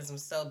colorism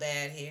so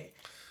bad here.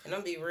 And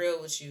I'm going to be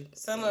real with you.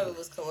 Some of it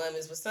was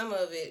Columbus, but some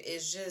of it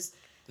is just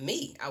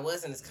me. I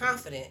wasn't as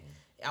confident.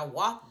 I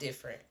walked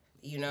different,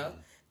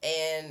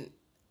 And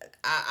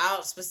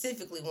I'll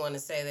specifically want to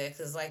say that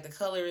because, like, the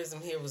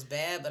colorism here was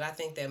bad, but I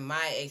think that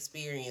my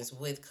experience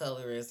with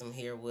colorism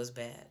here was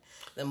bad.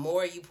 The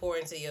more you pour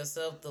into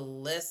yourself, the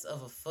less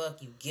of a fuck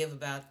you give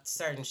about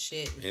certain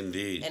shit.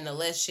 Indeed. And the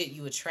less shit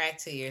you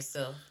attract to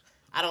yourself.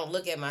 I don't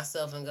look at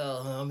myself and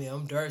go,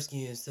 I'm dark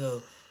skinned,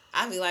 so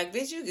I be like,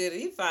 bitch, you good.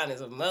 You fine as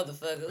a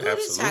motherfucker. Ooh,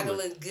 this chocolate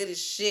look good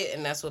as shit,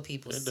 and that's what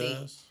people see.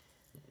 Does.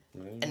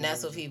 And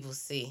that's what people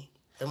see.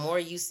 The more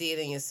you see it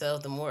in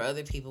yourself, the more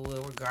other people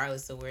will,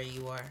 regardless of where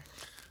you are.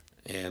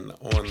 And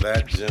on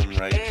that gem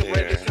right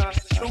there,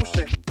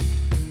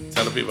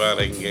 tell the people how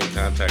they can get in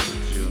contact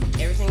with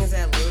you. Everything is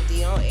at Lil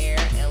D on air,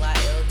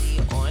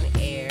 LILD on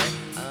air.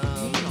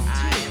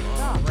 I am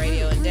on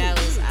radio in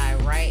Dallas. I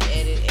write,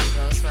 edit, and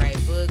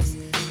ghostwrite books.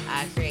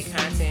 I create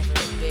content for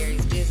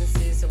various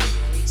businesses so we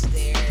can reach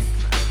their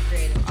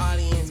creative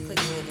audience. Click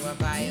the link in my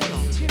bio.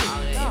 You'll get all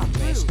of that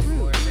information and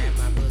more. Grab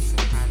my books and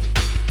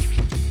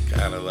products.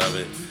 Gotta love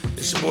it.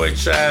 It's your boy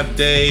Trap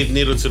Dave,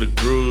 needle to the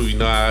groove. You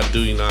know how I do,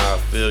 you know how I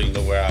feel, you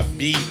know where I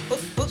be.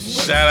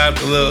 Shout out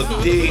to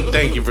Lil D.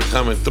 Thank you for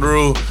coming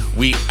through.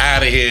 We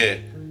out of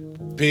here.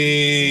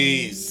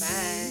 Peace. Bye.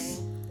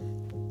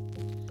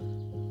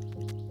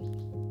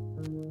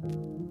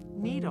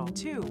 Needle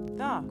to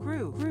the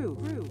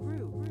groove.